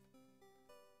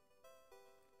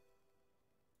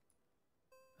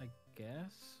 I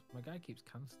guess my guy keeps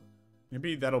canceling.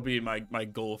 Maybe that'll be my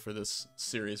goal for this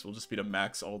series. Will just be to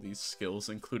max all these skills,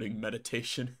 including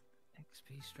meditation.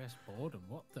 XP stress boredom.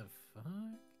 What the fuck?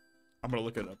 I'm gonna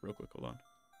look it up real quick. Hold on.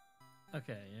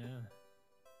 Okay, yeah.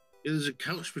 Yeah, there's a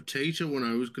couch potato one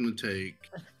I was gonna take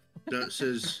that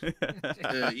says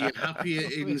you're happier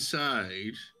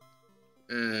inside,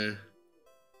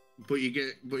 but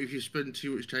if you spend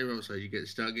too much time outside, you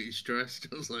start getting stressed.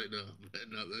 I was like, no, better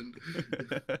not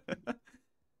then.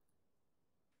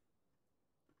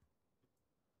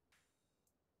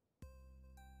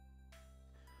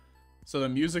 So the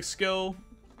music skill,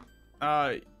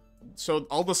 so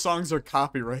all the songs are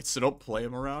copyrights, so don't play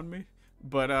them around me.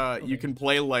 But okay. You can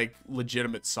play like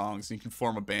legitimate songs, and you can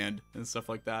form a band and stuff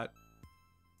like that.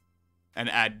 And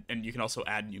you can also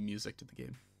add new music to the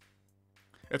game.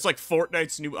 It's like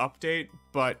Fortnite's new update,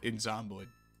 but in Zomboid.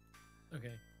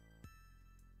 Okay.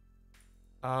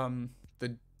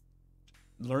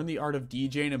 Learn the art of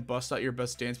DJing and bust out your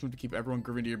best dance move to keep everyone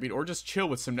grooving to your beat, or just chill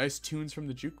with some nice tunes from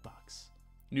the jukebox.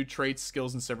 New traits,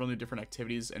 skills, and several new different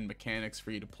activities and mechanics for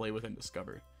you to play with and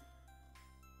discover.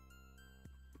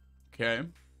 Okay.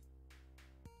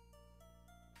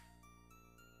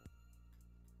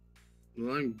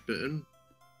 Well, I'm bitten.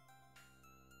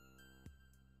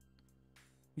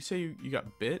 You say you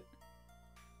got bit?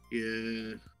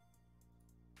 Yeah.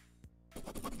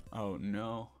 Oh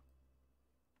no.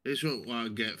 It's what I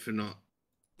get for not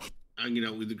hanging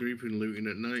out with the group and looting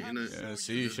at night, innit? Yeah,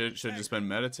 see, you should have just been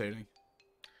meditating.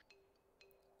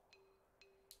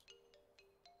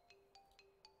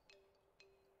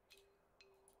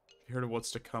 You heard of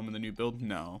what's to come in the new build?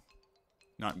 No.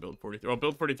 Not in build 43. Well,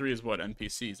 build 43 is what?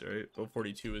 NPCs, right? Build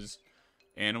 42 is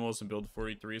animals, and build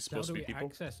 43 is supposed to be people. How do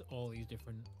we access all these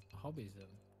different hobbies then?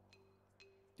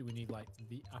 Do we need like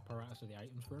the apparatus or the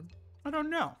items for them? I don't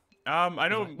know. I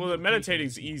know. Like, well,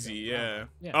 meditating's easy. Yeah.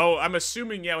 Yeah. Oh, I'm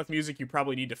assuming with music you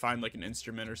probably need to find like an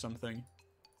instrument or something.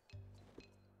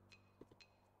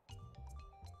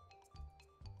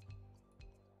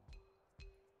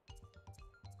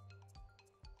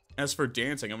 As for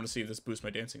dancing, I'm gonna see if this boosts my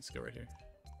dancing skill right here.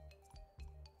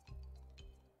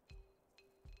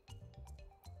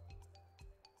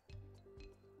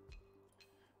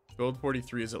 Build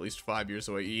 43 is at least 5 years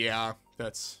away. Yeah,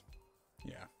 that's...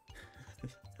 yeah.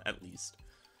 At least.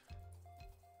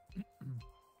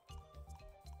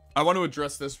 I want to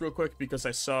address this real quick because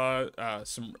I saw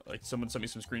someone sent me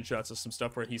some screenshots of some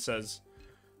stuff where he says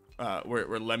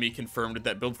where Lemmy confirmed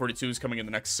that build 42 is coming in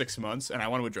the next 6 months, and I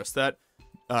want to address that.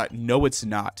 No, it's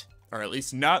not, or at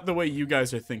least not the way you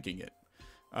guys are thinking it.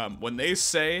 When they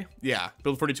say, yeah,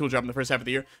 build 42 will drop in the first half of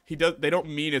the year, they don't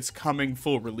mean it's coming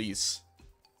full release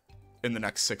in the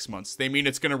next 6 months. They mean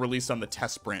it's going to release on the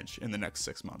test branch in the next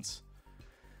 6 months.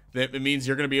 That it means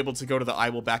you're going to be able to go to the I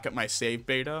will back up my save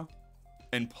beta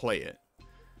and play it.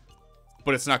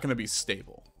 But it's not going to be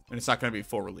stable. And it's not going to be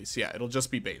full release. Yeah, it'll just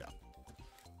be beta.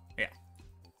 Yeah.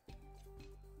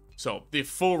 So, the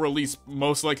full release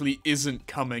most likely isn't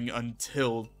coming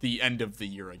until the end of the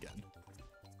year again.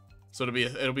 So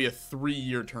it'll be a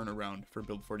 3-year turnaround for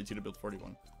build 42 to build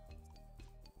 41.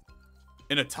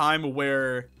 In a time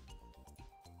where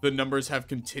the numbers have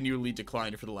continually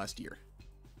declined for the last year.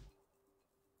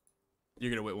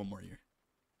 You're gonna wait 1 more year.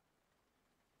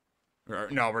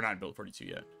 No, we're not in build 42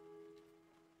 yet.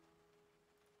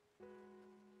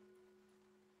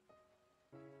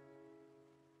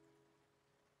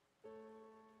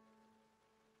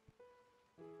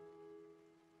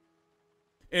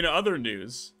 In other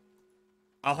news,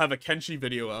 I'll have a Kenshi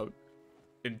video out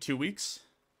in 2 weeks.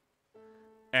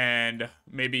 And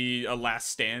maybe a Last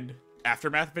Stand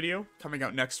Aftermath video coming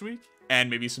out next week. And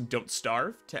maybe some Don't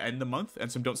Starve to end the month.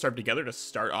 And some Don't Starve Together to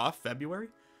start off February.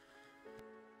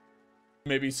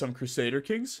 Maybe some Crusader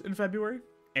Kings in February.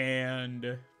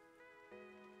 And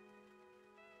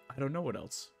I don't know what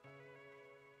else.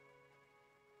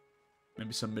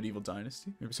 Maybe some Medieval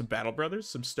Dynasty. Maybe some Battle Brothers.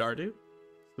 Some Stardew.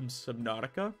 Some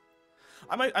Subnautica.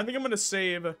 I think I'm gonna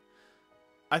save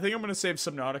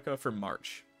Subnautica for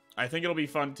March. I think it'll be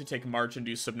fun to take March and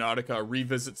do Subnautica,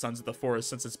 revisit Sons of the Forest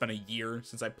since it's been a year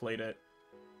since I played it,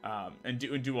 and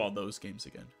do all those games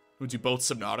again. We'll do both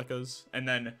Subnauticas, and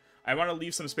then I want to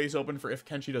leave some space open for if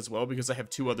Kenshi does well because I have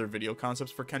 2 other video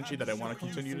concepts for Kenshi that I want to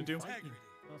continue to do. That's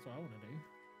what I want to do.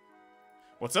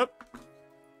 What's up?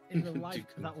 In the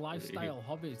that lifestyle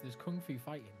hobbies, there's kung fu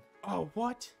fighting. Oh,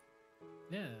 what?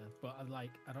 Yeah, but I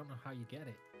don't know how you get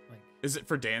it. Like, is it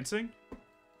for dancing?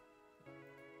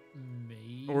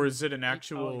 Maybe. Or is it an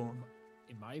actual?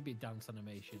 It might be dance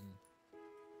animation.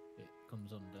 It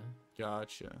comes under.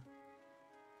 Gotcha.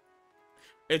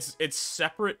 It's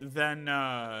separate than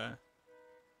the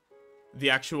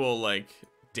actual like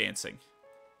dancing.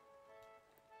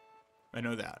 I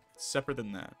know that. It's separate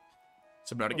than that.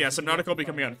 Subnautica. Yeah, Subnautica will be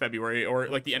coming out in February or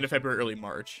like the end of February, early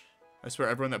March. I swear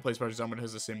everyone that plays Project Zomboid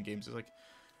has the same games. It's like,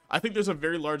 I think there's a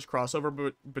very large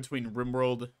crossover between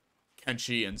RimWorld,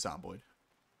 Kenshi, and Zomboid.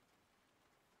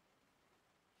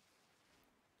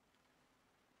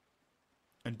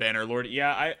 And Bannerlord.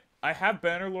 Yeah, I have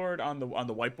Bannerlord on the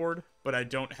whiteboard, but I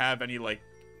don't have any like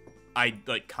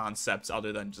concepts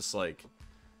other than just like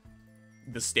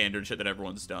the standard shit that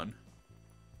everyone's done.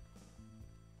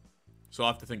 So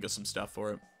I'll have to think of some stuff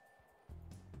for it.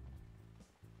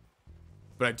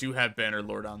 But I do have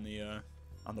Bannerlord on the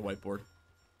whiteboard.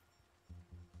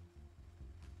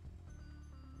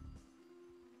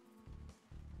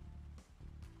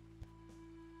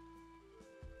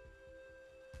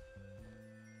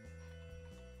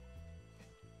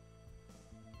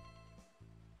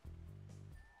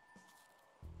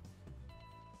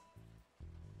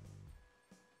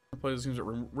 Play those games at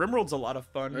RimWorld's a lot of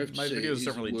fun. My videos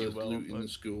don't really do well. In the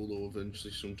school though,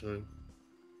 eventually, sometime.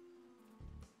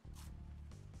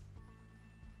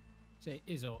 Say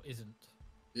it is or isn't.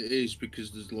 It is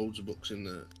because there's loads of books in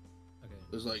there. Okay.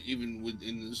 There's like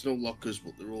there's no lockers,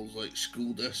 but they're all like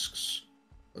school desks.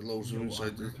 And loads of them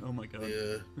inside there. Oh my god.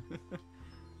 Yeah.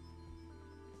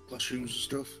 Classrooms and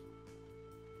stuff.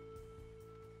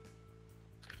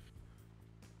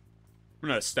 I'm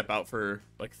gonna step out for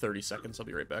like 30 seconds. I'll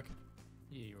be right back.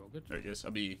 Yeah, you're all good. There it is.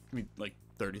 Give me like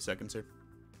 30 seconds here.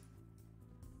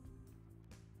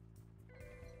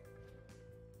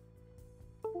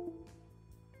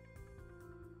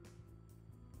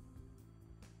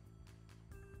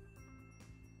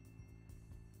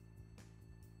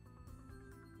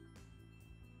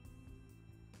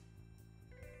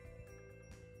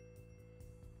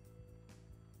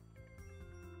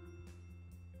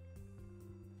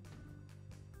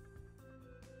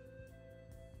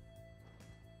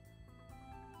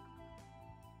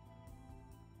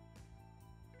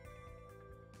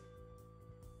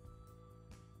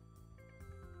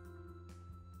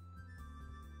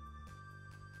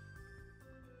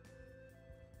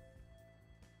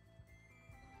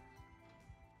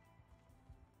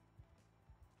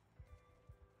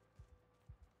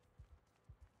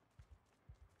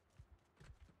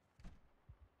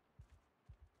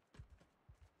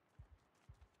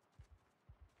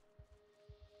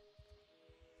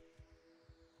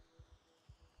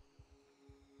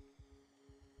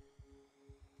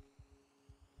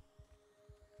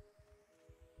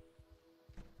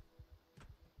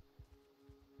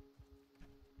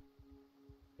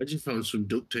 I just found some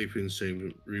duct tape in the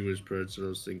same room as Preds, and I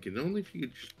was thinking, only if you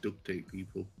could just duct tape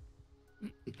people. I'll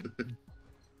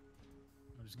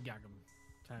just gag them,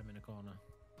 tie them in a corner.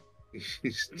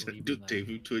 Duct tape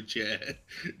him to a chair.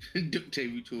 Duct tape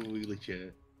him to a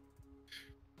wheelchair.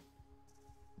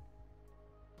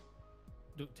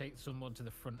 Duct tape someone to the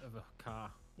front of a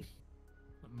car,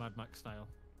 Mad Max style.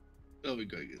 Oh my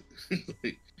god!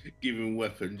 Like, give him a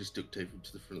weapon, just duct tape him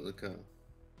to the front of the car.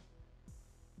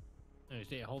 No, just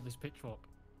here, hold this pitchfork.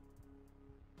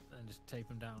 And just tape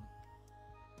them down.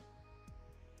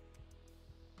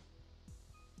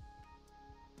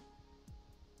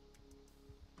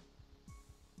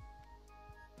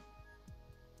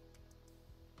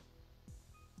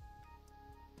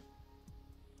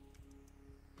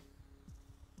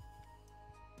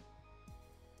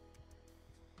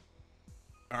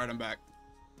 All right, I'm back.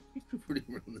 Put him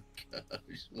around the car.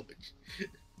 Just watch.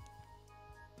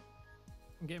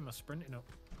 I'm getting my sprinting up.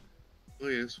 Oh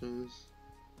yes, fellas.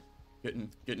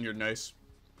 Getting your nice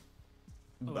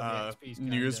Oh, the XP's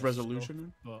New Year's kinda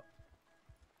resolution. slow, but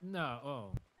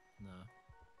no, no.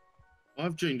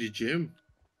 I've joined a gym.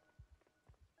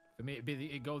 For me,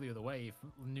 it'd go the other way. If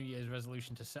New Year's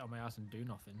resolution to sit on my ass and do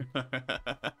nothing.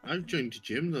 I've joined a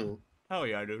gym though. Hell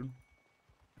yeah, dude.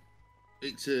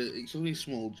 It's only a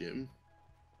small gym,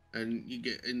 and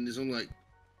there's only like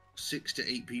 6 to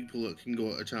 8 people that can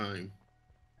go at a time,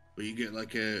 but you get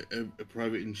like a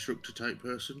private instructor type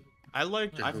person. I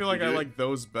feel like I like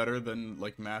those better than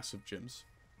like massive gyms.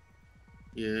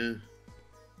 Yeah.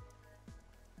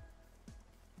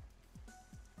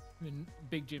 I mean,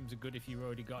 big gyms are good if you've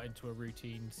already got into a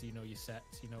routine, so you know your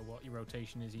sets, you know what your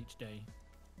rotation is each day,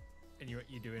 and you're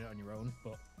doing it on your own.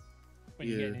 But when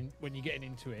you're getting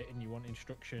into it and you want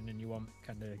instruction and you want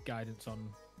kind of guidance on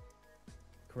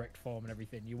correct form and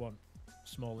everything, you want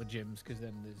smaller gyms because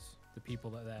then there's the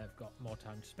people that have got more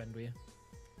time to spend with you.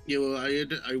 Yeah, well,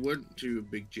 I went to a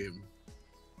big gym,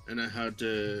 and I had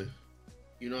I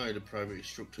had a private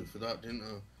instructor for that, didn't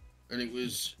I? And it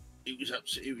was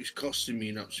costing me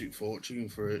an absolute fortune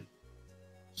for it.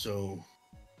 So,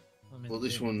 I mean, well,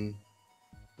 this one,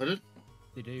 pardon?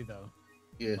 They do though.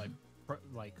 Yeah.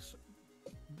 Like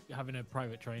having a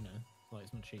private trainer, like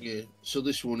it's not cheap. Yeah. So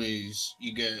this one is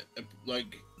you get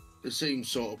like the same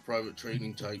sort of private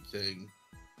training type thing,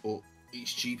 but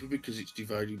it's cheaper because it's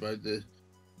divided by the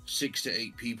 6 to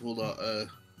 8 people that are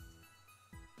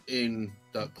in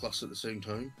that class at the same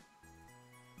time.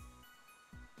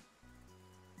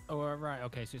 Oh, right.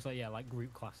 Okay, so it's like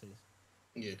group classes.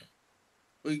 Yeah.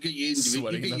 Well, you get your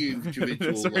Sweating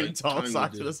individual like, tall time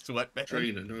socks with and a the sweat band.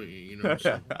 trainer, don't you? You know.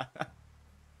 So,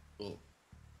 but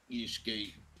you just get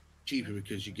cheaper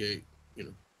because you get,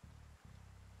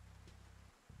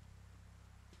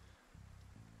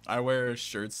 I wear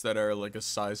shirts that are like a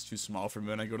size too small for me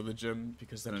when I go to the gym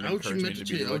because then it How'd you encourages me to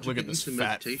be meditate? like, How'd you look at get this into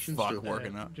fat meditation fuck stuff?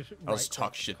 working out. Just I'll just right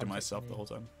talk click shit to concept myself the menu. whole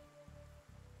time.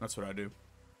 That's what I do.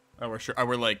 I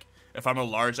wear like if I'm a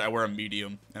large, I wear a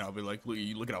medium, and I'll be like,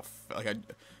 look at how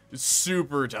it's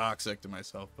super toxic to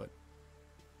myself, but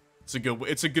it's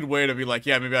a good way to be like,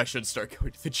 yeah, maybe I should start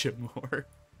going to the gym more.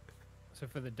 So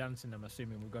for the dancing, I'm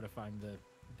assuming we've got to find the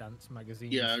dance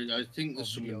magazine. Yeah, I think there's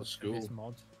some in the school. This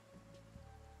mod.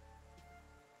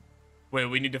 Wait,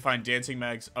 we need to find dancing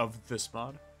mags of this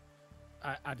mod.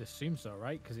 I'd assume so,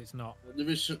 right? Because it's not. There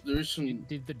is some.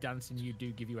 Did the dancing you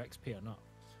do give you XP or not?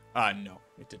 No,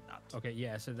 it did not. Okay,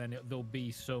 yeah. So then there'll be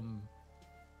some,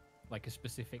 like a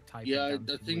specific type. Yeah, of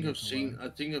I think I've seen. I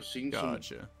think I've seen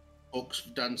Gotcha. some books,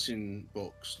 dancing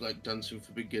books, like dancing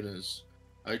for beginners.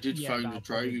 I did Yeah, find a that'll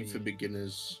probably driving for be-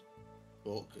 beginners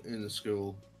book in the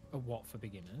school. A what for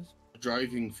beginners? A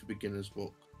driving for beginners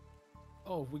book.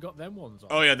 Oh, we got them ones on.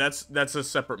 Oh yeah, that's a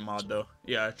separate mod though.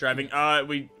 Yeah, driving.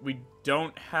 We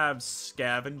don't have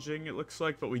scavenging, it looks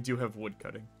like, but we do have wood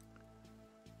cutting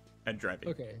and driving.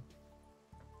 Okay.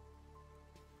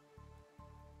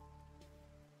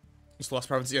 It's Lost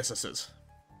Province. Yes, this is.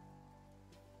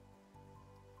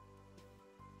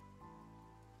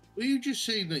 Were you just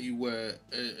saying that you wear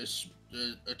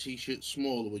a t-shirt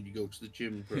smaller when you go to the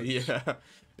gym? Perhaps?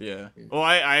 Yeah. Well,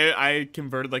 I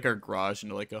converted like our garage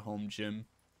into like a home gym.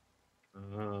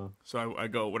 So I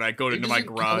go when I go into my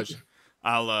garage,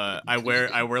 I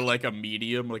wear like a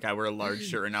medium, like I wear a large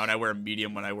shirt right now, and I wear a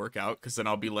medium when I work out, because then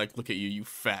I'll be like, look at you, you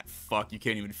fat fuck, you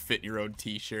can't even fit in your own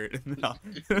t-shirt, and then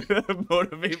I'll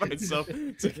motivate myself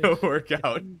to go work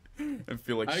out and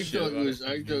feel like I shit. thought it was,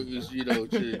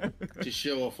 to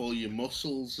show off all your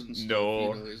muscles and stuff.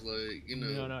 No. It's like,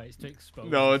 No, it's to expose.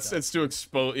 No, yourself. it's to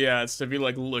expose. Yeah, it's to be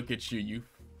like, look at you, you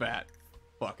fat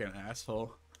fucking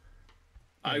asshole.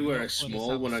 I wear a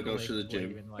small when I go to the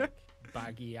gym. In, like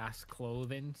baggy ass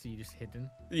clothing, so you're just hidden.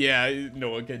 Yeah, no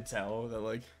one can tell that,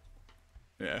 like,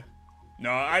 yeah.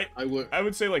 No, I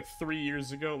would say like 3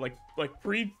 years ago, like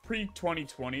pre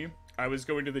 2020, I was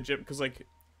going to the gym because like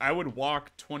I would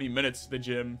walk 20 minutes to the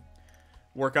gym,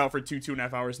 work out for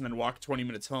 2.5 hours, and then walk 20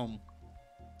 minutes home.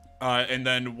 And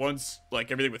then once like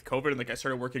everything with COVID and like I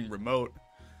started working remote,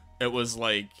 it was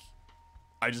like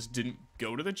I just didn't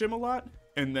go to the gym a lot.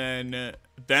 And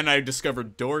then I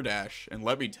discovered DoorDash, and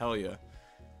let me tell you,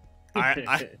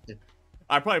 I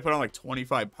probably put on like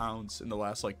 25 pounds in the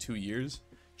last like 2 years,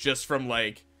 just from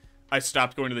like I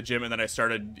stopped going to the gym and then I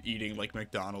started eating like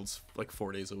McDonald's like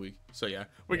 4 days a week. So yeah,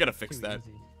 we gotta fix that.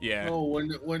 Easy. Yeah. Oh,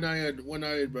 when I had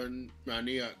my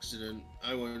knee accident,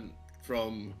 I went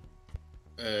from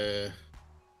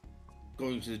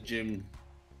going to the gym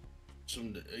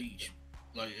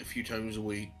like a few times a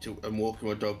week and walking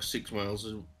my dog 6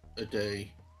 miles a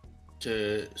day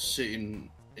to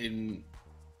sitting in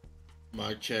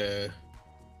my chair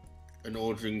and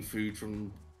ordering food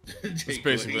from It's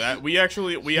basically that. We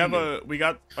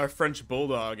got our French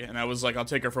bulldog, and I was like, I'll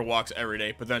take her for walks every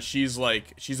day. But then she's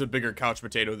a bigger couch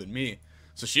potato than me,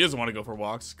 so she doesn't want to go for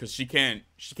walks because she can't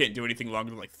do anything longer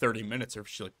than like 30 minutes, or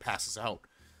she like passes out.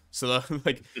 So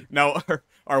like now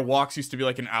our walks used to be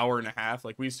like an hour and a half.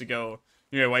 Like we used to go.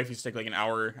 My wife used to take like an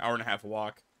hour and a half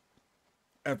walk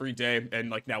every day, and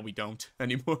like now we don't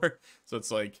anymore. So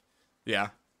it's like, yeah,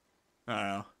 I don't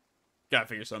know. Gotta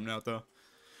figure something out though.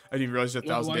 I didn't realize you're a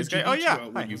 1,000 days guy. Oh yeah,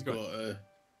 hi, you've got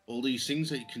all these things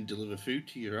that you can deliver food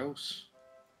to your house.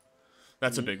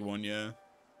 That's a big one, yeah.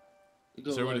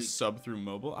 Is there a way to sub through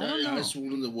mobile? I don't know. That's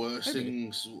one of the worst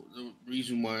things. The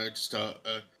reason why I had to start,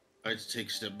 I had to take a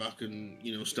step back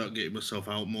and start getting myself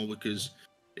out more, because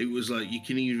it was like you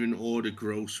can even order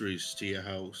groceries to your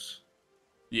house.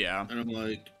 Yeah. And I'm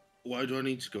like, why do I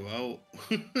need to go out?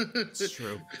 It's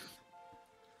true.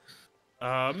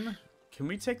 Can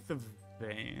we take the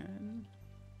van?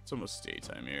 It's almost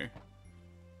daytime here.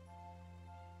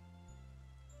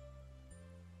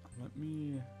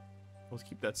 Let's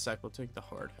keep that sec. We'll take the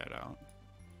hard head out.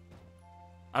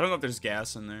 I don't know if there's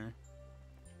gas in there.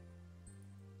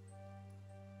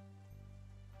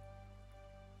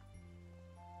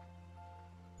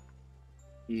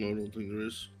 No, I don't think there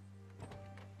is.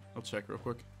 I'll check real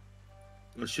quick.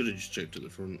 I should have just checked at the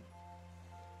front.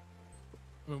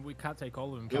 I mean, we can't take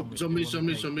all of them. Oh, Can we? zombies.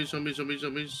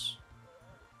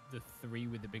 The 3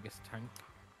 with the biggest tank.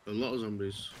 A lot of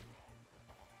zombies.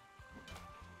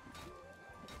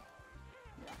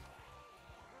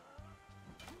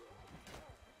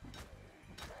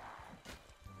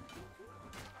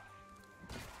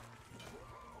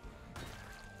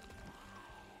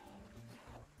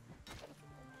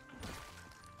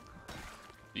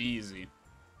 Easy.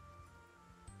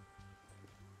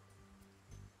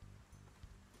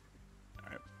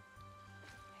 Alright.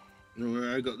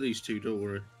 No, I got these two, don't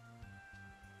worry.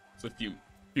 There's a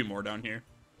few more down here.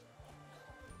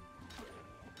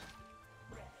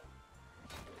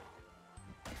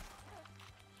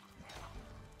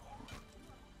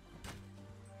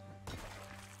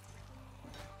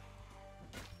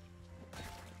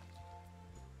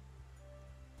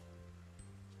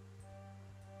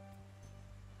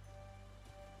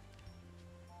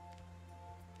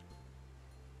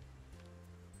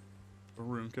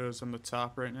 Barunka's on the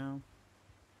top right now.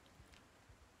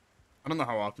 I don't know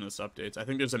how often this updates. I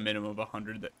think there's a minimum of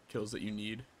 100 kills that you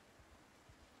need.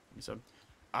 So,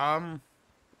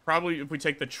 probably if we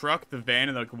take the truck, the van,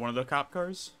 and like one of the cop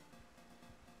cars.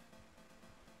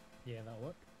 Yeah, that'll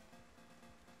work.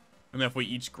 And then if we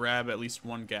each grab at least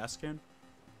one gas can.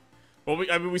 Well,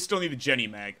 we still need the Jenny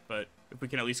mag, but if we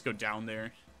can at least go down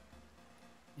there.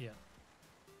 Yeah.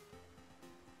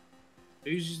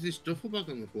 Who's this duffel bag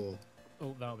on the floor?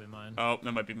 Oh, that'll be mine. Oh,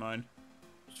 that might be mine.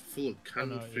 It's full of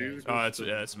canned food. Oh,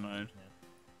 it's mine.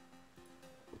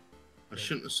 I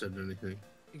shouldn't have said anything.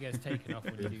 It gets taken off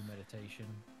when you do meditation.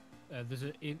 There's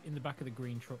in the back of the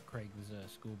green truck, Craig. There's a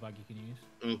school bag you can use.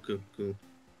 Okay, cool.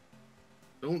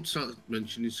 Don't start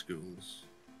mentioning schools.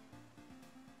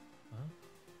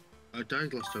 Huh? I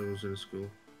died last time I was in school.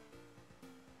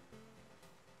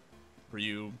 Were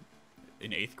you an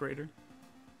 8th grader?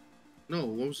 No,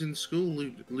 I was in school,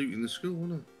 looting the school,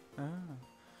 wasn't I? Ah.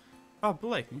 Oh,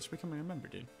 Blake, thanks for becoming a member,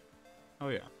 dude. Oh,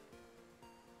 yeah.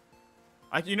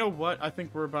 You know what? I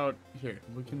think we're about... Here,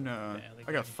 we can, I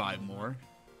got 5 more.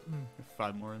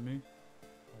 5 more in me.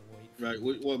 Right,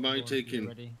 what am I taking?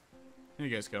 Here you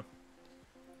guys go.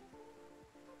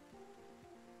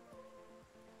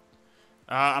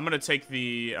 I'm gonna take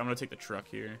the truck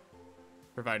here,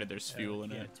 provided there's fuel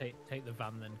in it. Take the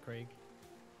van then, Craig.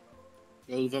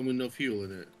 Oh, the van with no fuel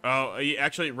in it. Oh,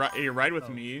 actually, you ride with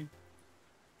me,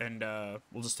 and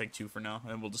we'll just take 2 for now,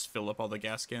 and we'll just fill up all the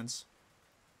gas cans.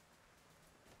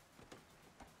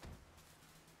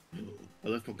 I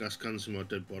left my gas cans in my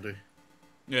dead body.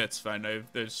 Yeah, it's fine.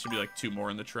 There should be like 2 more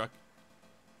in the truck.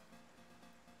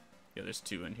 Yeah, there's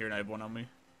 2 in here, and I have 1 on me.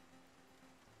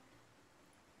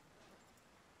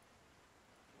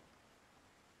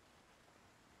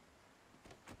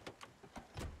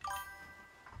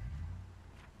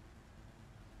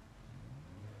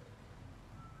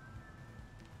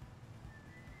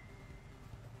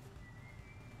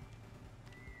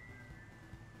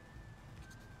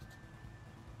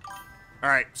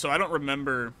 Alright, so I don't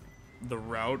remember the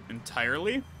route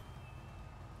entirely,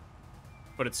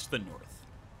 but it's to the north.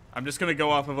 I'm just gonna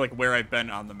go off of, like, where I've been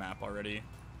on the map already.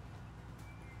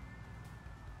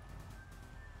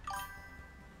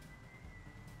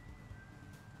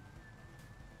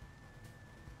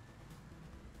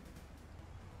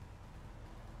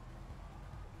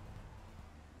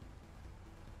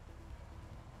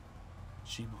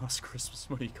 GMOS Christmas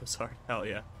money goes hard. Hell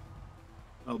yeah.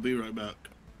 I'll be right back.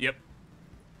 Yep.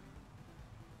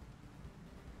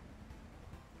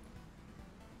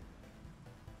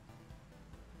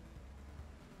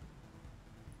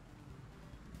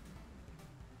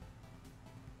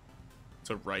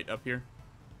 So right up here.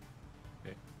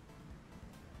 Okay.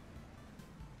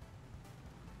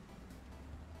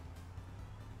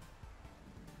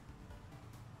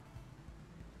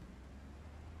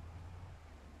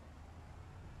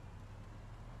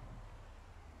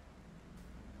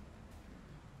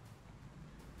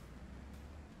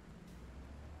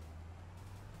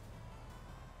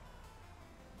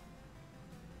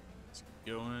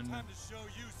 Going Time to show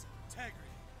you some integrity.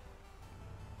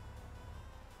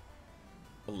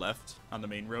 left on the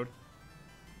main road.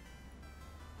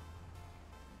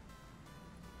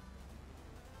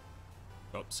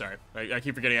 Oh, sorry. I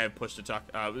keep forgetting I have push to talk.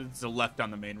 It's the left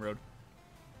on the main road.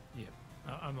 Yep.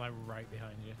 I'm like right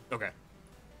behind you. Okay.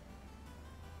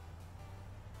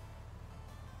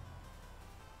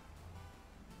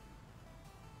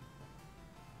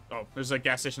 Oh, there's a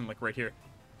gas station like right here.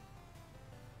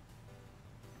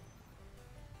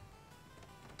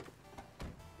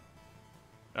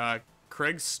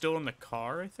 Craig's still in the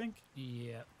car, I think.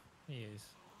 Yep, he is.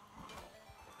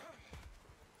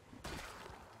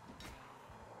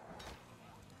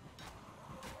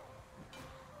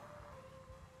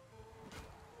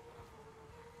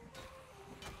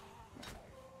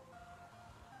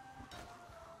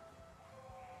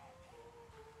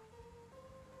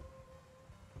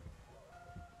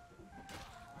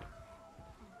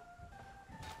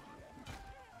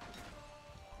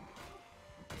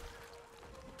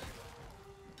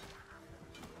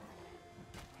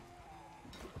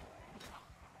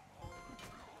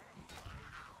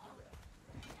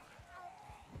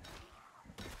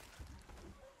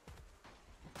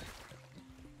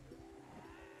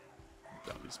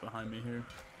 Zombies behind me here.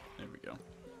 There we go.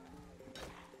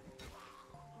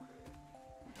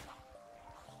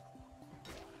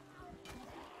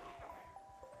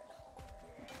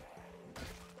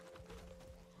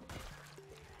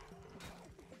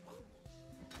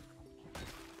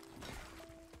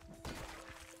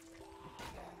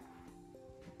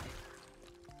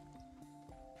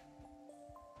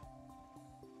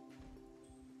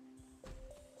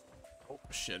 Oh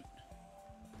shit.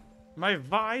 My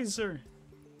visor.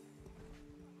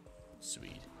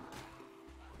 Sweet.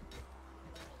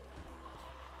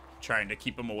 Trying to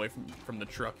keep him away from the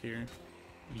truck here.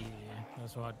 Yeah,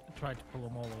 that's why I tried to pull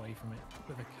them all away from it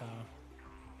with a car.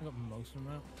 I got most of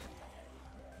them out.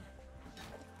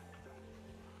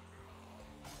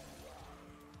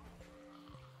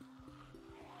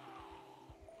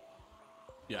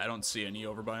 Yeah, I don't see any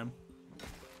over by him.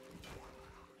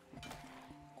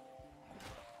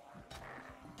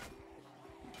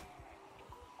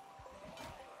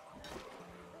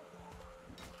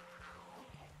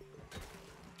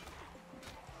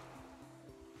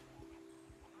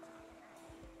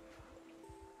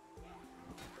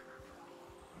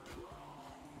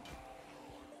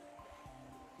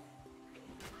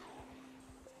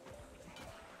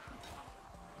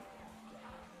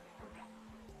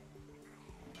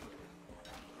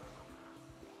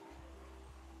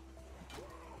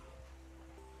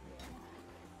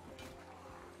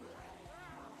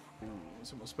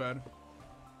 It's almost bad.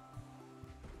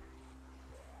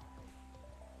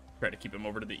 Try to keep him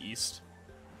over to the east.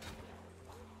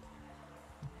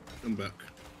 I'm back.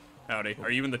 Howdy. Are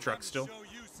you in the truck still? Show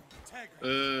you some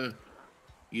integrity.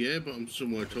 Yeah, but I'm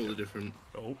somewhere totally different.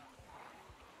 Oh.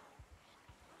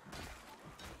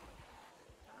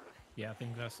 Yeah, I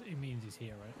think it means he's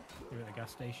here, right? You're at the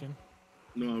gas station.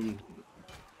 No, I'm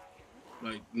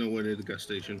like nowhere near the gas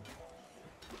station.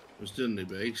 I'm still in the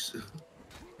base.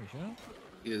 You sure?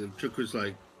 Yeah, the truck was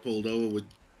like pulled over with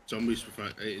zombies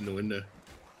in the window.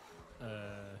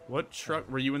 What truck?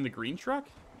 Were you in the green truck?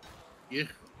 Yeah.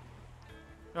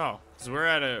 Oh, because we're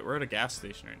at a gas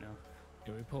station right now.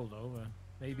 Yeah, we pulled over.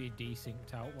 Maybe it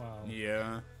desynced out while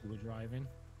Yeah. we were driving.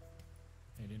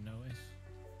 I didn't notice.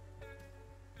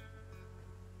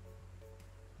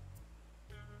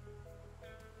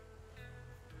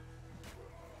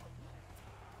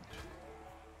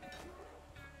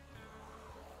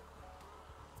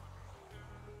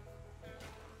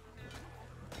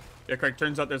 Yeah, Craig,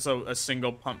 turns out there's a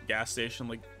single pump gas station,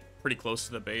 like, pretty close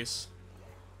to the base.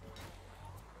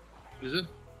 Is it?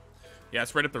 Yeah,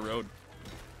 it's right up the road.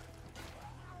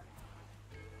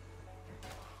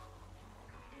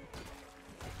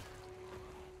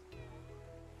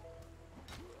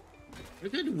 I'm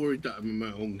kind of worried that I'm in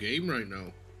my own game right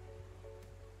now.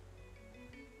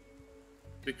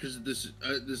 Because there's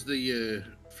the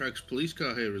Frags police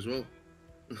car here as well.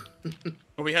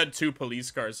 Oh, we had 2 police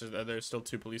cars. Are there still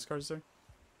 2 police cars there?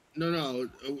 No.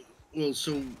 Well,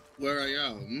 so where I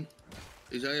am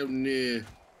is I am near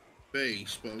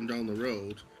base, but I'm down the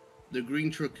road. The green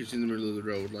truck is in the middle of the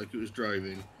road, like it was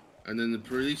driving, and then the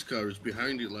police car is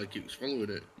behind it, like it was following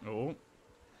it. Oh.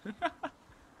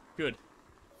 Good.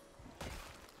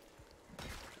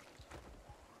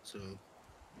 So.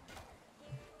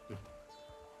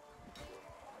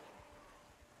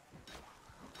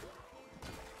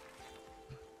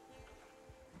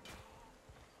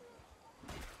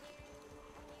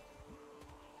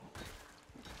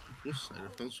 This side,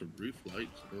 I found some roof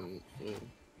lights. I don't know what for.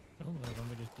 Oh, the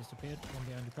one just disappeared. One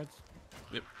behind your preds.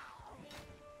 Yep.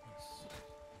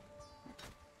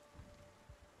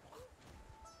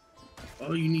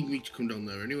 Oh, you need me to come down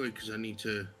there anyway, because I need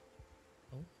to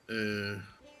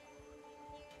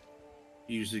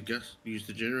use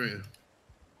the generator.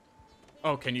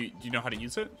 Oh, do you know how to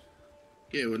use it?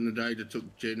 Yeah, when I died, I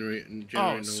took generator Oh,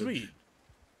 knowledge. sweet.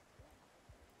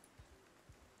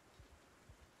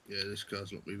 Yeah, this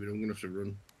car's not moving. I'm gonna have to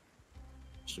run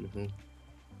somehow.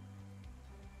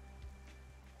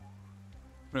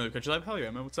 Really, could you live? Hell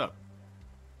yeah, man. What's up?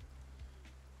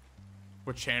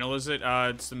 What channel is it?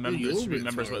 It's the members. you're a bit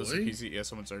Members. far What was away. PC? Yeah,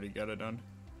 someone's already got it done.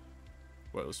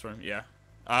 What was from? Yeah.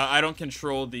 I don't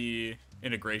control the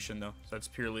integration though. So that's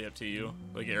purely up to you.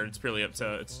 Like, or it's purely up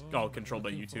to. It's all controlled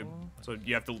by YouTube. So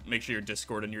you have to make sure your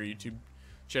Discord and your YouTube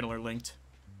channel are linked.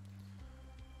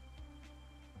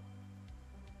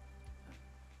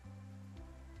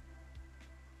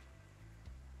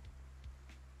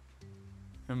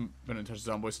 I haven't been in touch with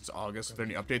Zomboid since August. Are there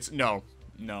any updates? No.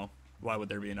 No. Why would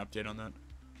there be an update on that?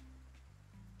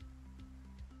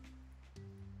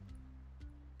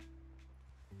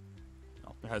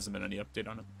 No, there hasn't been any update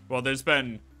on it. Well, there's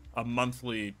been a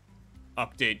monthly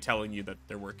update telling you that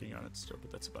they're working on it still,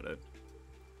 but that's about it.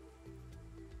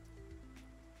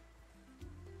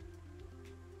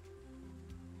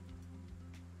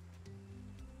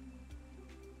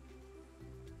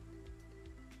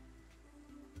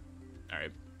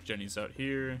 Alright, Jenny's out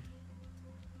here.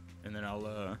 And then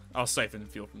I'll siphon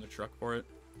fuel from the truck for it.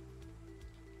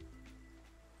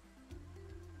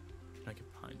 Can I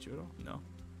get behind you at all? No.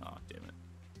 Oh, damn it.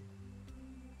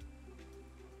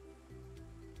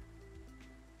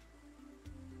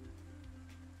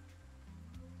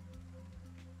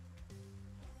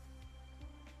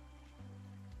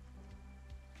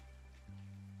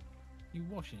 You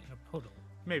washing it in a puddle?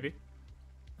 Maybe.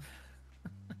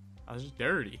 I was just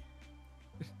dirty.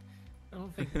 I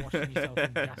don't think washing yourself in a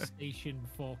gas station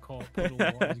forecourt puddle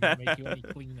water is going to make you any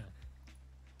cleaner.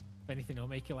 If anything, it'll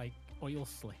make you like oil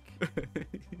slick.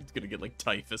 He's gonna get like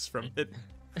typhus from it.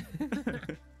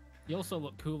 You also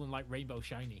look cool and like rainbow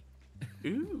shiny.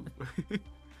 Ooh.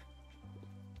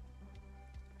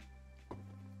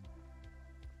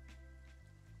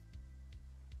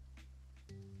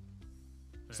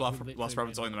 Lost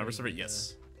Province only the member server?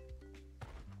 Yes.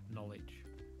 Knowledge.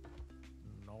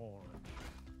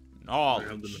 I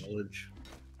have the knowledge.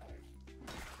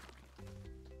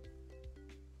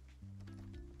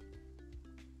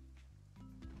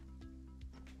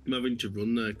 I'm having to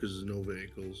run there because there's no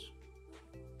vehicles.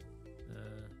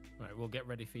 Right, we'll get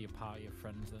ready for your party of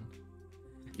friends then.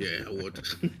 Yeah, I would.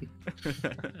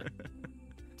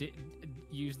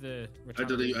 Use the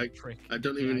trick. I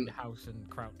don't behind even the house and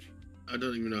crouch. I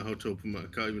don't even know how to open I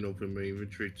can't even open my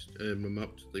inventory, my map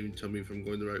to even tell me if I'm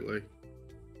going the right way.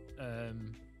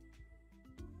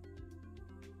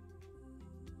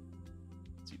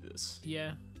 Let's do this.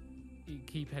 Yeah, you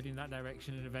keep heading that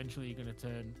direction, and eventually you're going to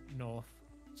turn north.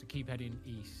 So keep heading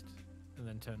east, and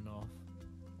then turn north.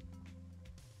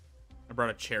 I brought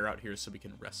a chair out here so we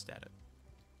can rest at it.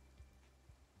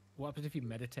 What happens if you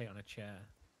meditate on a chair?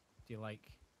 Do you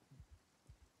like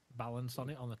balance on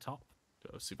it on the top?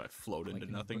 Let's see if I float Like into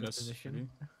in a nothingness. position?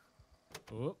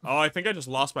 Oh, I think I just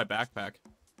lost my backpack.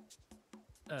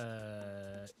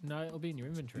 No, it'll be in your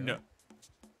inventory. No.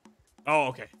 Oh,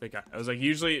 okay. Thank God. I was like,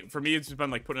 usually for me, it's been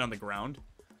like putting it on the ground,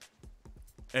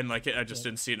 and like I just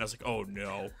didn't see it, and I was like, oh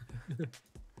no.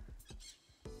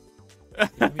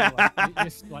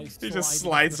 He just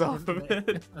slides off of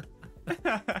it.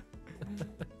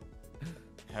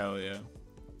 Hell yeah.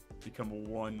 Become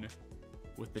one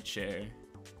with the chair.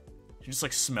 You just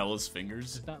like smell his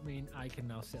fingers. Does that mean I can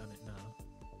now sit on it now?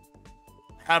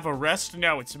 Have a rest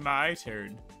now, it's my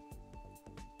turn.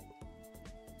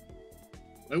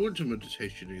 I went to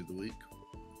meditation the other week.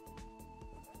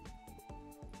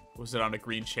 Was it on a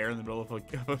green chair in the middle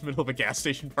of a gas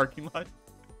station parking lot?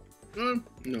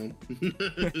 No. It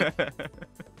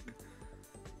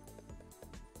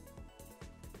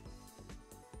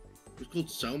was called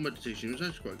sound meditation. It was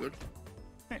actually quite good.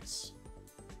 Nice.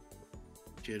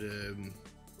 She had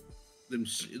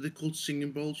they're called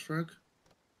singing bowls, Frag.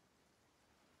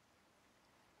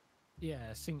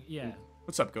 Yeah, yeah.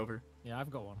 What's up, Gover? Yeah, I've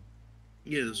got one.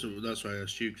 Yeah, that's why I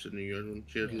asked you, because I knew you had one.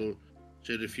 She had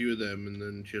she had a few of them, and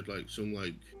then she had like some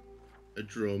like a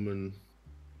drum, and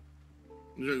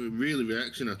it was like really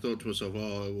relaxing. I thought to myself,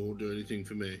 oh, it won't do anything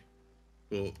for me,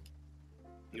 but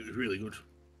it was really good.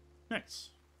 Nice.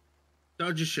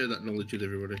 I'll just share that knowledge with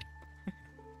everybody.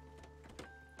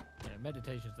 Yeah,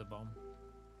 meditation's the bomb.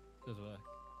 Does work.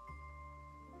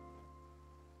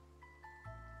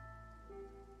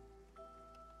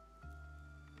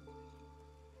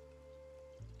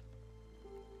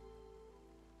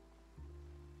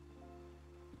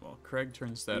 Well, Craig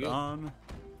turns that on.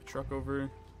 Truck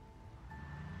over.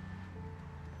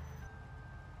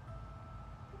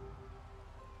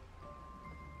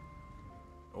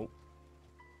 Oh.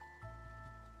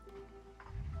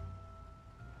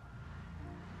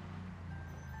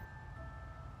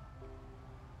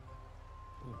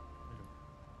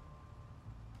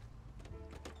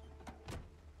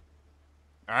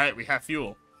 All right, we have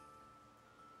fuel.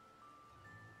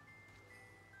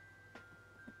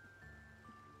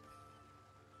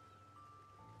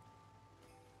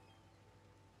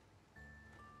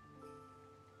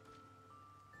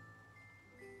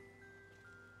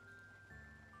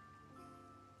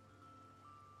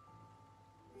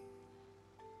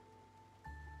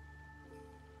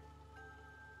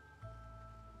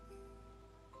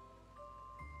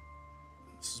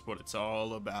 This is what it's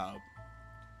all about.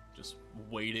 Just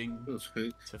waiting That's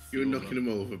right. to You were fuel knocking up. him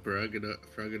over, Frag,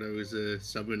 and I was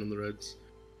stabbing on the reds.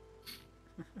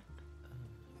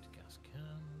 Gas can.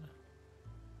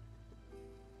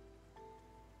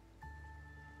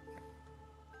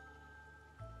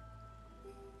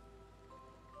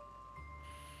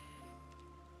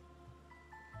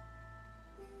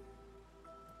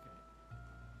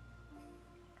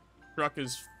 Truck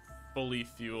is fully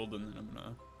fueled, and then I'm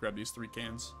gonna grab these 3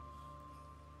 cans.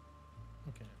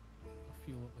 Okay. I'll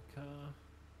fuel up the car.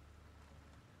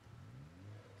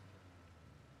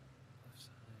 Left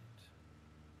side.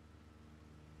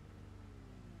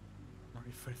 I'm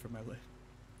already fighting for my life.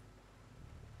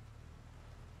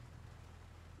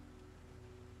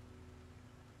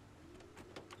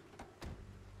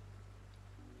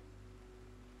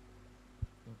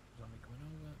 Oh, zombie coming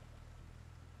over.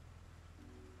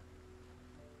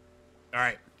 All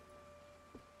right.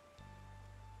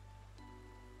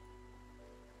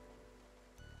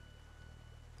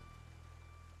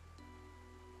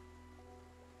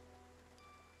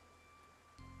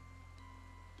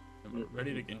 And we're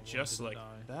ready to get just like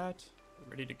that. We're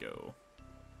ready to go.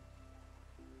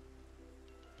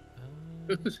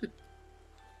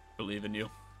 Believe in you.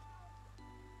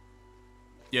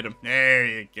 Get him. There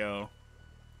you go.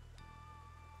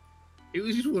 He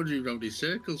was just wandering around in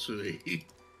circles for me.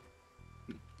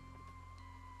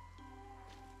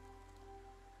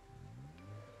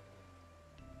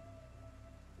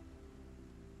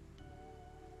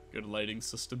 Good lighting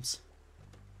systems.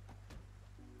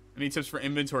 Any tips for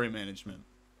inventory management?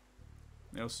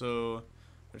 I also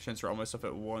had a chance for all my stuff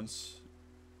at once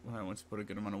when I want to put a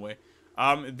good amount away.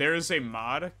 There is a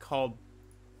mod called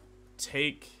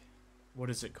Take. What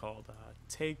is it called?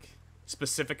 Take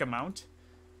specific amount,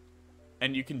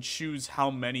 and you can choose how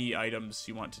many items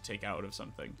you want to take out of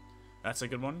something. That's a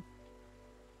good one.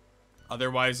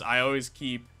 Otherwise, I always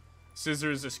keep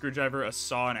scissors, a screwdriver, a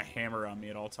saw, and a hammer on me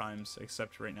at all times.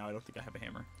 Except right now, I don't think I have a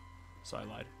hammer, so I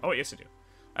lied. Oh, yes, I do.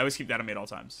 I always keep that on me at all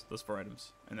times. Those 4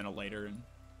 items, and then a lighter. And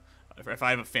if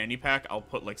I have a fanny pack, I'll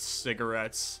put like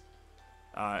cigarettes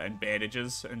and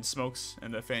bandages and smokes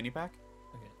in the fanny pack.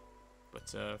 Okay. But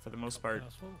for the most part,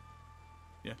 Car's full.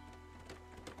 yeah.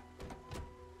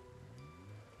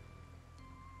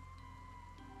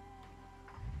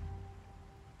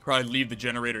 Probably leave the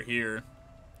generator here.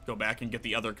 Go back and get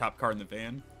the other cop car in the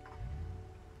van.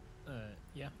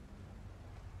 Yeah.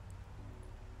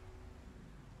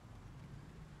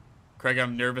 Craig,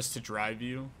 I'm nervous to drive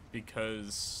you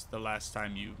because the last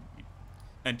time you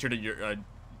entered you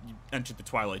entered the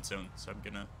Twilight Zone, so I'm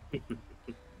gonna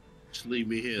Just leave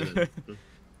me here then.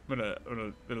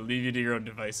 I'm gonna leave you to your own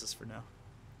devices for now.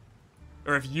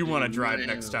 Or if you want to In drive my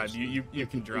next time, house. you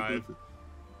can drive.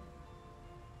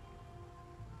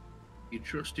 You're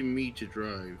trusting me to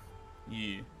drive.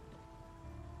 Yeah.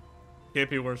 Can't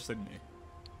be worse than me.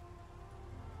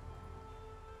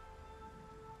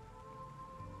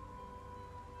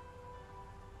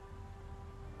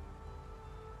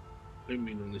 I've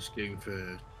been on this game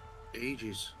for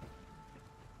ages.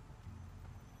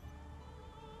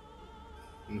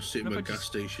 I'm gonna sit in What my if I gas just-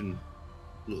 station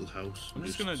little house. I'm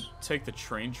just gonna take the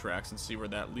train tracks and see where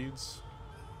that leads.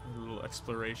 A little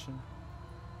exploration.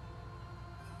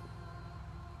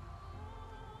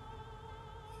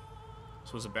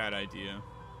 This was a bad idea.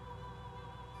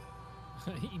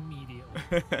 Immediately.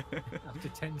 After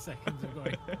 10 seconds of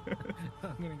going,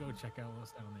 I'm gonna go check out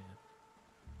what's down here.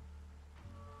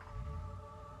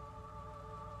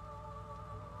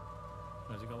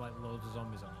 Has it got like loads of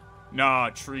zombies on it? Nah,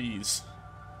 trees.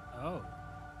 Oh.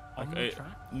 On Like, the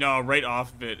track? no, right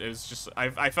off of it. It was just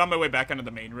I found my way back onto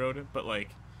the main road, but like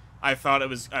I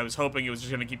was hoping it was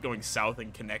just gonna keep going south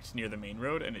and connect near the main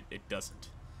road, and it doesn't.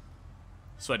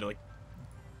 So I had to like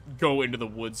go into the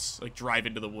woods, like drive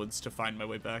into the woods to find my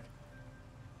way back.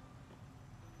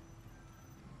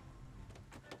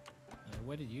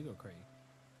 Where did you go, Craig?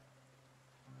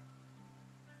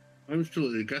 I'm still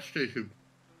at the gas station.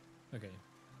 Okay.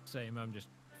 Same, I'm just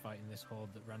fighting this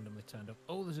horde that randomly turned up.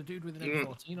 Oh, there's a dude with an Yeah.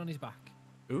 M14 on his back.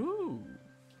 Ooh.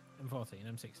 M14,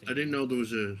 M16. I didn't know there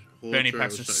was a horde Benny where I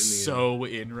Packs are was sat so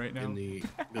in right now. in the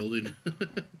building.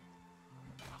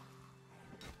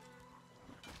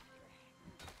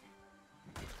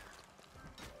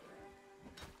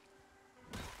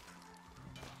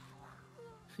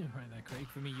 Right there, Craig.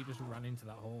 For me, you just ran into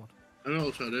that horde. I know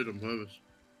what I did on purpose.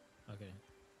 Okay.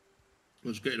 I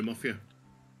was getting them off you.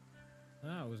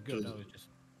 Ah, it was good. So- I was just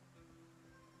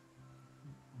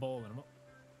balling them up.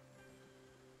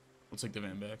 We'll take the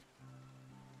van back.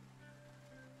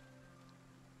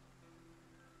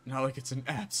 Not like it's an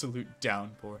absolute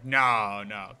downpour. No,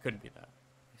 couldn't be that.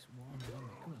 This one zombie.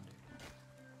 Come on, dude.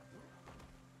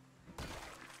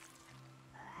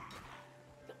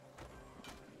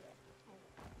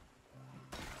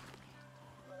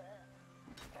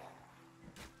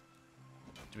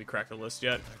 Did we crack the list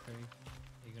yet? Okay.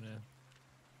 You're gonna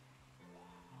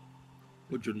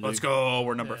Would you Let's like? go.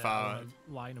 We're number I 5. wanna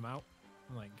line them out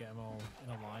and like get them all in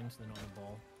a line so they're not in a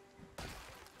ball.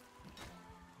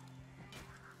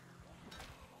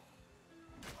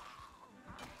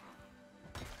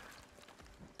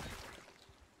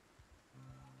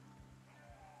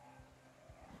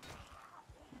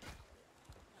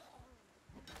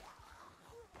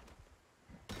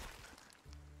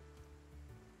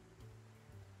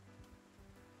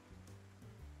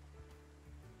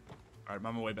 Alright, I'm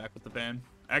on my way back with the van.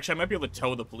 Actually, I might be able to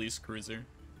tow the police cruiser.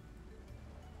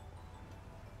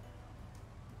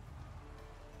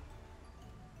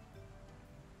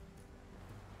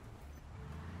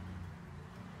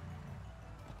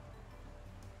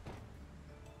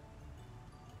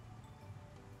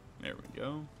 There we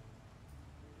go.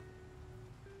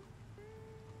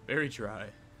 Very dry.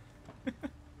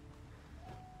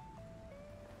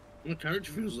 My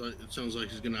character feels like it sounds like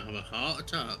he's gonna have a heart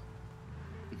attack.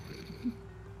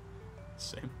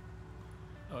 Same.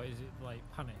 Oh, is it like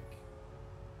panic?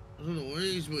 I don't know what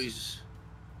it is, but his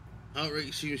heart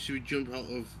rate seems to be jump out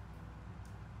of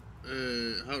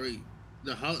heart rate.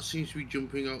 The heart seems to be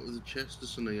jumping out of the chest or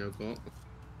something I've got.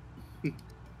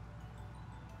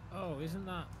 Oh, isn't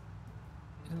that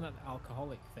the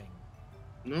alcoholic thing?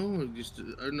 No,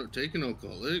 I'm not taking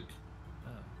alcoholic. Oh.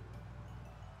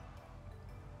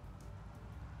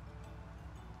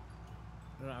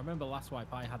 I remember last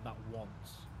wipe I had that once,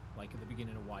 like at the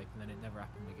beginning of wipe, and then it never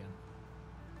happened again.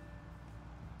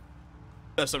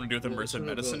 That's something to do with Well, it's immersive not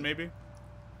medicine, about- maybe?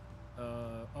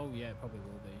 Oh yeah, it probably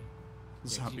will be. Yeah,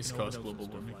 'cause you Zombies can cause overdose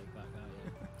global and stuff warming. like that,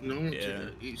 can't you? No, Yeah.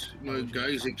 it's my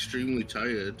guy's extremely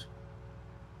tired.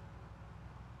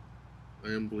 I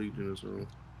am bleeding as well.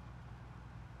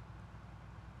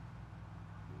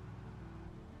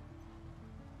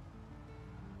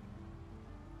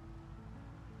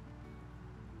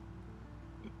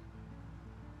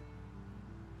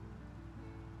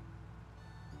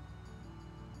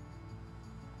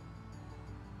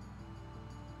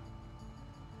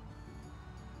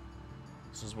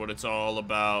 This is what it's all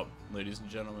about, ladies and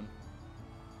gentlemen.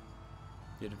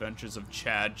 The adventures of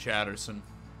Chad Chatterson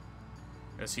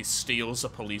as he steals a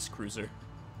police cruiser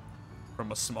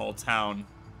from a small town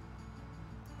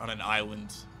on an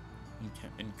island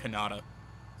in Canada.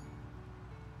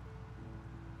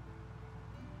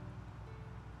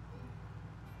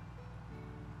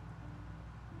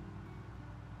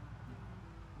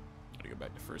 Gotta go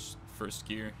back to first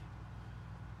gear.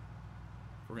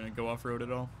 We're gonna go off-road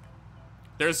at all.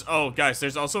 There's guys,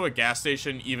 there's also a gas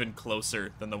station even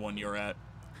closer than the one you're at.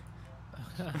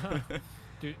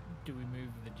 do we move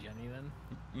the Jenny then?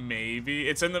 Maybe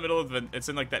it's in the middle of it's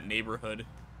in like that neighborhood.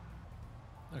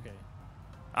 Okay.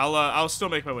 I'll still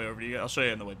make my way over to you. I'll show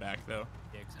you on the way back though.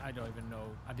 Yeah, 'cause I don't even know.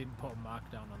 I didn't put a mark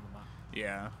down on the map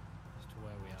Yeah. as to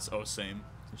where we are. So same.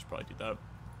 I should probably do that.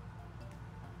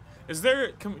 Is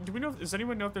there? Do we know? Does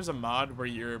anyone know if there's a mod where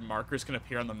your markers can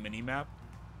appear on the mini map?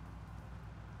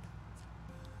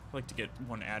 I'd like to get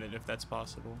one added if that's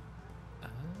possible.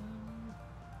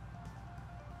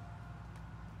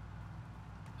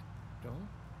 Don't.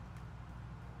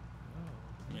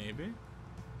 No. Maybe.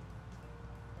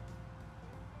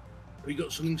 We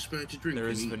got something spare to drink. There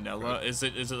and is eat, vanilla. right? Is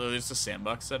it a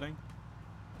sandbox setting?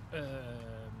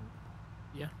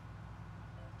 Yeah.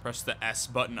 Press the S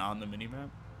button on the minimap.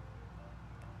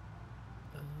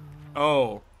 Um,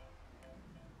 Oh.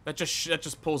 That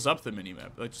just pulls up the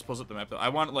minimap. That just pulls up the map. I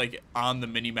want it like on the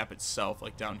minimap itself,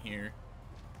 like down here.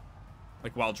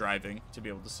 Like while driving to be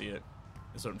able to see it.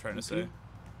 Is what I'm trying to say.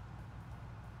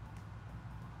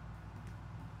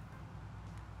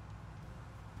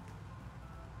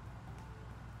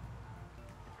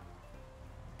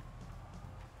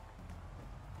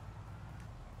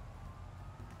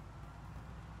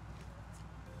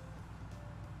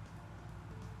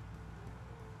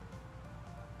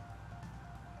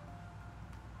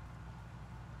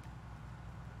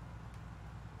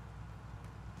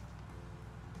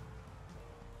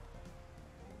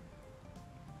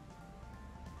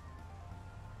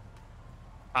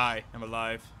 Hi, I'm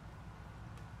alive.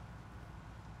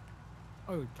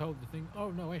 Oh, told the thing.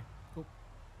 Oh no way. Cool.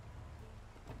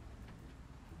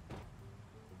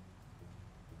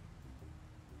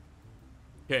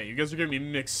 Okay, you guys are giving me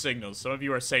mixed signals. Some of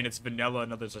you are saying it's vanilla,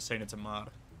 and others are saying it's a mod.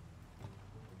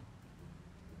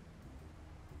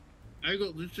 I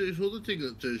got this other thing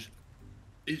that says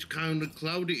it's kind of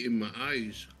cloudy in my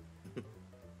eyes.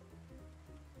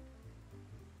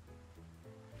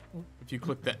 If you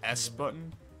click the S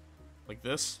button, like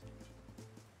this,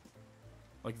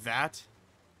 like that.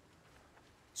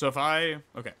 So if I,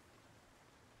 okay.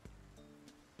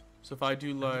 So if I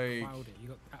do like, Cloudy. You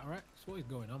got cataracts? What is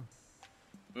going on?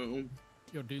 Oh,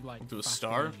 You'll do like. Do a fast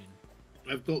star? aging.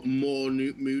 I've got more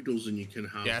noodles than you can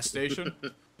have. gas station,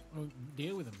 Oh,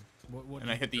 deal with them. What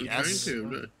and I hit the I'm trying S.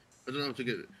 to. I don't know how to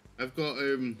get it. I've got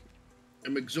I'm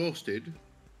exhausted.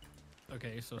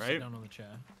 Okay, so Right? sit down on the chair.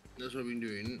 That's what I've been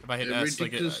doing. If I hit I'm S, like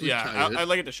it, ridiculously yeah, tired, I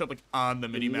like it to show up like on the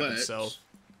I'm minimap wet, itself.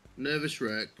 nervous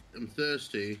wreck. I'm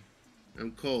thirsty.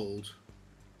 I'm cold.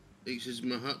 It says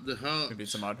my heart. The heart Maybe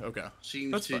it's a mod. Okay,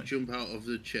 seems that's to fine. jump out of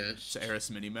the it's chest. the Eris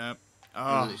minimap. And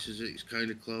Ah, it says it's kind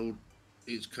of cloud.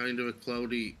 It's kind of a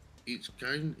cloudy. It's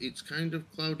kind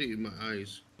of cloudy in my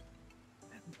eyes.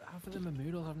 Half of them are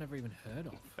Moodles I've never even heard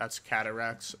of. that's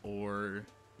cataracts or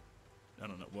I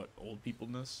don't know what old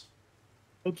peopleness.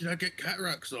 Oh, did I get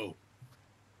cataracts though?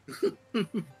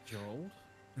 Joel?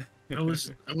 I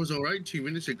was all right 2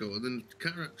 minutes ago, and then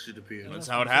cataracts had appeared. Yeah. That's that's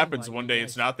how what it I'm saying, happens. like, One you day guys-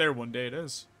 it's not there. One day it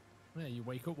is. Yeah, you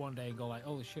wake up one day and go like,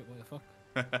 holy shit, what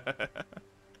the fuck?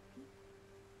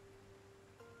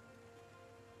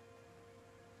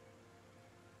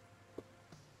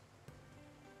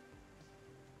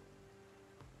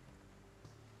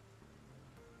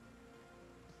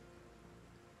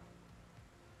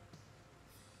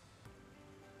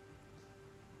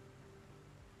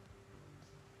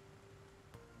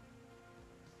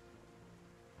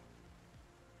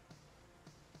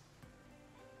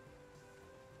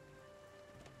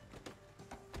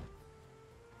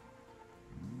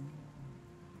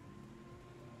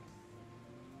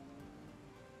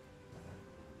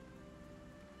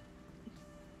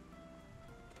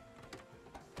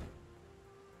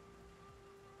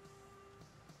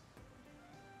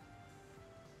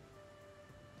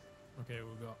 Okay,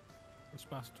 we've got a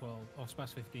Spas 12 or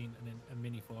Spas 15 and then a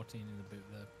Mini 14 in the boot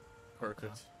there.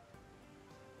 Perfect.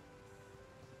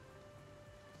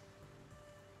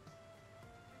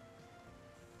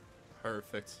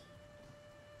 Perfect.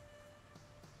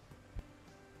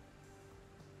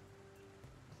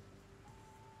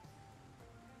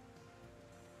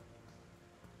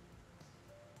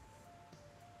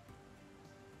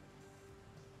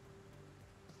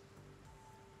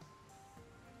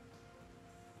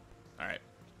 All right.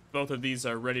 Both of these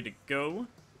are ready to go.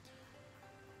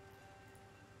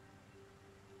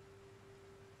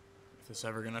 If this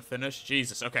ever gonna finish?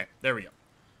 Jesus. Okay, there we go.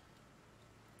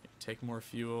 Take more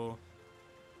fuel.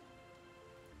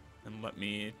 And let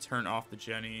me turn off the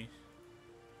Jenny.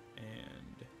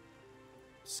 And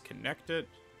disconnect it.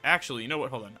 Actually, you know what?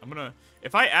 Hold on. I'm gonna...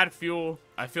 If I add fuel,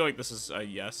 I feel like this is a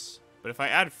yes. But if I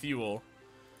add fuel,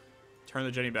 turn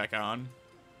the Jenny back on,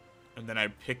 and then I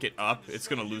pick it up, it's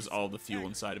gonna lose all the fuel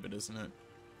inside of it, isn't it?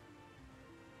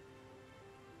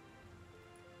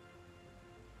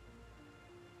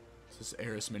 This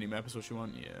Eris minimap is what you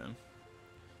want? Yeah.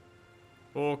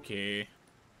 Okay.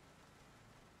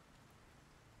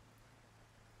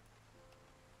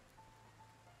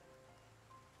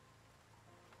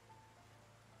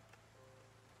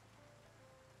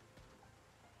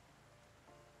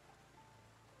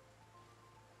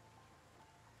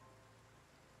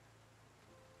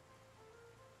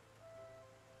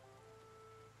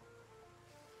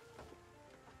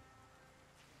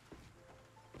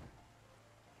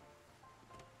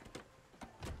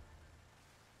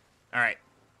 Alright.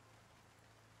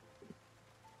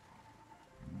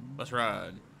 Let's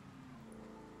ride.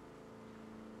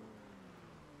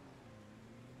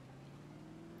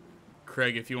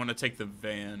 Craig, if you want to take the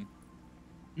van.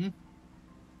 Hmm?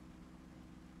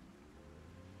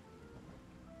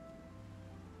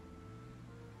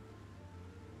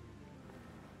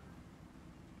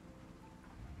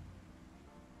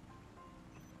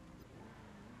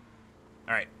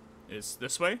 Alright. Is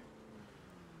this way?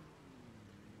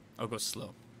 I'll go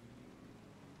slow.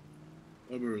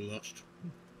 I were lost.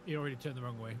 You already turned the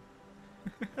wrong way.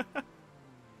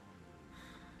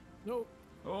 No.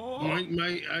 Oh.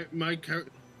 My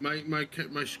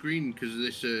screen, because of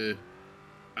this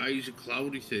eyes are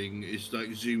cloudy thing, is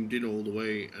like zoomed in all the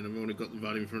way, and I've only got the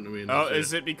van in front of me. And Oh, that's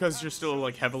is it because you're still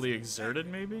like heavily exerted?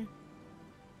 Maybe.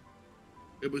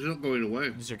 It was not going away.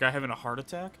 Is your guy having a heart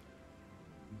attack?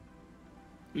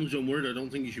 So I'm worried. I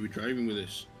don't think you should be driving with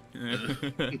this.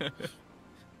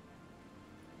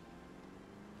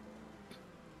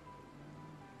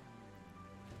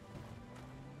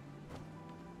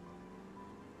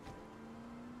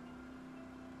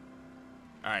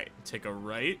 Alright, take a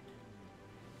right.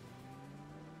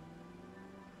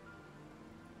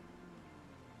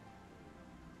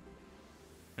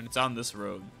 And it's on this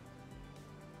road.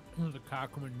 There's a car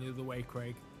coming the other way,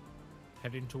 Craig.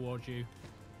 Heading towards you.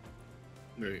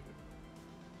 Right.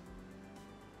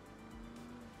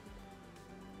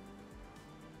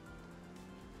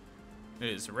 It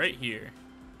is right here.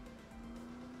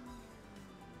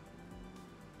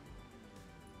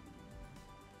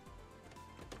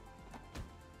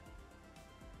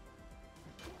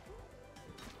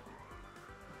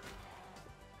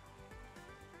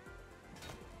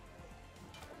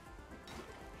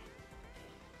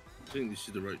 I think this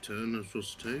is the right turn I'm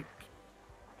supposed to take.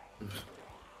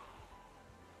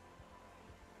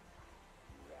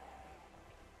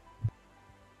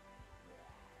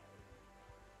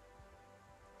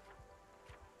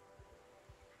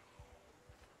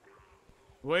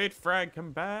 Wait, Frag,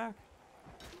 come back.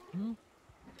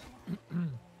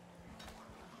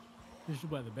 This is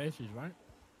where the base is, right?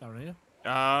 Down here?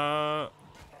 Oh,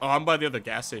 I'm by the other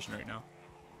gas station right now.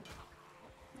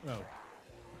 Oh.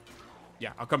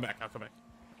 Yeah, I'll come back. I'll come back.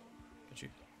 Get you.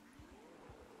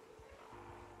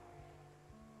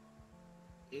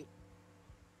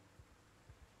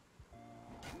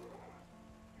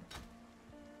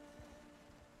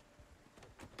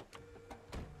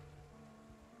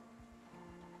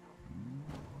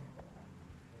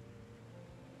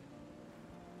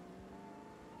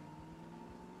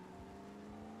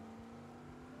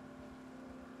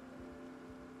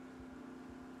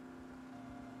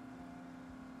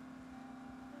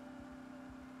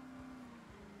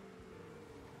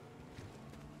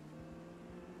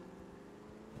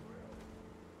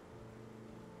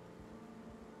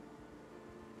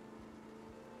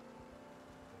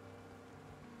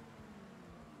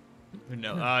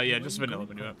 Vanilla. Yeah, just vanilla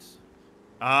manure.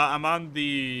 I'm on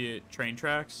the train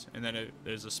tracks, and then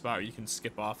there's a spot where you can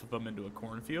skip off of them into a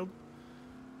cornfield.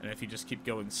 And if you just keep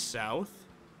going south,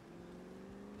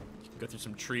 you can go through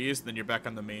some trees, then you're back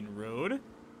on the main road.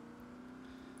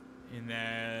 And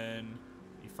then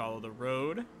you follow the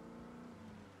road,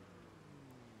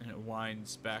 and it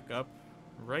winds back up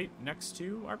right next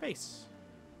to our base.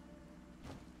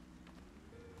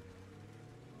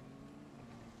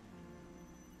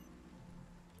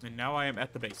 And now I am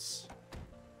at the base.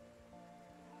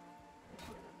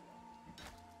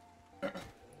 Okay.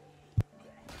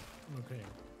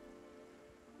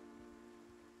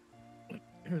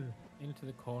 Into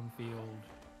the cornfield.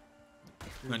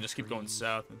 And then just keep going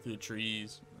south and through the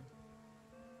trees.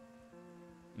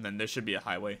 And then there should be a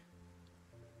highway.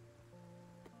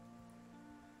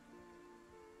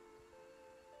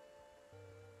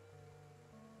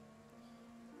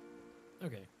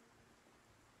 Okay.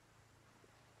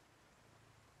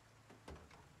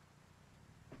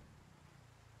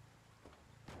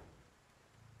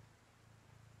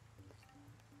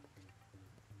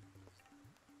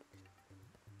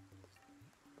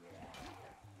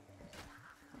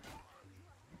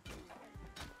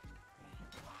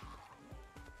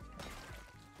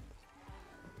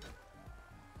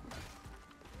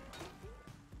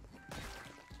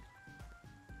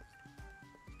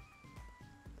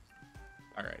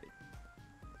 Alrighty.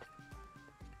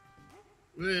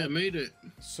 Yeah, I made it.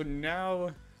 So now,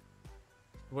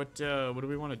 what do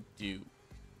we want to do?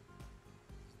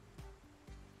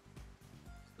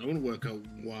 I want to work out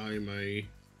why my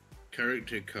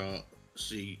character can't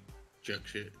see jack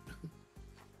shit.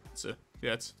 It's a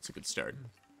good start.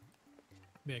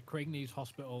 Yeah, Craig needs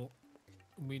hospital.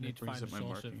 We need to find a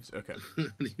source of... Okay. I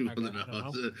need more than I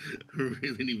don't know. I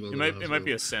really need more It than might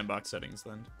be a sandbox settings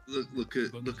then. Look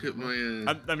at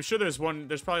my. I'm sure there's one.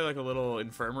 There's probably like a little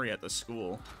infirmary at the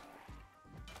school.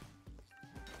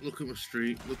 Look at my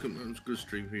stream. Look at my. I'm just gonna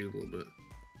stream here a little bit.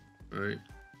 All right.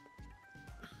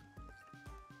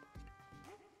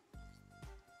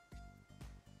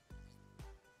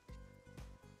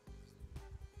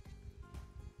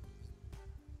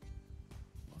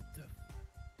 What the...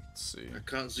 Let's see. I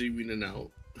can't zoom in and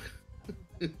out.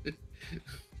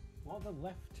 What are the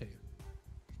left two?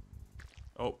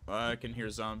 Oh, I can hear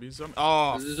zombies.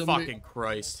 Oh, There's a zombie. fucking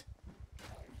Christ.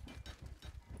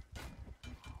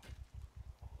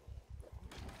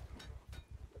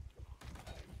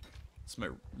 It's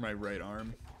my right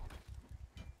arm.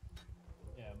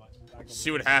 Yeah, I got See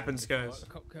what happens, guys.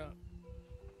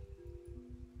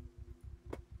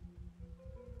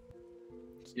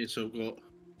 Yeah, so I've got.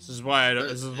 This is why I don't.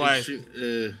 This is why.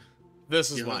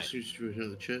 This is yeah, why. seems to be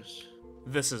another chest.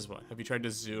 This is why. Have you tried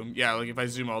to zoom? Yeah, like if I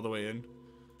zoom all the way in,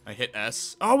 I hit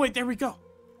S. Oh wait, there we go.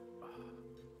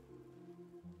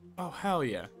 Oh hell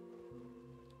yeah.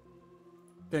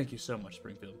 Thank you so much,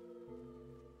 Springfield.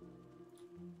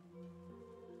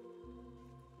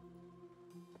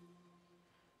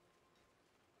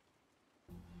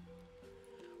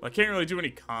 Well, I can't really do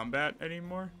any combat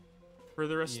anymore for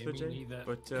the rest of the day. Neither.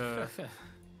 But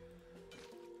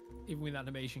even with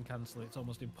animation cancel, it's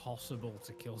almost impossible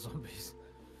to kill zombies.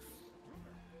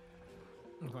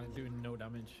 I'm like doing no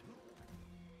damage.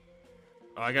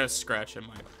 oh, I got a scratch on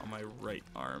my right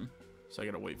arm, so I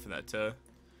gotta wait for that to.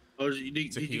 Oh, did you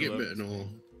get heal up. bitten or?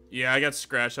 Yeah, I got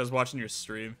scratched. I was watching your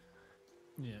stream.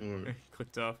 Yeah. Alright.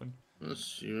 Clicked off and.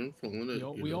 That's following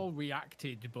it. We all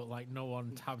reacted, but like no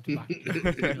one tabbed back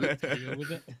to deal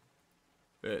with it.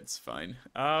 It's fine.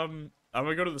 I'm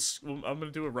gonna go to the school. I'm gonna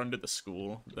do a run to the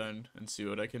school then and see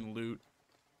what I can loot.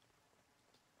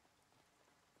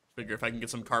 Figure if I can get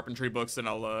some carpentry books, then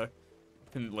I'll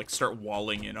can like start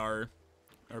walling in our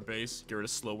base. Get rid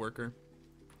of slow worker.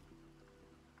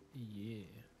 Yeah,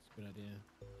 it's a good idea.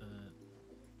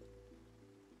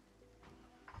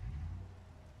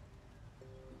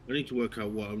 I need to work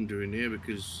out what I'm doing here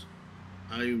because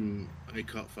I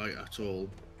can't fight at all.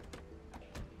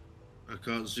 I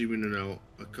can't zoom in and out.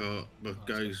 I can't. My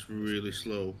guy's really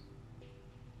slow.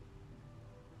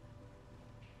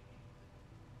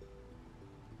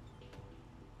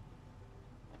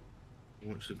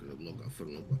 I'm actually gonna log off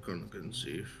and log back on again and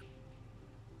see if.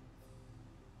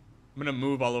 I'm gonna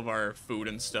move all of our food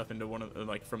and stuff into one of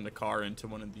like from the car into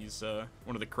one of these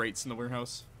one of the crates in the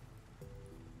warehouse.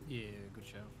 Yeah, good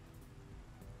show.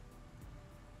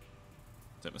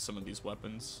 Except with some of these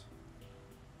weapons.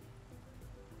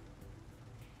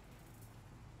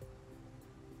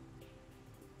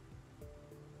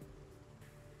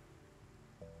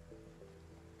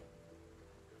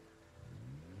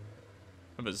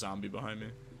 I have a zombie behind me.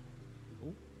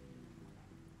 Ooh.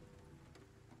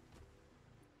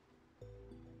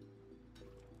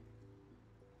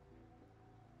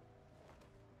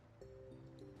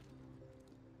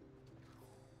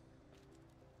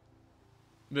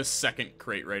 This second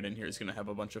crate right in here is gonna have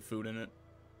a bunch of food in it.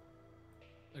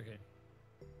 Okay.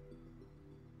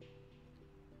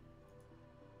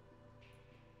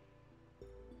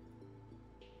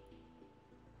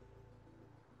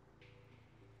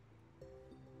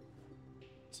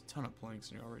 It's a ton of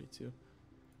planks in here already too.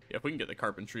 Yeah, if we can get the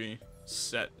carpentry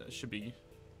set, that should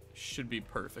be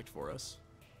perfect for us.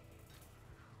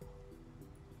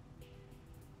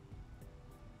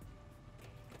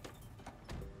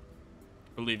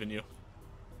 Believe in you.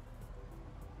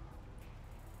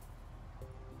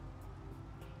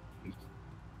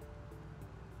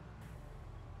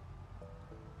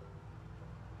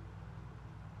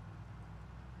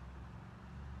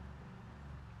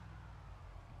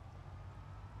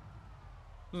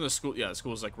 The school, yeah, the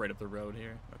school's like right up the road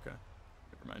here. Okay,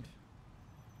 never mind.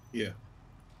 Yeah.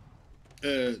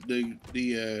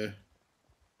 The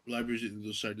library's at the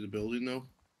other side of the building, though.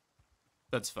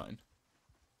 That's fine.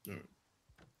 All right.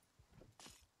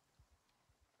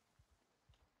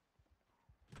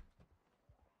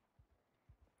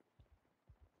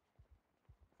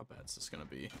 How bad is this gonna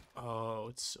be? Oh,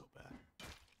 it's so bad.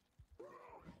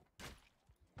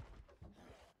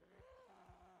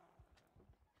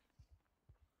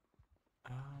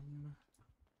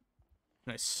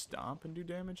 Can I stomp and do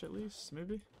damage at least?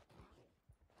 Maybe?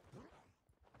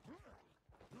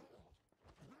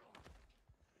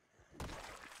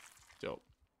 Dope.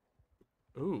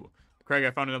 Ooh. Craig,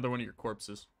 I found another one of your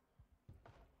corpses.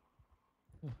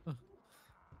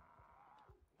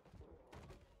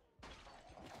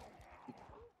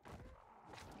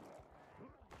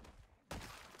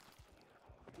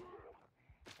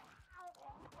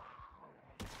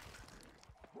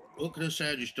 What can I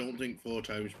say? I just don't think 4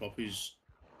 times pop is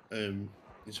high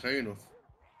enough.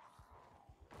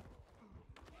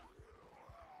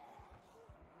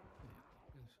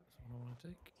 That's what I want to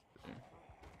take.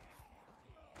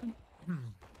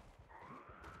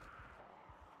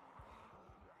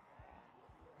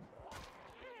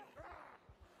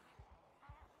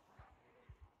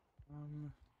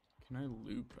 Can I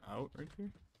loop out right here?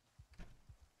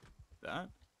 That?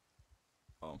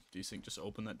 Oh, do you think just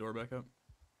open that door back up?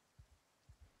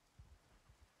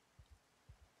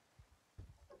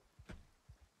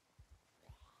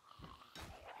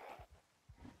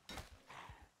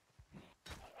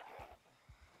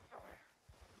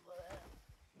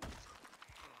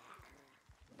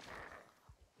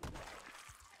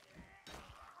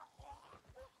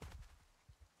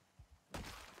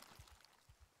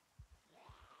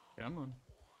 Come on.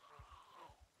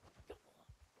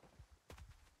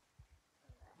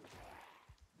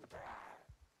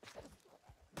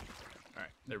 Alright,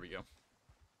 there we go. I'm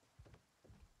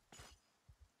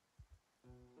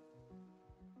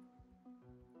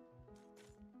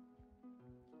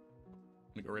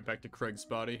gonna go right back to Craig's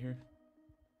body here.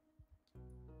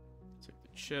 Take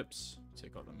the chips,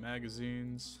 take all the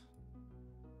magazines.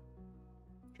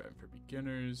 Driving for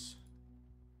beginners.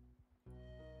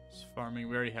 It's farming.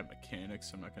 We already have mechanics,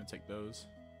 so I'm not gonna take those.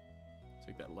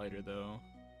 Take that lighter though.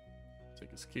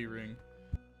 Take his key ring.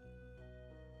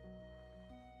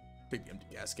 Take the empty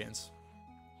gas cans.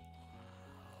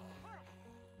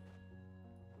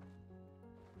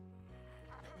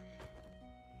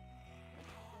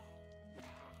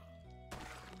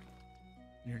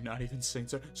 You're not even saying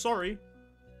so. Sorry.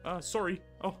 Sorry.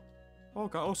 Oh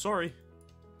god. Oh, sorry.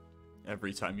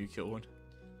 Every time you kill one.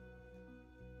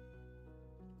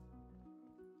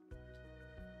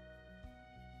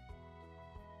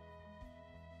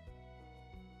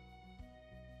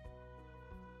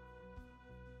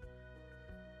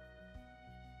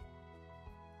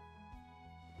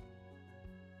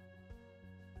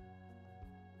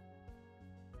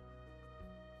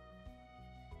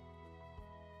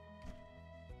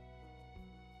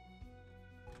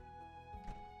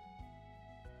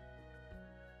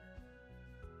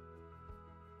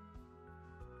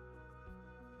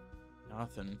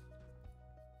 Nothing.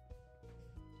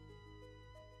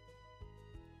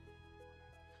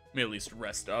 May at least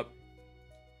rest up.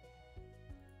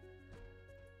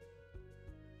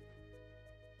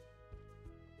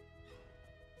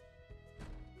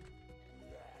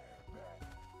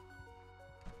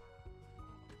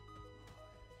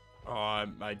 Oh,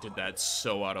 I did that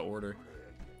so out of order.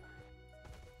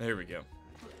 There we go.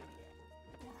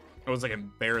 That was like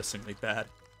embarrassingly bad.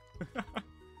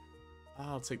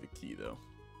 I'll take the key though.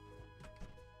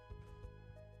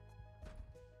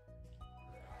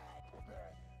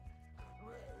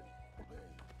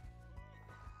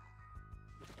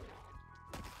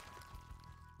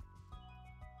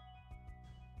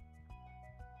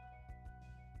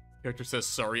 Character says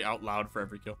sorry out loud for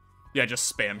every kill. Yeah,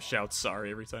 just spam shouts sorry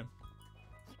every time.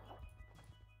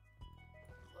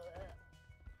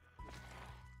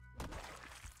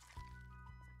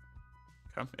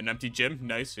 Okay, an empty gym.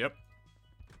 Nice, yep.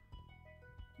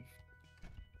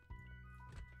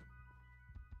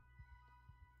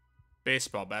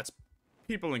 Baseball bats.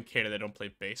 People in Canada don't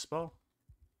play baseball.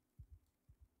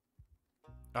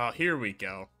 Oh, here we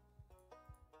go.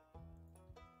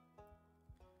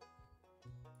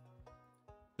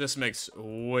 This makes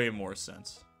way more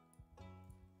sense.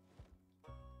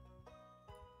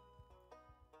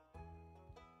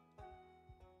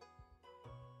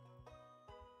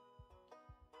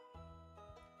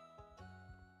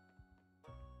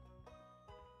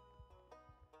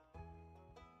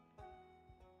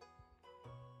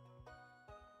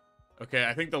 Okay,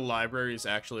 I think the library is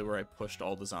actually where I pushed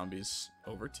all the zombies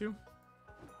over to.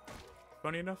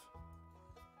 Funny enough.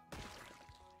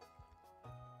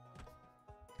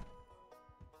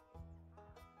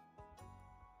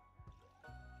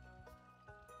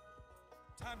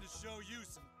 Time to show you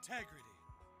some integrity.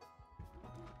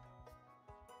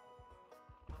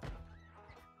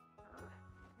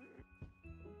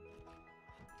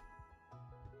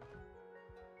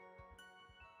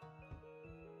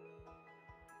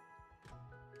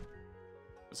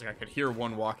 It's like I could hear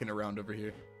one walking around over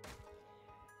here.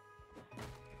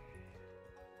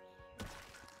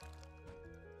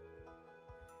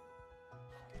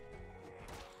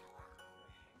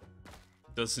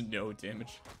 Does no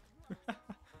damage.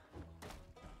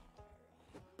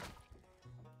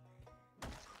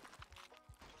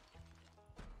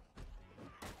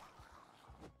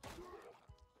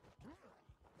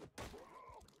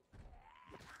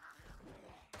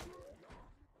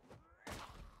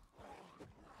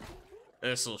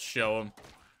 This'll show him.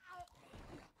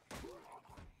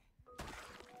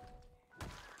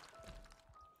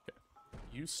 Okay.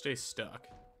 You stay stuck.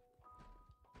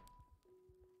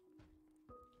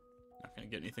 Not gonna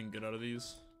get anything good out of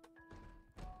these.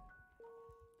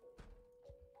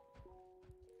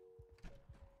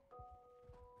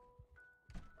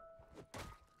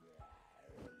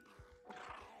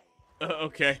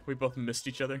 Okay, we both missed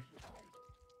each other.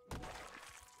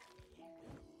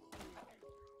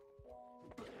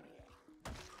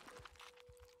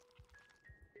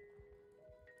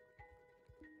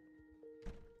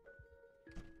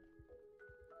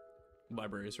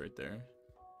 Library's right there.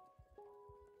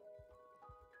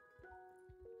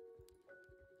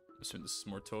 Assuming this is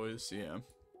more toys, yeah.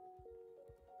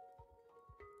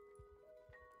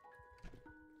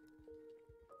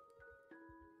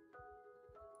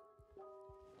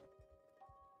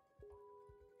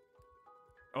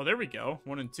 Oh, there we go.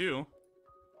 1 and 2.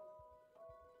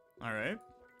 All right.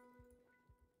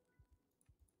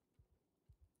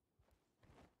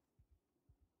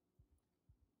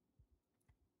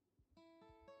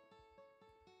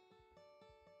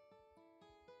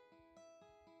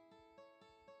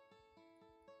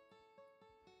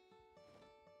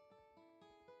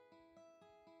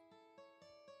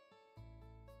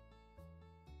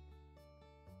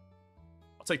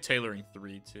 I'll take tailoring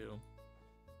 3 too.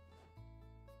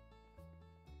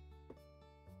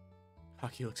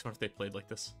 Hockey looks fun if they played like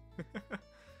this.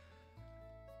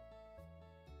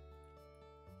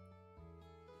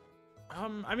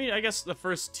 I mean, I guess the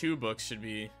first 2 books should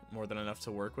be more than enough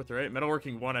to work with, right?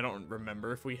 Metalworking 1, I don't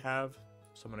remember if we have,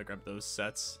 so I'm gonna grab those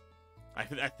sets. I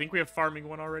think we have farming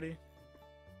 1 already.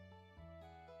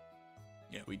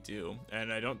 Yeah, we do,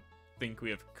 and I don't think we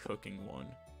have cooking 1.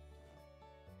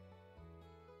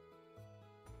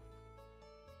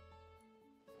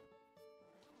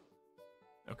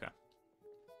 Okay.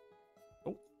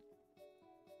 Oh.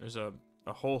 There's a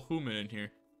whole human in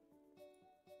here.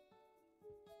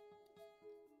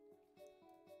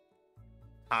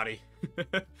 Howdy.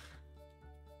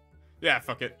 Yeah,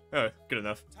 fuck it. Good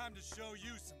enough. Time to show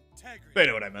you some integrity. They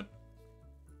know what I meant.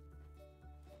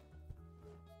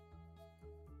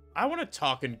 I want to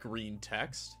talk in green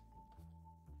text.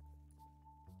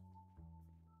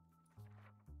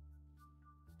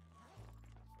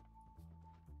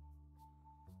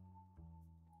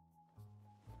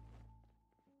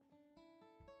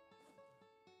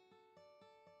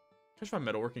 Can I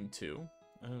try metalworking too?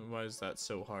 Why is that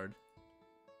so hard?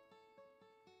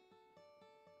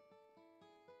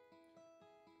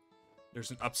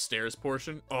 There's an upstairs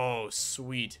portion. Oh,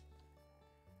 sweet.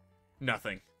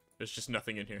 Nothing. There's just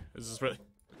nothing in here. This is where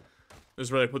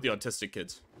they put the autistic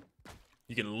kids.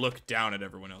 You can look down at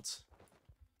everyone else.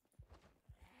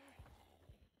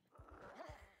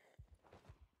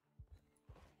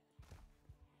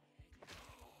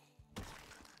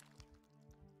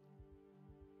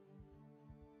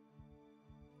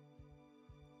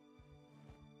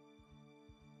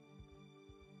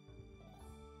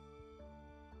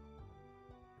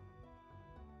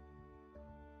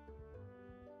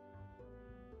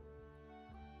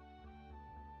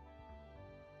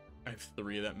 I have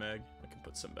 3 of that mag. I can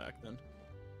put some back then.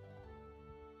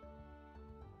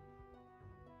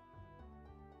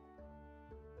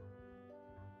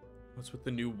 What's with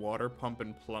the new water pump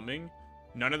and plumbing?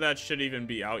 None of that should even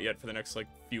be out yet for the next, like,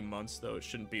 few months, though. It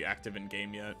shouldn't be active in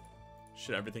game yet.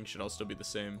 Everything should all still be the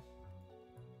same.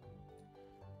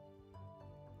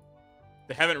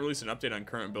 They haven't released an update on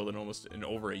current build in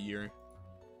over a year.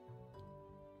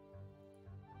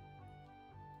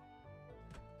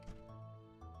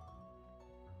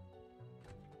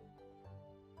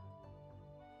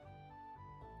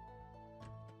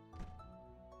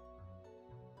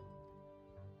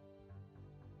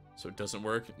 So it doesn't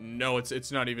work? No,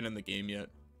 it's not even in the game yet.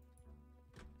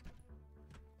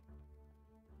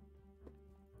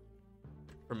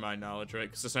 From my knowledge, right?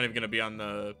 Because it's not even going to be on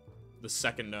the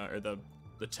second, or the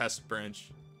test branch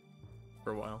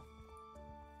for a while.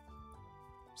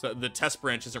 So the test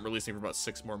branch isn't releasing for about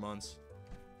 6 more months.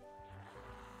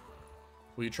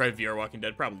 Will you try VR Walking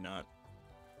Dead? Probably not.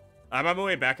 I'm on my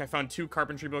way back. I found 2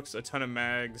 carpentry books, a ton of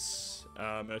mags,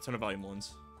 and a ton of volume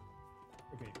 1s.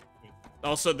 Okay. Wait.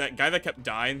 Also, that guy that kept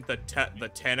dying, the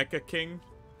Tanika King,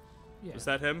 Yeah. was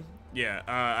that him?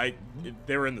 Yeah,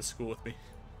 they were in the school with me.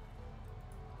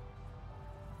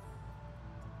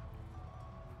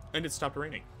 And it stopped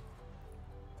raining.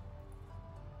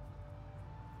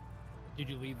 Did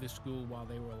you leave the school while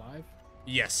they were alive?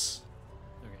 Yes.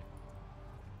 Okay.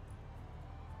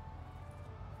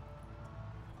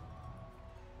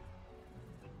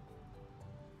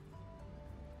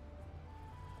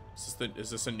 Is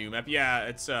this a new map? Yeah,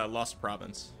 it's Lost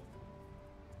Province.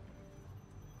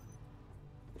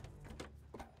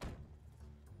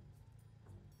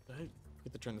 Did I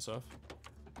get to turn this off?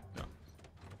 No.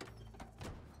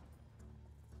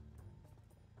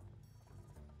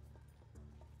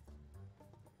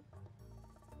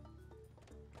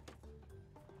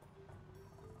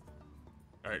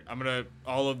 Alright,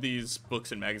 all of these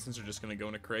books and magazines are just gonna go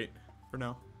in a crate for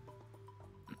now.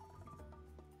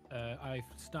 I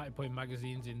started putting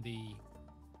magazines in the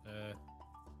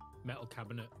metal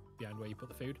cabinet behind where you put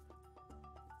the food.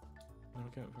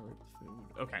 Okay, food.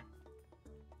 Okay.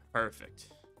 Perfect.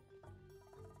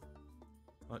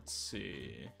 Let's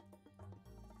see.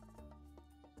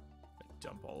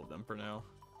 Dump all of them for now.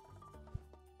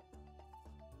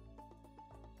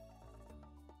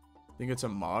 I think it's a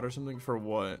mod or something for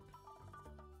what?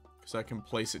 Because I can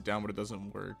place it down, but it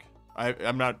doesn't work.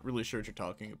 I'm not really sure what you're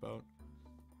talking about.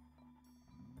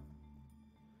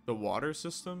 The water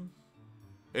system?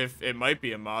 If it might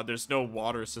be a mod, there's no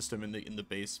water system in the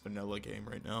base vanilla game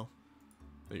right now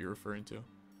that you're referring to.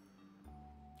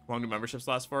 How long do memberships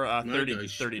last for?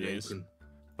 30 days.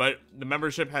 But the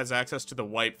membership has access to the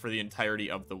wipe for the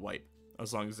entirety of the wipe,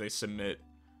 as long as they submit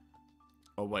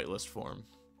a whitelist form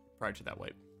prior to that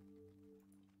wipe.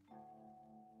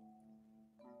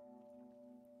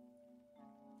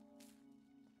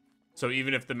 So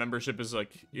even if the membership is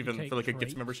like, even for like a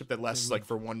gift membership that lasts like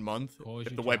for 1 month,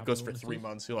 if the wipe goes for 3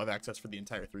 months, you'll have access for the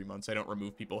entire 3 months. I don't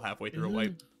remove people halfway through a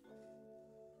wipe.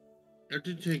 I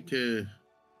did take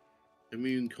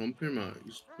immune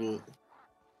compromise, but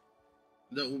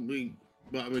that would be,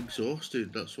 but I'm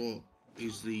exhausted. That's what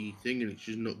is the thing, and it's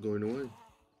just not going away.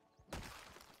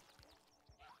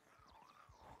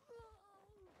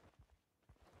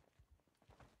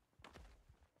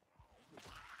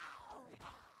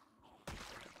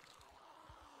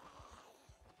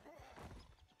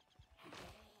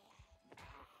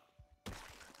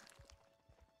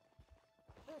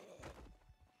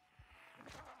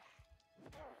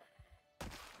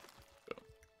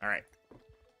 All right.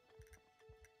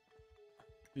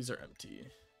 These are empty.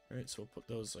 All right, so we'll put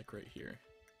those like right here.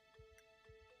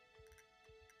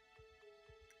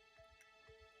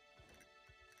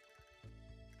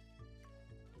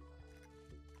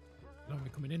 Are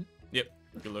we coming in? Yep,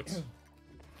 good looks.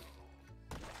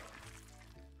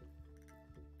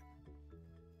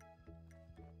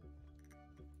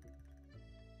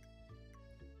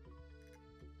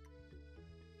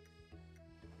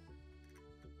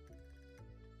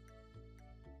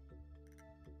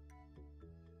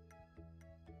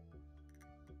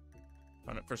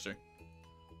 On it for sure.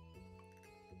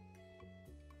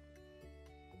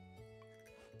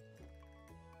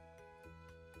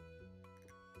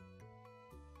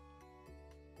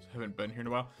 Haven't been here in a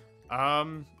while.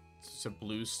 It's a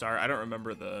blue star. I don't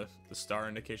remember the star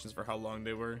indications for how long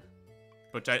they were,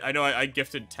 but I know I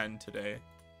gifted 10 today,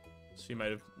 so you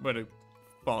might have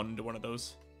fallen into one of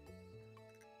those.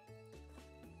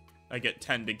 I get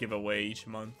 10 to give away each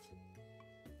month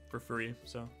for free,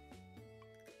 so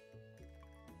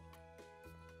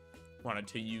wanted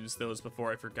to use those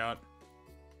before I forgot.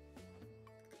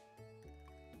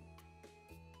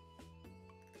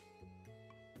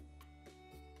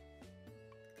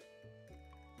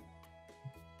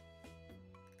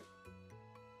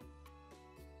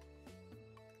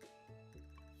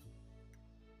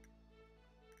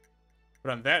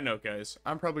 But on that note, guys,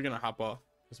 I'm probably gonna hop off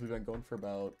because we've been going for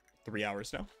about 3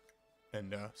 hours now,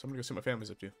 and so I'm gonna go see what my family's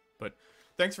up to. But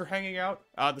thanks for hanging out.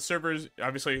 The servers,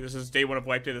 obviously, this is day 1 of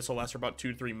Wipe Day. This will last for about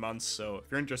 2 to 3 months. So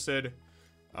if you're interested,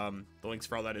 the links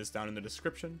for all that is down in the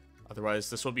description. Otherwise,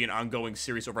 this will be an ongoing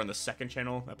series over on the second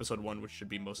channel. Episode 1, which should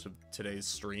be most of today's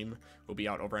stream, will be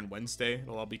out over on Wednesday.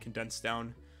 It'll all be condensed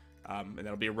down. And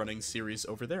that'll be a running series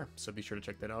over there. So be sure to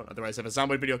check that out. Otherwise, I have a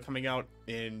Zomboid video coming out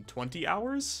in 20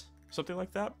 hours, something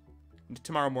like that,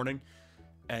 tomorrow morning.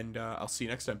 And I'll see you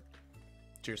next time.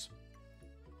 Cheers.